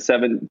at the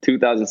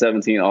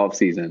 2017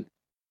 offseason,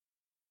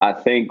 I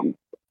think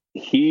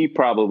he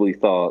probably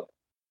thought,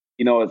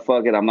 you know what,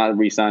 fuck it, I'm not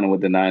re-signing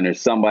with the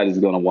Niners. Somebody's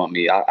going to want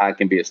me. I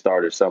can be a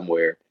starter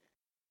somewhere.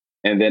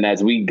 And then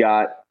as we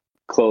got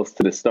close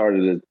to the start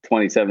of the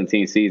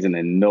 2017 season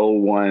and no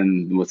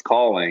one was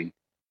calling,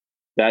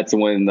 that's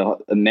when the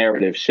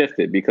narrative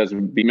shifted. Because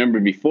remember,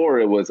 before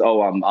it was,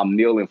 oh, I'm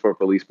kneeling for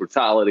police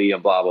brutality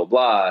and blah, blah,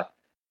 blah.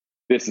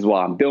 This is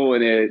why I'm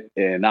doing it,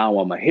 and now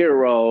I'm a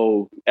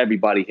hero.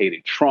 Everybody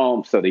hated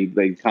Trump, so they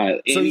kind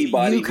of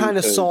anybody. So you kind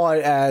of saw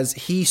it as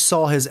he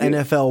saw his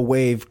NFL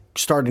wave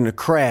starting to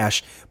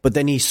crash, but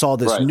then he saw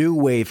this new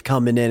wave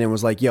coming in and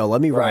was like, "Yo,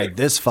 let me ride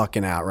this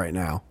fucking out right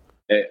now."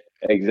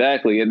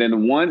 Exactly, and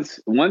then once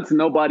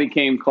nobody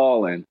came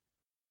calling,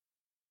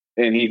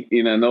 and he,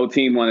 you know, no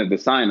team wanted to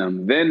sign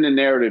him, then the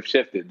narrative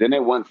shifted. Then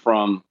it went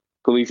from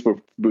police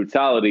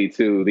brutality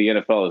to the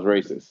NFL is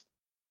racist.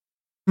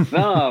 No,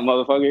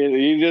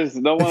 motherfucker,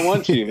 no one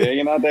wants you, man.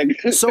 You're not that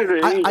good. So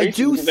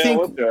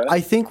I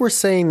think we're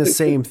saying the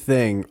same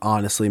thing,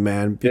 honestly,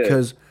 man,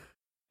 because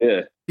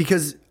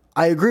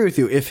I agree with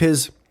you. It's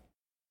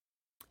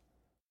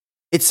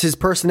his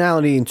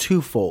personality in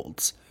two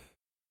folds.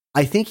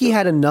 I think he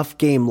had enough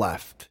game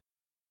left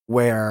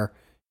where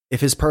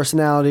if his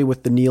personality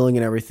with the kneeling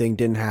and everything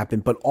didn't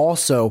happen, but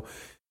also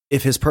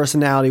if his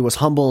personality was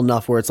humble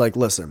enough where it's like,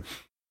 listen,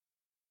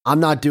 I'm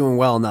not doing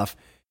well enough.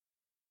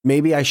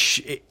 Maybe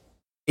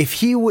if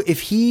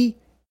he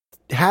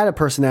had a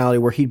personality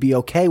where he'd be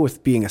okay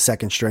with being a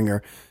second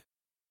stringer.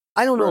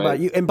 I don't know about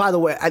you. And by the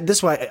way, this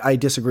is why I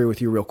disagree with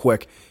you real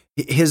quick.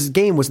 His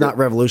game was not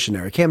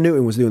revolutionary. Cam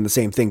Newton was doing the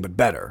same thing, but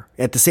better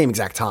at the same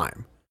exact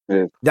time.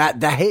 Yeah.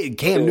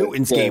 Cam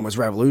Newton's game was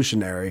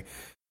revolutionary.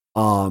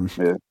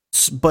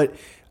 But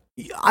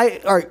all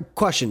right,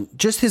 question,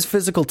 just his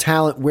physical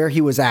talent, where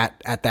he was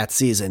at that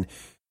season.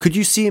 Could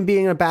you see him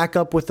being a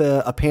backup with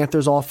a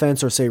Panthers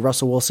offense, or say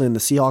Russell Wilson in the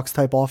Seahawks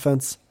type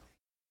offense?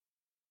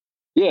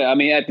 Yeah, I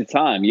mean at the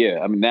time, yeah.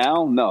 I mean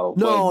now, no,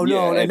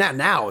 not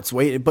now. It's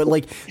waiting, but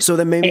like so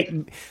then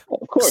maybe.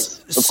 Of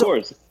course.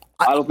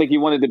 I don't think he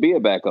wanted to be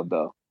a backup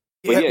though.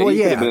 But he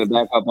could have been a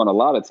backup on a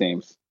lot of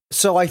teams.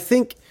 So I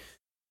think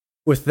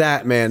With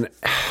that, man,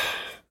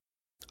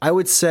 I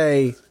would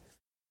say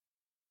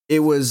it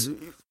was,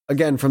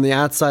 again, from the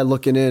outside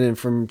looking in and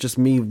from just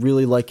me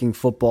really liking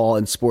football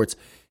and sports,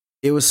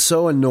 it was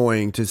so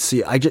annoying to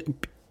see.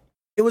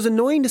 It was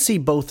annoying to see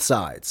both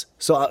sides.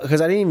 So,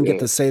 because I didn't even get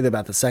to say that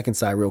about the second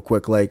side real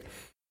quick. Like,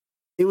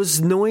 it was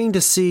annoying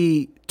to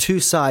see two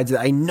sides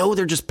that I know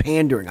they're just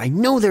pandering. I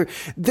know they're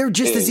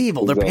just as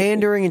evil. They're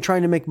pandering and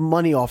trying to make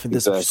money off of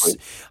this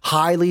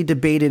highly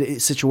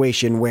debated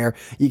situation where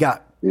you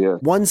got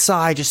one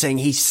side just saying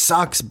he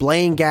sucks,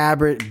 Blaine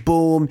Gabbert,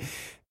 boom.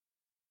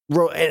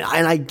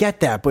 And I get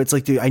that, but it's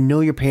like, dude, I know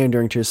you're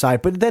pandering to your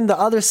side. But then the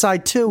other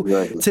side,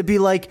 too, to be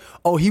like,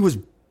 oh, he was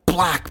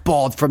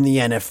blackballed from the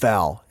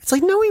NFL. It's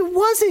like, no, he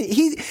wasn't.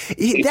 He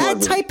that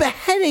wasn't. Type of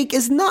headache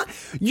is not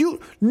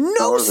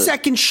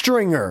second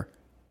stringer.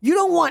 You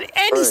don't want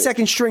any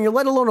second stringer,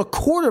 let alone a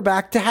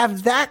quarterback, to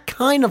have that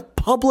kind of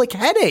public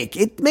headache.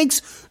 It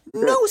makes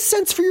no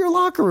sense for your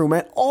locker room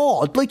at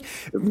all. Like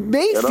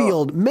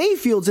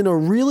Mayfield's in a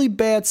really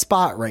bad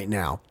spot right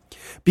now.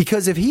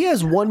 Because if he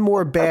has one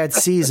more bad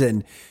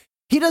season,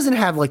 he doesn't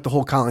have like the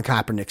whole Colin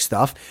Kaepernick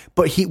stuff,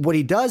 but what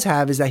he does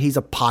have is that he's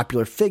a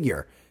popular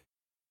figure.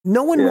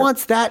 No one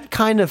wants that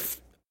kind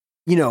of,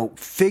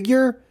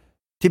 figure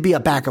to be a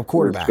backup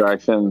quarterback.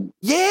 Distraction.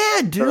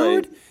 Yeah,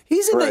 dude. Right.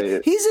 He's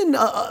in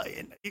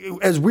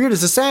as weird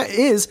as this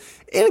is,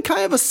 in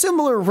kind of a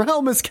similar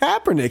realm as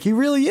Kaepernick. He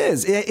really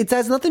is. It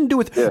has nothing to do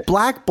with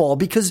blackball,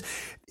 because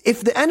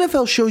if the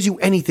NFL shows you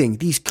anything,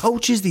 these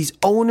coaches, these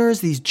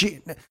owners,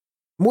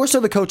 more so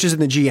the coaches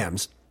and the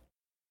GMs.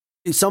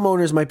 Some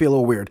owners might be a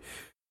little weird.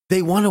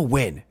 They want to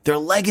win. Their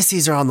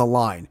legacies are on the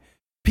line.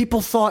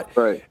 People thought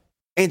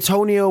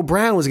Antonio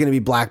Brown was going to be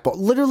blackballed.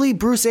 Literally,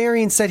 Bruce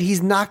Arians said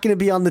he's not going to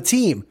be on the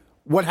team.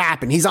 What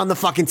happened? He's on the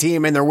fucking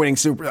team and they're winning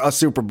a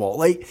Super Bowl.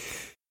 Like,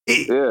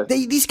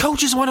 these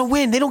coaches want to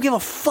win. They don't give a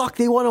fuck.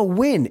 They want to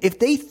win. If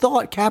they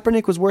thought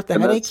Kaepernick was worth the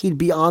headache, he'd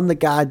be on the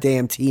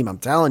goddamn team. I'm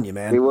telling you,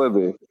 man. He would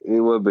be.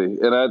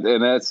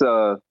 And that's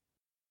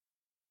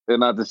and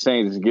not to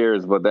change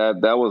gears, but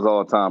that was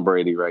all Tom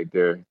Brady right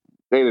there.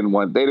 They didn't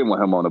want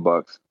him on the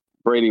Bucs.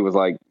 Brady was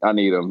like, I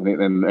need him,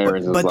 and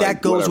Aaron's but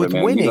that goes with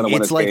winning.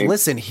 It's like,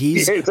 listen,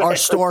 he's our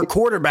star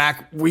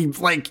quarterback.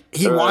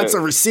 He wants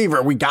a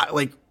receiver. We got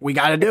to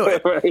do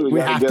it. We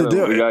have to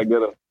do it. We gotta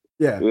get him.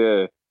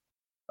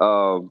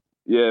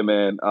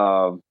 Man.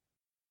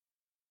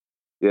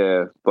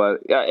 But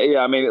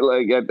I mean,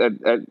 like at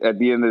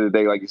the end of the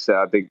day, like you said,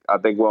 I think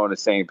we're on the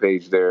same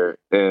page there,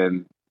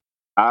 and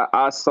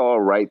I saw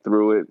right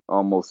through it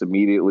almost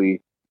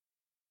immediately.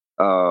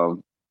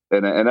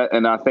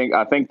 And I think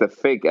the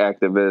fake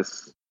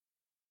activists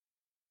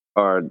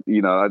are,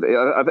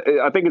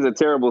 I think it's a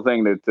terrible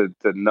thing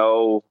to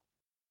know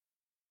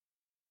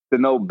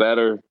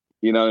better,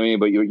 you know what I mean?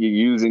 But you're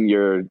using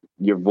your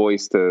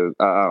voice to,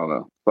 I don't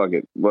know, fuck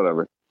it,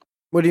 whatever.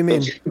 What do you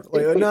mean?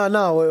 No.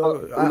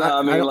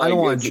 I don't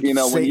want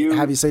to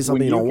have you say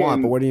something you don't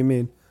want, but what do you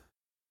mean?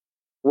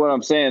 What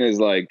I'm saying is,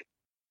 like,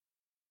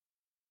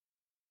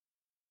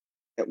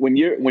 when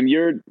you're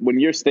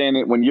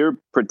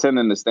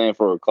pretending to stand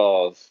for a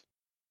cause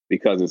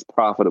because it's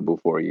profitable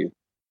for you,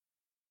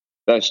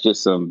 that's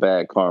just some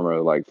bad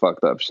karma, like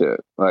fucked up shit.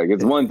 Like,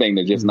 it's one thing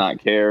to just not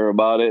care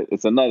about it.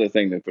 It's another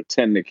thing to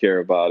pretend to care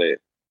about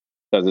it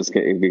because it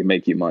can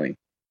make you money.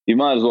 You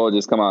might as well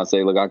just come out and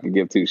say, look, I could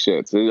give two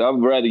shits.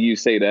 I'd rather you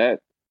say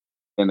that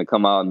than to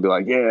come out and be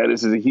like, yeah,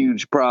 this is a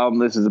huge problem.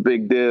 This is a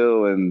big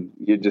deal. And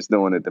you're just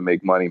doing it to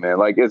make money, man.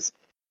 Like, it's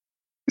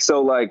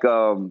so like,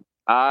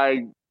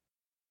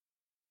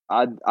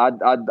 I've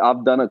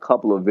done a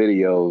couple of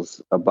videos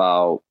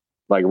about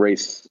like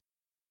race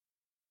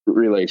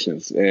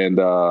relations, and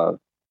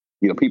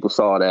people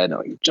saw that and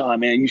like,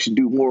 John, man, you should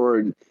do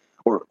more,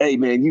 or hey,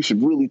 man, you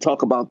should really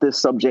talk about this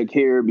subject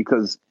here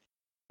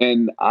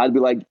and I'd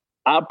be like,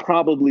 I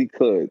probably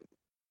could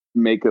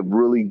make a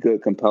really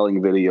good,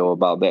 compelling video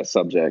about that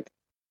subject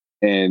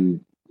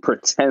and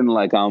pretend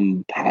like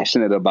I'm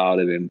passionate about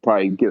it and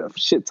probably get a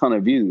shit ton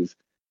of views,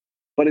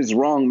 but it's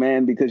wrong,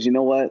 man, because you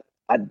know what?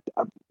 I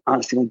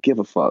honestly don't give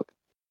a fuck.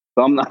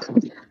 So I'm not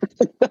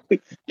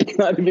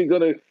even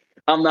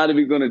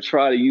gonna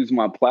try to use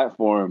my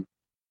platform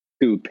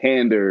to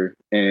pander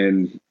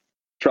and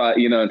try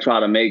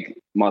to make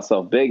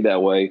myself big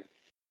that way,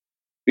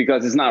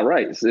 because it's not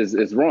right.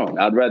 It's wrong.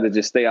 I'd rather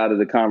just stay out of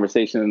the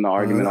conversation and the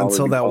argument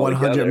until that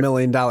 $100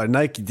 million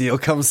Nike deal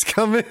comes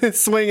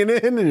swinging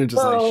in, and you're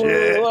just like,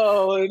 shit.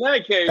 Whoa, in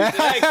that case.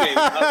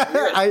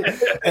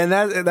 And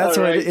that's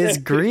what it is,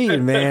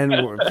 greed,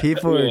 man.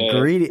 People are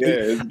greedy. Yeah,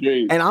 it's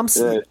greed. And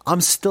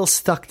I'm still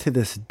stuck to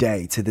this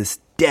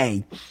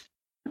day.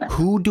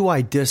 Who do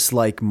I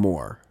dislike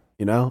more?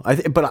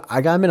 But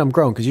I'm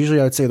grown, because usually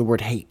I would say the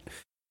word hate.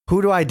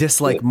 Who do I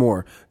dislike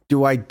more?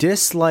 Do I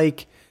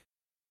dislike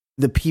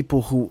the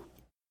people who,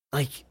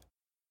 like,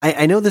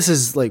 I know this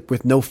is like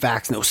with no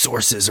facts, no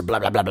sources, or blah,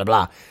 blah, blah, blah,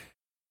 blah.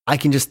 I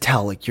can just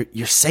tell, like,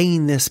 you're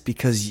saying this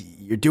because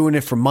you're doing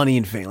it for money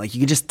and fame. Like, you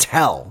can just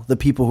tell the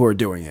people who are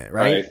doing it,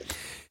 right?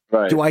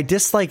 Right. Do I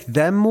dislike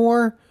them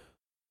more,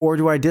 or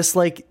do I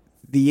dislike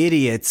the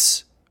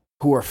idiots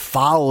who are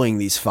following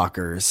these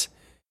fuckers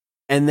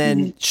and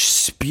then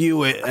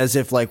spew it as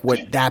if like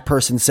what that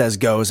person says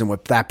goes and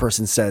what that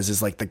person says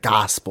is like the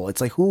gospel.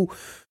 It's like, who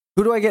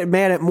do I get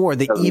mad at more,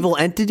 the evil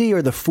entity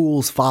or the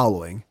fools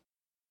following?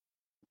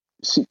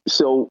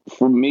 So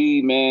for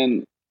me,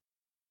 man,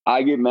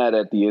 I get mad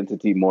at the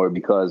entity more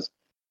because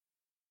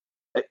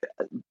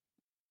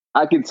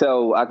I can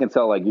tell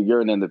like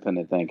you're an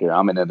independent thinker.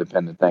 I'm an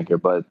independent thinker.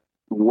 But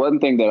one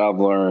thing that I've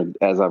learned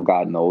as I've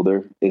gotten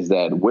older is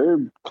that we're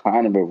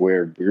kind of a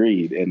rare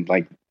breed. And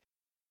like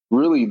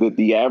really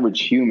the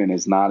average human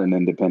is not an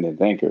independent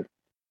thinker.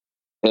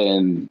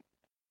 And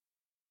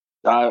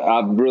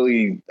I've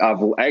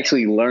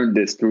actually learned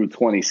this through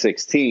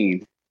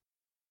 2016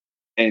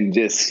 and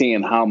just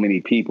seeing how many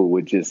people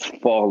would just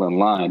fall in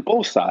line,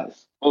 both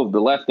sides, both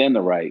the left and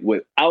the right,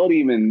 without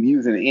even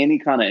using any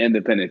kind of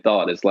independent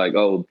thought. It's like,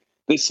 oh,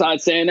 this side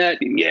saying that,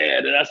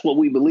 yeah, that's what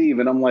we believe.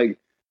 And I'm like,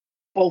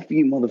 both of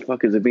you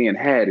motherfuckers are being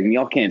had, and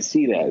y'all can't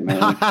see that,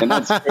 man. And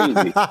that's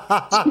crazy.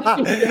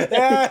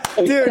 Yeah,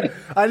 dude,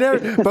 I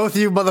never. Both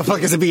of you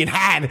motherfuckers are being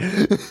had.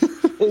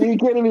 You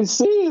can't even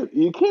see it.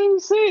 You can't even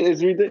see it.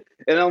 It's ridiculous.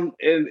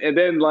 And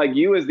then like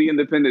you as the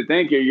independent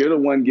thinker, you're the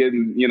one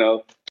getting,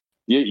 you're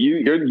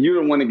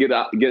the one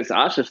that gets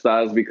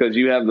ostracized because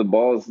you have the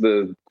balls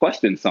to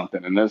question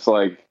something, and it's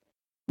like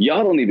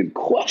y'all don't even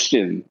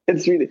question.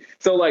 It's really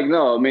so like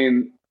no, I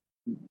mean,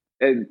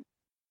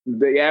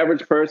 the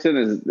average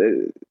person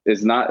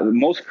is not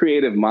most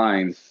creative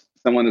minds.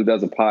 Someone who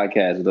does a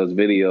podcast, who does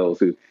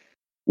videos,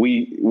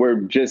 we're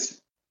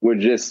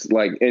just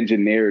like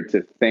engineered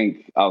to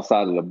think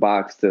outside of the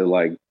box, to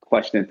like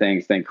question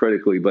things, think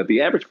critically. But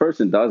the average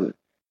person doesn't.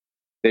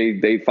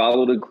 They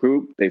follow the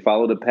group, they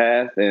follow the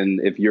path,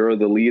 and if you're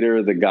the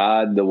leader, the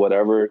god, the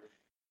whatever,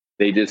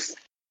 they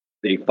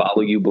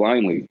follow you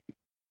blindly.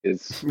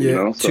 It's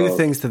so two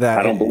things to that.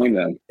 I don't blame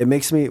them. It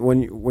makes me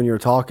when you're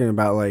talking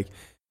about like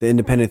the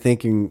independent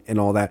thinking and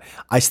all that,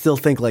 I still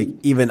think like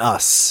even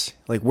us,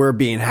 like we're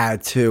being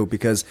had too,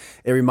 because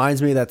it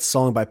reminds me of that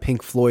song by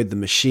Pink Floyd, The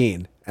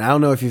Machine. And I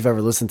don't know if you've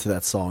ever listened to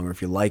that song or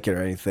if you like it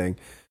or anything.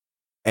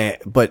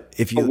 But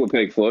if you with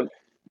Pink Floyd,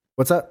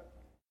 what's that?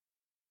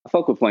 I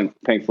fuck with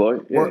Pink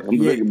Floyd. Yeah,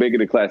 I'm big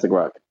into classic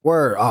rock.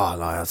 Word. Oh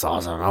no, that's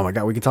awesome. Oh my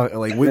god, we can talk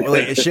like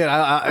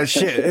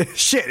shit.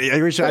 Shit.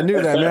 I wish I knew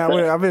that,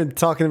 man. I've been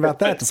talking about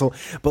that.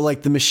 But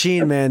like The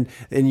Machine, man,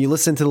 and you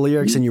listen to the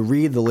lyrics and you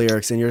read the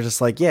lyrics and you're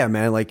just like, yeah,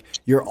 man, like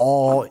we're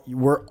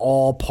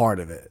all part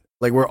of it.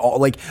 Like we're all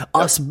like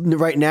us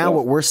right now.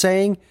 What we're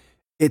saying,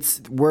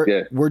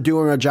 we're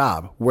doing our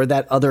job. We're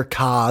that other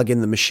cog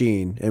in the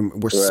machine,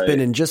 and we're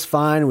spinning just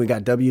fine. We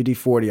got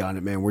WD-40 on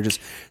it, man. We're just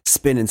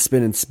spinning.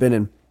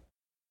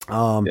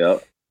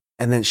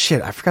 And then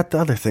shit, I forgot the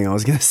other thing I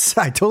was gonna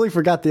say. I totally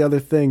forgot the other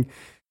thing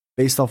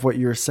based off what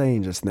you were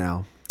saying just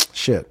now.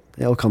 Shit,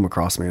 it'll come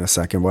across me in a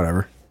second.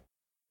 Whatever.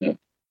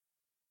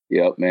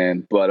 Yep,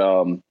 man. But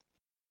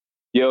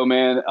yo,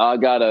 man, I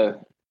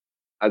gotta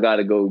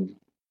go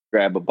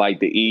grab a bite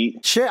to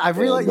eat. Shit, I've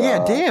realized.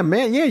 Yeah, damn,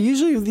 man. Yeah,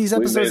 usually these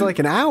episodes are like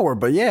an hour,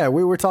 but yeah,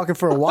 we were talking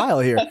for a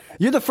while here.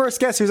 You're the first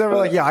guest who's ever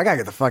like, yeah, I gotta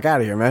get the fuck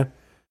out of here, man.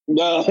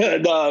 No,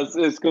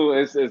 it's cool.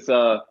 It's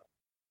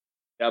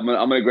I'm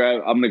gonna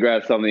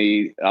grab something to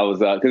eat. I was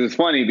because it's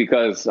funny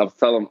because I was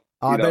telling.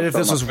 I bet if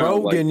this was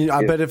Rogan,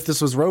 like, I bet if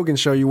this was Rogan's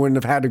show, you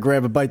wouldn't have had to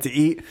grab a bite to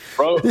eat.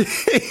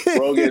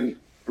 Rogan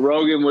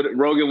would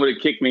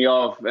have kicked me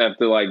off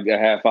after like a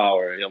half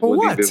hour. It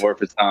wouldn't have been worth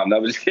his time.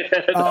 That was okay.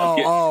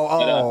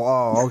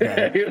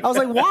 I was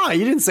like, why?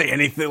 You didn't say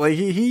anything. Like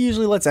he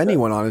usually lets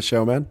anyone on his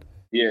show, man.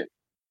 Yeah.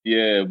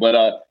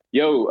 But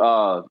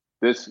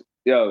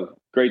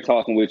great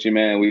talking with you,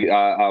 man.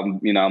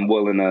 I'm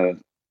willing to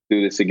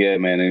do this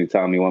again, man.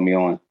 Anytime you want me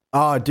on.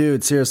 Oh,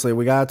 dude, seriously,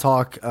 we gotta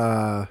talk.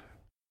 I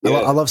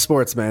love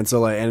sports, man. So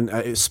like,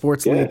 and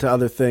sports lead to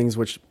other things,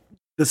 which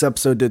this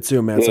episode did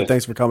too, man. So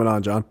thanks for coming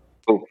on, John.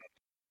 Cool.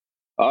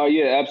 Oh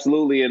yeah,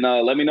 absolutely. And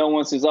let me know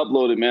once it's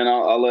uploaded, man.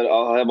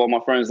 I'll have all my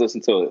friends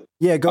listen to it.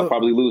 Yeah, I'll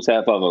probably lose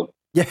half of them.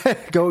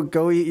 Yeah,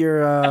 go eat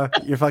your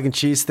fucking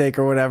cheesesteak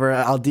or whatever.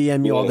 I'll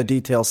DM you all the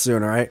details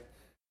soon. All right.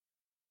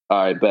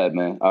 All right, bad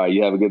man. All right,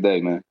 you have a good day,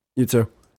 man. You too.